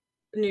is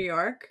New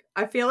York?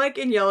 I feel like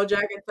in Yellow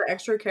Jackets, the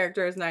extra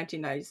character is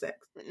 1996.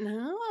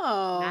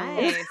 No.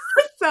 Nice.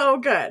 So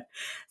good.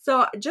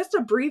 So, just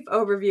a brief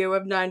overview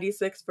of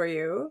 96 for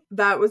you.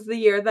 That was the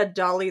year that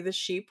Dolly the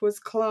sheep was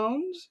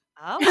cloned.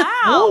 Oh,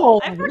 wow.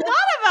 I forgot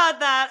about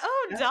that.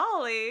 Oh,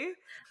 Dolly.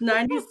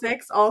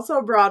 96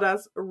 also brought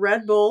us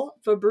Red Bull,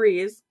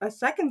 Febreze, a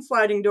second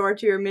sliding door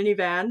to your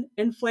minivan,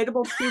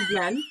 inflatable tube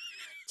men,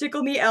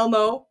 Tickle Me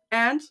Elmo,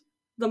 and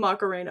the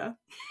Macarena.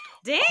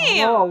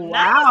 Damn. Oh, 96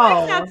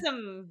 wow. had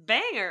some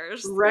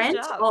bangers. Good Rent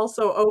job.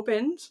 also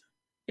opened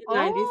in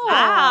 96.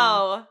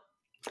 Wow.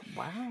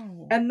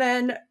 Wow. And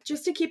then,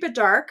 just to keep it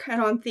dark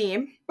and on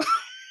theme,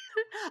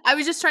 I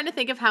was just trying to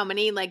think of how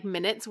many like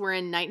minutes were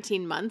in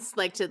 19 months,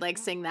 like to like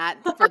sing that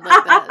for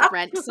like the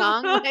Rent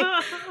song. Like,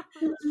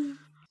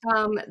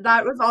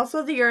 that was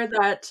also the year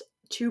that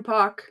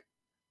Tupac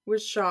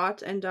was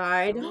shot and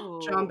died. John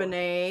Ooh.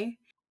 Bonet.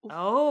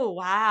 Oh,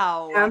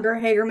 wow. Amber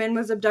Hagerman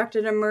was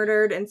abducted and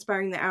murdered,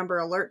 inspiring the Amber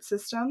Alert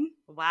system.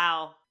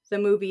 Wow. The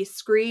movie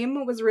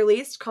Scream was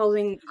released,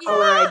 causing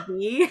caller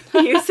ID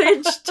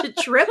usage to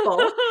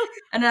triple.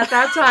 And at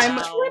that time,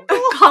 Wow.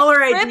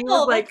 caller ID Triple,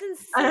 was like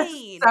that's a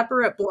insane.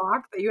 separate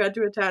block that you had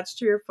to attach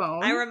to your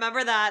phone. I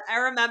remember that. I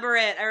remember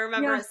it. I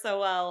remember Yeah. it so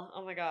well.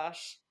 Oh my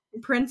gosh.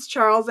 Prince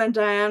Charles and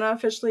Diana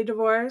officially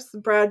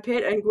divorced. Brad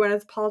Pitt and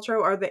Gwyneth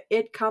Paltrow are the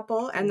it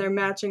couple, and their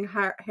matching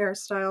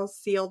hairstyles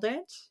sealed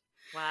it.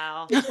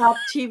 Wow. The top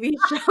TV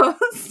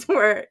shows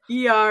were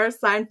ER,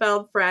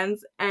 Seinfeld,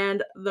 Friends,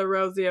 and The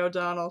Rosie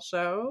O'Donnell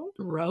Show.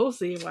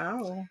 Rosie,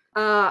 wow.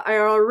 I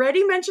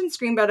already mentioned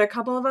Scream, but a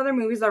couple of other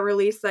movies that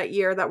released that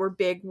year that were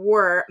big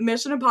were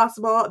Mission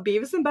Impossible,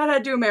 Beavis and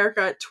Butthead Do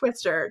America,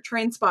 Twister,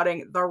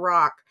 Trainspotting, The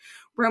Rock,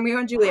 Romeo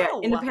and Juliet, Wow.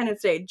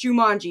 Independence Day,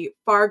 Jumanji,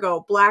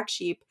 Fargo, Black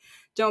Sheep,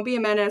 Don't Be a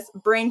Menace,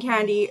 Brain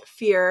Candy,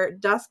 Fear,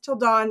 Dusk Till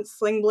Dawn,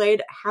 Sling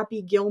Blade,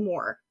 Happy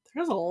Gilmore.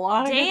 There's a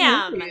lot of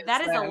Damn. good movies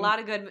That is a then. lot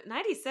of good.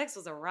 96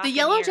 was a rock. the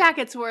Yellow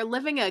Jackets were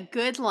living a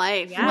good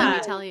life, let Yeah. me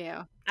tell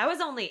you. I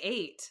was only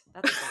 8.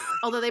 That's a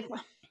Although they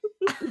bummer.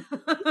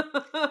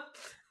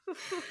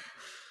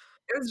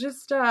 It was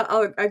just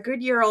a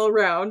good year all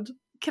around.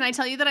 Can I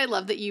tell you that I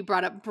love that you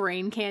brought up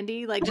Brain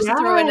Candy? Like just to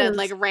throw in a Yes.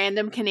 like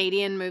random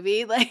Canadian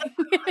movie. Like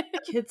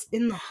Kids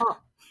in the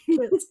Hall.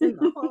 Kids in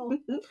the Hall.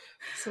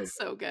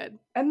 so good.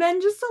 And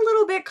then just a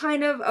little bit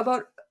kind of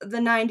about the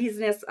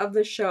 90s-ness of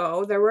the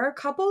show. There were a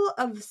couple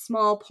of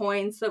small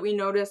points that we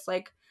noticed,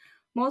 like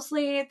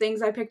mostly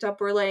things I picked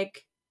up were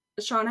like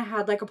Shauna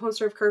had like a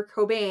poster of Kurt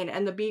Cobain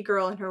and the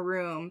B-girl in her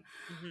room.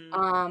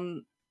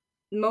 Mhm.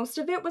 Most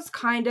of it was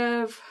kind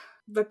of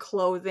the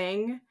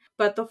clothing,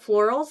 but the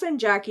florals in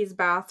Jackie's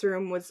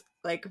bathroom was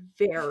like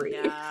very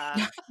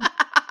Yeah.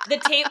 The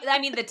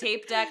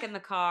tape deck in the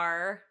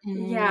car.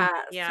 Yeah.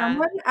 Yeah.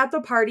 Someone at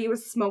the party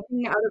was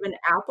smoking out of an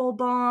apple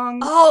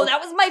bong. Oh, that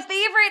was my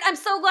favorite. I'm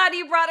so glad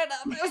you brought it up.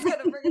 I was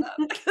gonna bring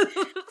it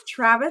up.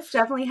 Travis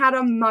definitely had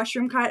a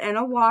mushroom cut and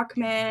a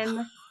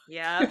Walkman.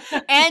 Yeah.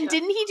 And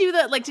didn't he do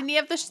that? Like, didn't he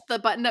have the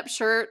button up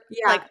shirt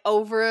Yeah. like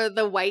over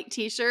the white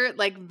T-shirt?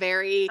 Like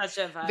very, Such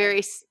a vibe.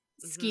 very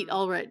Skeet Mhm.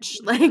 Ulrich.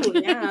 Like,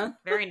 Yeah.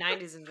 Very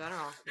 90s in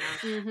general.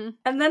 Yeah. Mhm.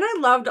 And then I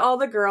loved all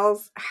the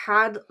girls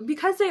had,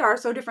 because they are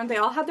so different, they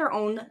all had their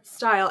own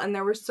style, and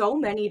there were so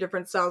many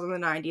different styles in the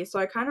 90s. So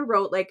I kind of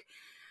wrote, like,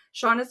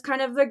 Shauna's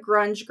kind of the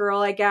grunge girl,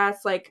 I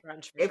guess, like,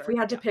 Grunge for if we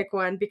sure, had to yeah. pick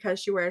one, because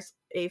she wears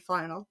a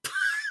flannel.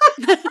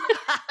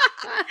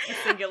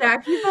 Singular.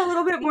 Jackie's a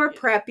little bit more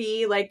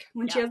preppy, like,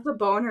 when she Yeah. has the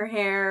bow in her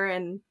hair,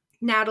 and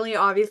Natalie,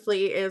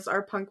 obviously, is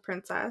our punk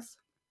princess.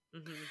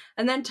 Mhm.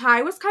 And then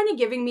Ty was kind of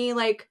giving me,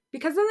 like,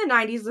 because in the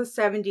 90s, the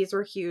 70s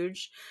were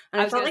huge.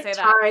 And I I, was felt gonna like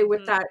say that. Ty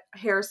with Mhm. that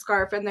hair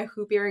scarf and the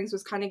hoop earrings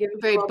was kind of giving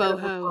me Very a little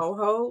bit of a boho.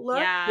 boho look.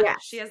 Yeah.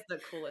 Yes. She has the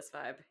coolest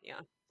vibe. Yeah.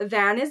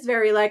 Van is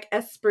very, like,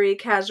 esprit,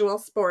 casual,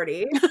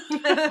 sporty.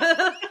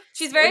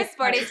 She's very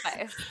Sporty sporty spice.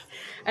 spice.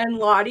 And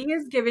Lottie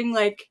is giving,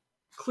 like,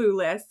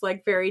 Clueless,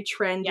 like, very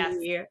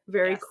trendy,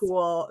 very Yes.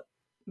 cool,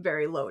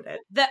 very loaded.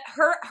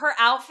 Her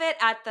outfit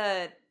at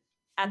the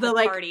The,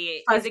 like, party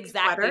is fuzzy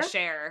exactly sweater?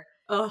 Cher.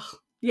 Ugh.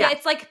 Yeah, Yeah.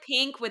 it's like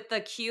pink with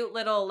the cute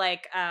little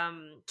like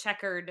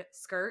checkered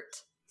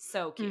skirt.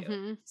 So cute.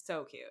 Mhm.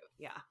 So cute.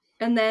 Yeah.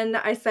 And then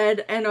I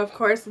said, and of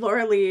course,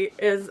 Laura Lee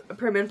is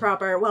prim and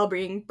proper while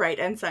being bright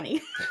and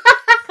sunny.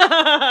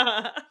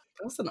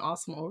 That's an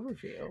awesome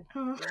overview.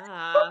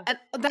 Yeah.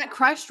 And that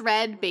crushed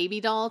red baby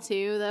doll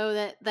too,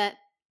 though. That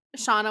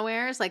Shauna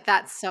wears, like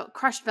that's so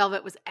crushed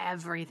velvet was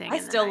everything. I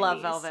in the still love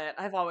 90s. velvet.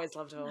 I've always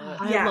loved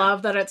velvet. I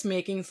love that it's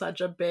making such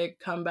a big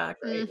comeback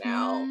right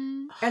now.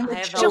 Mhm. And the I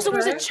have She also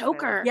wears a velvet.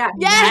 choker. Yeah.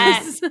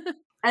 Yes.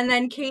 And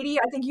then Katie,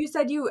 I think you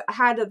said you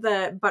had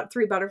the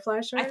three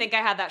butterfly shirt. I think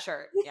I had that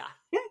shirt. Yeah.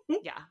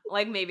 Yeah.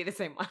 Like maybe the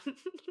same one.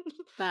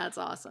 That's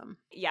awesome.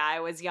 Yeah, I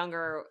was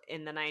younger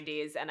in the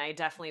 90s and I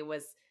definitely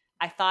was.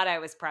 I thought I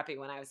was preppy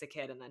when I was a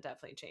kid and that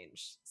definitely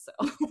changed. So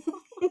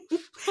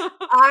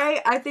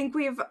I think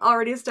we've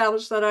already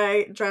established that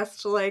I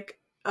dressed like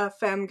a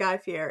femme Guy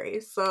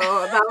Fieri. So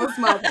that was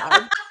my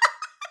bad.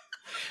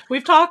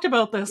 We've talked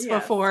about this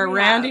Yes, before. we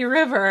Randy have.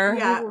 River.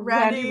 Yeah,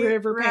 Randy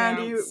River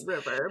Randy pants.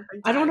 River.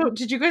 big I don't time. know.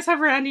 Did you guys have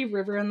Randy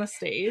River in the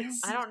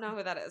States? I don't know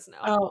who that is now.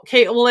 Oh,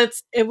 okay. Well,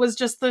 it was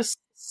just this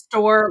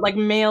store, like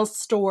male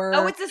store.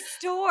 Oh, it's a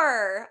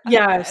store. Okay,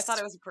 Yes. I thought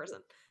it was a person.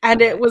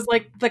 And Okay. it was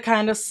like the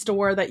kind of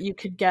store that you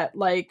could get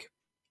like,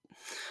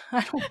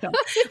 I don't know,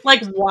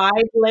 like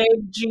wide leg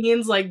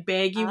jeans, like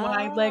baggy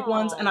wide leg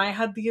ones. And Oh. I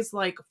had these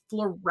like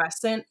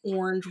fluorescent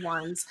orange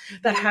ones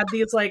that had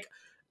these like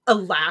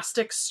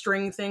elastic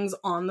string things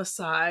on the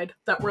side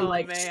that were Oh,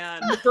 like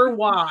man. super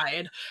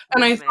wide.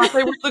 And I Oh, thought they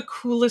man. were the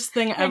coolest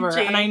thing ever.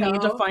 And I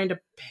need to Django. find a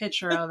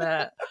picture of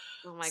it.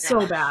 Oh my god.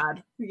 So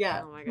bad.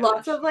 Yeah. Oh my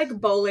Lots gosh. of like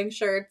bowling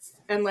shirts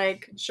and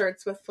like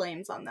shirts with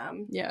flames on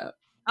them. Yeah.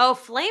 Oh,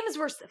 flames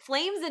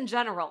in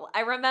general.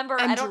 I remember.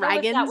 And I don't know if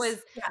that dragons.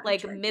 was Yeah,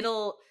 like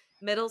dragons.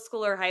 middle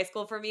school or high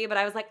school for me, but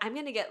I was like, I'm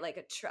gonna get like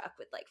a truck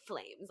with like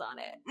flames on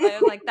it. I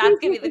was like, that's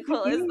gonna be the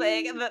coolest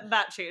thing, and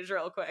that changed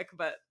real quick.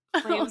 But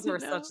flames were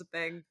such a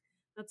thing.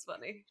 That's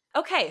funny.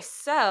 Okay,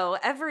 so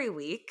every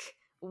week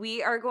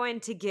we are going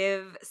to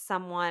give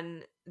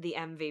someone the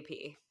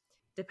MVP,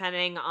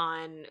 depending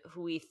on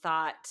who we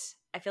thought.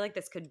 I feel like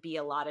this could be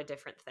a lot of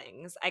different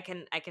things. I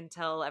can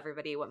tell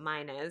everybody what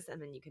mine is,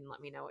 and then you can let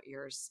me know what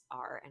yours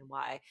are and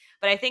why.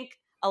 But I think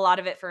a lot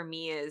of it for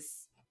me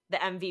is the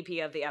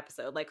MVP of the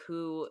episode. Like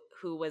who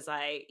was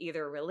I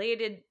either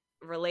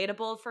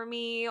relatable for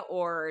me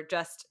or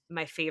just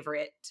my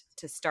favorite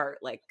to start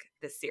like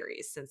this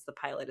series, since the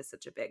pilot is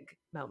such a big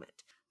moment.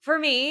 For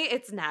me,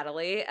 it's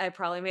Natalie. I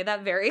probably made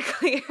that very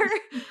clear.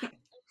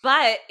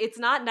 But it's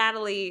not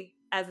Natalie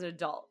as an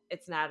adult.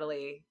 It's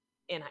Natalie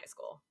in high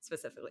school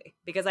specifically,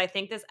 because I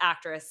think this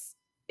actress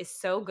is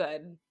so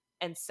good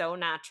and so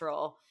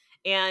natural.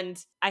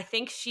 And I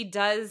think she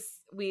does,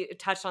 we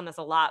touched on this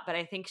a lot, but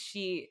I think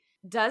she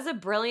does a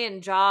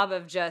brilliant job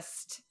of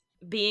just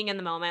being in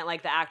the moment,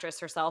 like the actress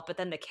herself. But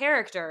then the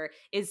character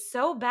is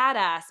so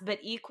badass, but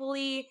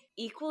equally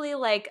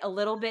like a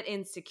little bit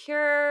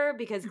insecure,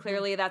 because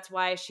clearly that's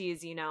why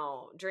she's,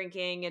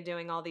 drinking and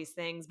doing all these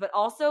things, but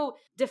also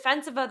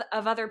defensive of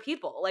other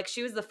people. Like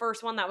she was the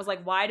first one that was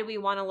like, why do we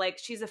want to, like,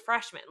 she's a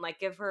freshman, like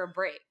give her a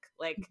break.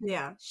 Like,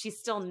 Yeah. she's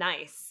still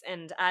nice.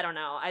 And I don't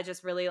know. I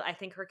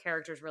think her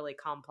character is really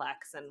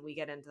complex, and we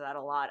get into that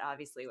a lot,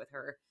 obviously, with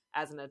her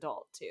as an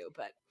adult too.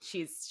 But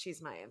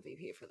she's my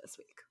MVP for this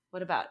week.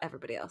 What about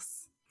everybody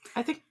else?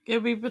 I think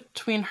it'd be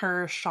between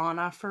her and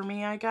Shauna for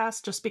me, I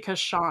guess, just because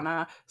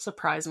Shauna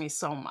surprised me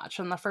so much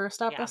in the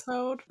first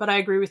episode. But I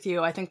agree with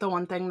you. I think the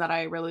one thing that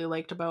I really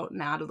liked about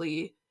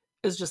Natalie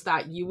is just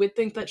that you would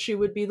think that she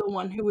would be the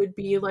one who would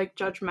be like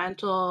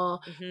judgmental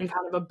and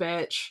kind of a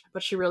bitch,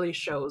 but she really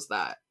shows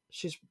that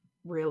she's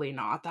really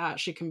not that.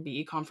 She can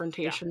be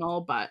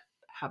confrontational, but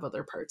have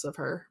other parts of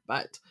her.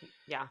 But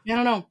yeah, I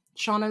don't know.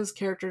 Shauna's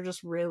character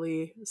just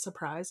really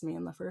surprised me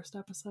in the first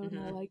episode,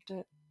 and I liked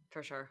it.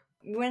 For sure.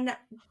 When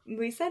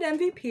we said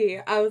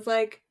MVP, I was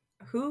like,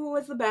 who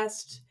was the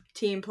best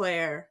team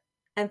player?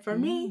 And for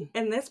me,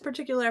 in this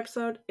particular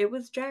episode, it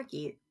was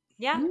Jackie.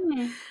 Yeah.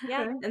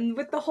 Yeah. And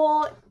with the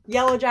whole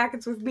Yellow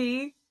Jackets with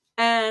me,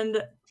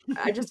 and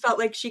I just felt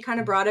like she kind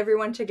of brought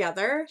everyone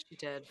together. She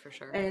did, for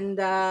sure.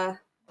 And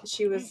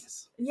she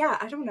was,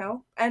 I don't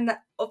know. And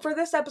for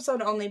this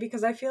episode only,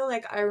 because I feel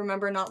like I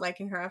remember not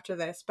liking her after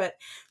this, but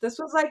this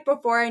was like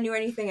before I knew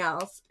anything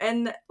else.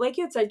 And like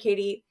you had said,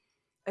 Katie,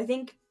 I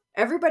think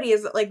everybody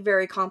is like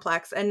very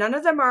complex, and none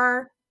of them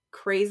are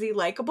crazy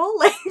likable.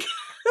 Like,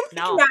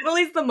 no.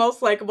 Natalie's the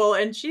most likable,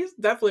 and she's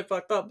definitely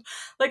fucked up.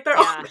 Like, they're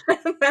all kind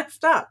of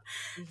messed up.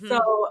 Mm-hmm.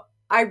 So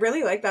I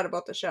really like that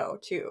about the show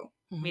too.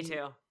 Me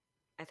too.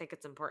 I think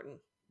it's important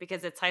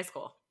because it's high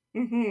school.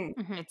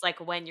 Mm-hmm. It's like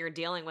when you're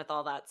dealing with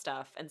all that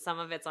stuff, and some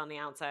of it's on the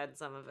outside and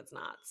some of it's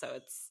not. So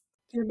it's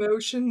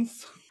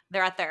emotions.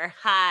 They're at their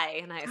high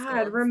in high school.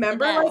 God,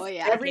 remember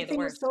everything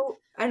was so,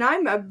 and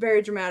I'm a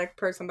very dramatic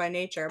person by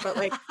nature, but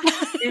like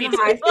in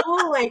high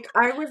school, like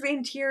I was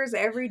in tears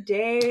every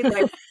day.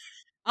 Like,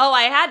 oh,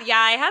 I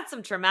had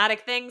some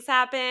traumatic things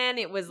happen.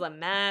 It was a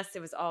mess.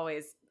 It was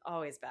always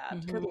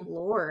bad. Good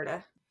Lord.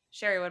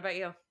 Sherry, what about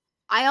you?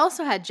 I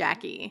also had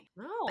Jackie.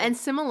 Oh. And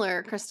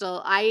similar,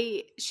 Crystal,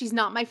 she's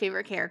not my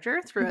favorite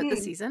character throughout the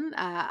season.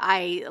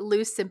 I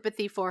lose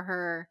sympathy for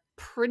her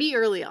pretty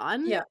early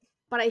on. Yeah.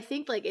 But I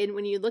think like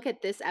when you look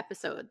at this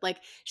episode, like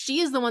she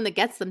is the one that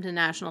gets them to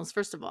nationals,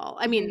 first of all.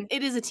 I mean,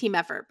 it is a team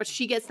effort, but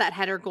she gets that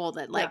header goal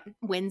that like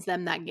wins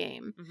them that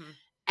game.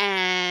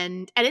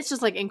 and it's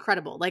just like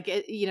incredible. Like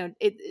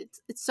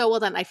it's so well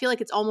done. I feel like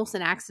it's almost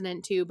an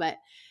accident too, but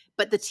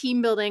the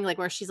team building, like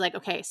where she's like,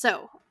 okay,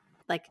 so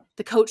like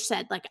the coach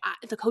said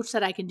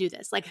I can do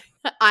this. Like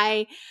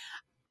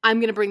I'm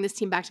going to bring this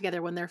team back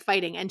together when they're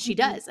fighting. And she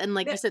does. And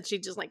like you said, she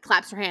just like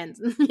claps her hands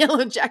in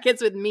Yellow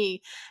Jackets with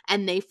me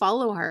and they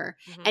follow her.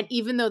 And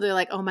even though they're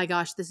like, oh my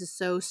gosh, this is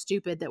so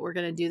stupid that we're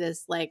going to do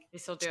this, like They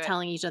still do it.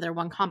 telling each other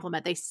one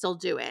compliment, they still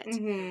do it.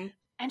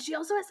 And she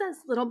also has this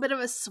little bit of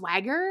a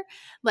swagger.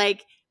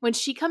 Like when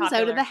she comes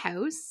out of the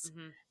house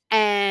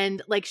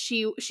and like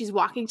she's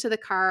walking to the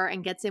car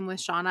and gets in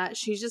with Shauna,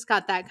 she's just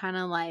got that kind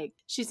of like,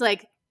 she's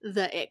like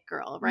the it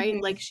girl,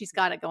 right? Like she's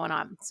got it going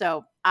on.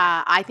 So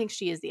I think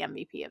she is the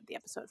MVP of the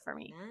episode for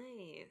me.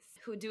 Nice.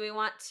 Who do we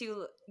want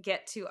to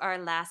get to our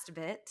last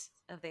bit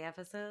of the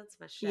episodes,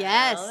 Michelle?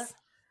 Yes.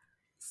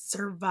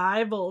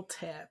 Survival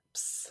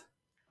tips.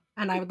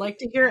 And I would like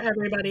to hear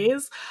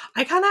everybody's.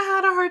 I kind of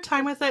had a hard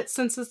time with it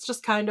since it's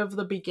just kind of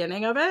the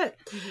beginning of it.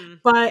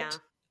 But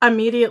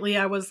immediately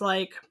I was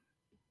like,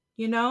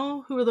 you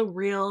know who the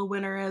real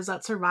winner is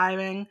at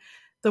surviving?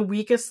 The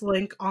weakest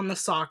link on the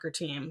soccer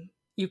team.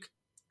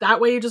 That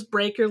way you just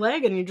break your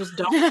leg and you just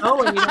don't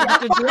go and you don't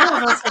have to deal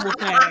with this whole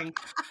thing.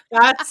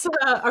 That's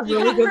a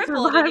really good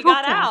survival and you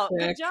got tactic. out.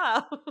 Good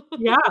job.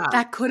 Yeah.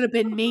 That could have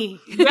been me.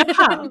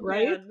 Yeah,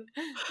 right?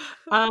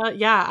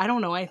 Yeah, I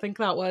don't know. I think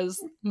that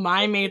was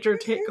my major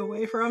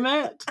takeaway from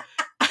it.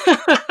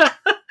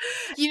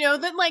 You know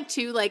that like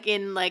too, like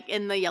in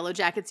the Yellow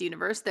Jackets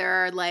universe,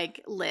 there are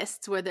like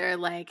lists where they're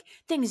like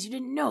things you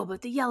didn't know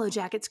about the Yellow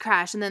Jackets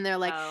crash, and then they're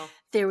like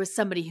there was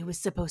somebody who was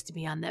supposed to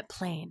be on that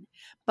plane,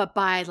 but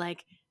by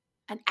like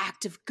an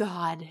act of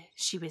God,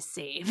 she was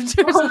saved.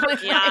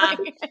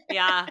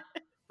 Yeah.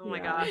 Oh my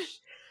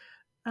gosh.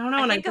 I don't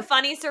know. I think a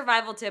funny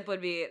survival tip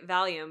would be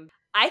Valium.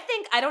 I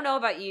don't know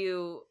about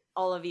you,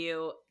 all of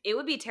you, it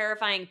would be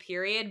terrifying,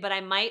 period, but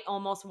I might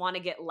almost want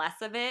to get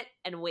less of it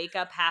and wake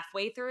up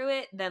halfway through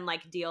it than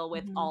like deal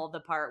with all the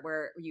part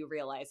where you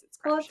realize it's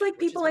crashing. Well, it's like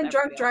people in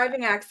drunk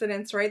driving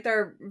accidents, right?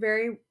 They're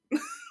very,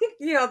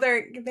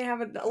 they have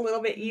it a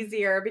little bit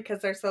easier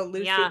because they're so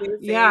loosey-goosey.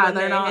 Yeah,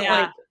 they're not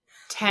like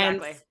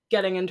tense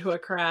getting into a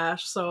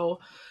crash. So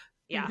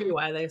maybe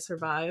why they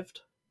survived.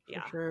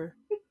 For sure.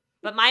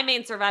 But my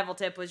main survival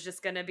tip was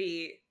just going to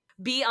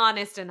be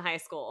honest in high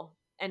school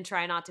and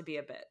try not to be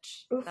a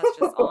bitch. That's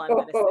just all I'm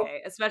going to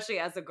say, especially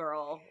as a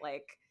girl,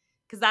 like,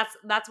 because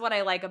that's what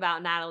I like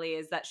about Natalie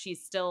is that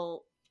she's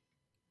still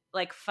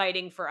like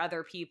fighting for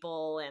other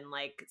people and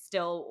like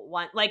still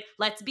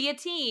let's be a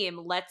team,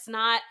 let's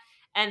not,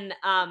 and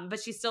but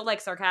she's still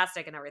like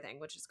sarcastic and everything,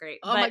 which is great.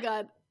 My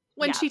God.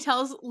 When she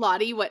tells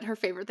Lottie what her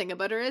favorite thing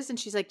about her is, and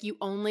she's like, you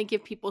only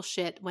give people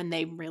shit when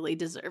they really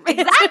deserve it.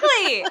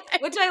 Exactly.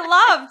 Which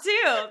I love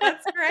too.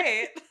 That's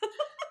great.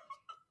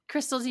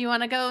 Crystal, do you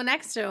want to go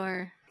next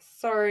or?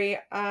 Sorry,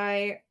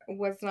 I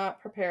was not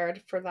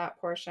prepared for that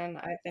portion.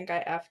 I think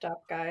I effed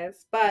up,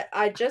 guys. But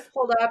I just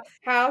pulled up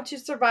how to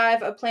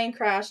survive a plane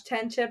crash,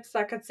 10 tips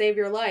that could save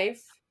your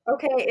life.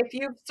 Okay, if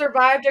you've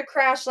survived a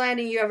crash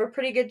landing, you have a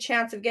pretty good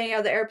chance of getting out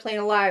of the airplane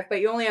alive,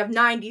 but you only have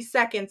 90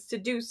 seconds to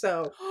do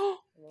so.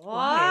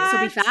 What?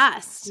 So be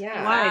fast.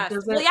 Yeah. Why?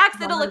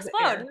 It'll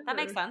explode. That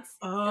makes sense.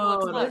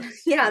 Oh, it'll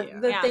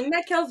explode. The thing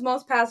that kills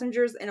most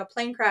passengers in a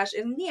plane crash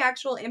isn't the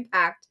actual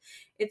impact.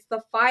 It's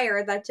the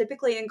fire that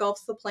typically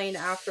engulfs the plane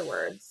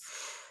afterwards.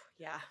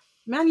 Yeah.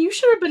 Man, you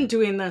should have been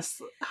doing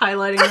this,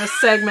 highlighting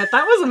this segment.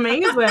 That was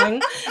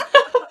amazing.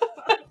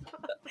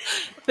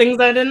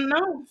 Things I didn't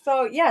know.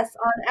 So, yes,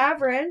 on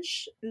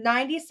average,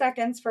 90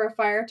 seconds for a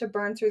fire to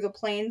burn through the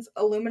plane's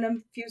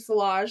aluminum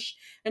fuselage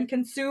and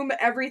consume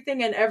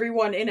everything and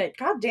everyone in it.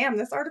 God damn,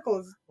 this article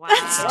is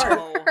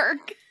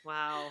dark.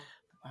 Wow.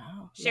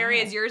 Sherry,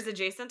 is yours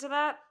adjacent to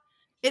that?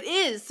 It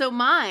is. So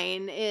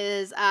mine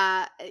is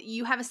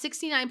you have a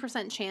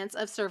 69% chance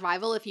of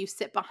survival if you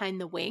sit behind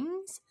the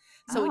wings.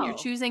 So when you're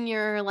choosing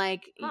your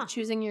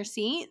choosing your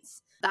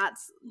seats,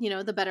 that's,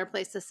 the better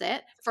place to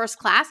sit. First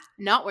class,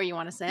 not where you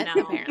want to sit,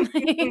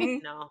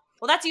 apparently. No.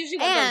 Well, that's usually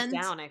what goes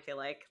down, I feel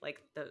like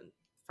the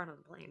front of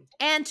the plane.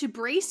 And to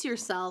brace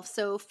yourself,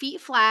 so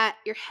feet flat,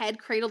 your head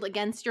cradled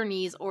against your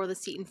knees or the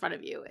seat in front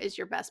of you is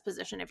your best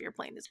position if your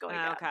plane is going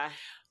down. Okay.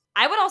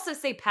 I would also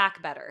say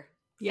pack better.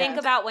 Yes. Think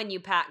about when you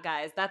pack,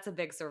 guys. That's a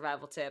big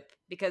survival tip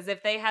because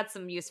if they had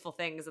some useful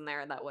things in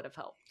there, that would have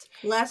helped.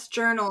 Less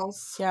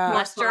journals. Yeah.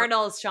 Less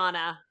journals,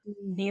 Shauna.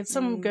 Need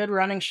some good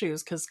running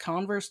shoes because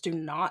Converse do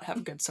not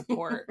have good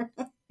support.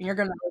 You're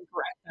going to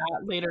regret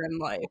that later in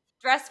life.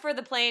 Dress for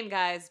the plane,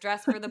 guys.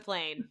 Dress for the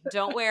plane.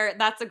 Don't wear,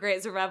 that's a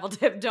great survival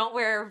tip. Don't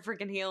wear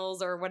freaking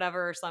heels or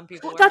whatever some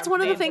people wear. That's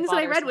one of the things that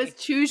I read was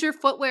choose your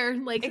footwear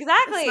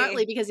exactly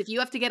smartly, because if you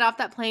have to get off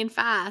that plane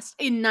fast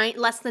in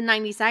less than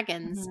 90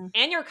 seconds.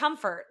 And your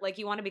comfort. Like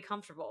you want to be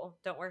comfortable.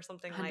 Don't wear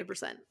something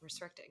 100%.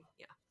 restricting.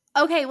 Yeah.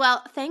 Okay,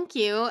 well, thank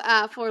you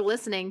for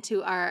listening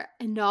to our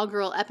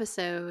inaugural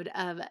episode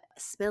of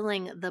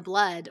Spilling the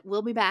Blood.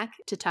 We'll be back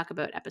to talk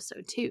about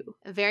episode 2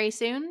 very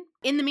soon.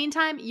 In the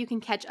meantime, you can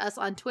catch us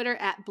on Twitter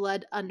at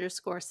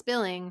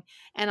blood_spilling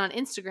and on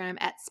Instagram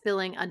at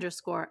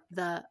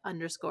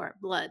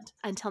spilling_the_blood.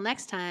 Until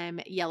next time,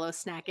 yellow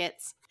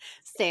snackets,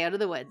 stay out of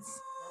the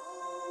woods.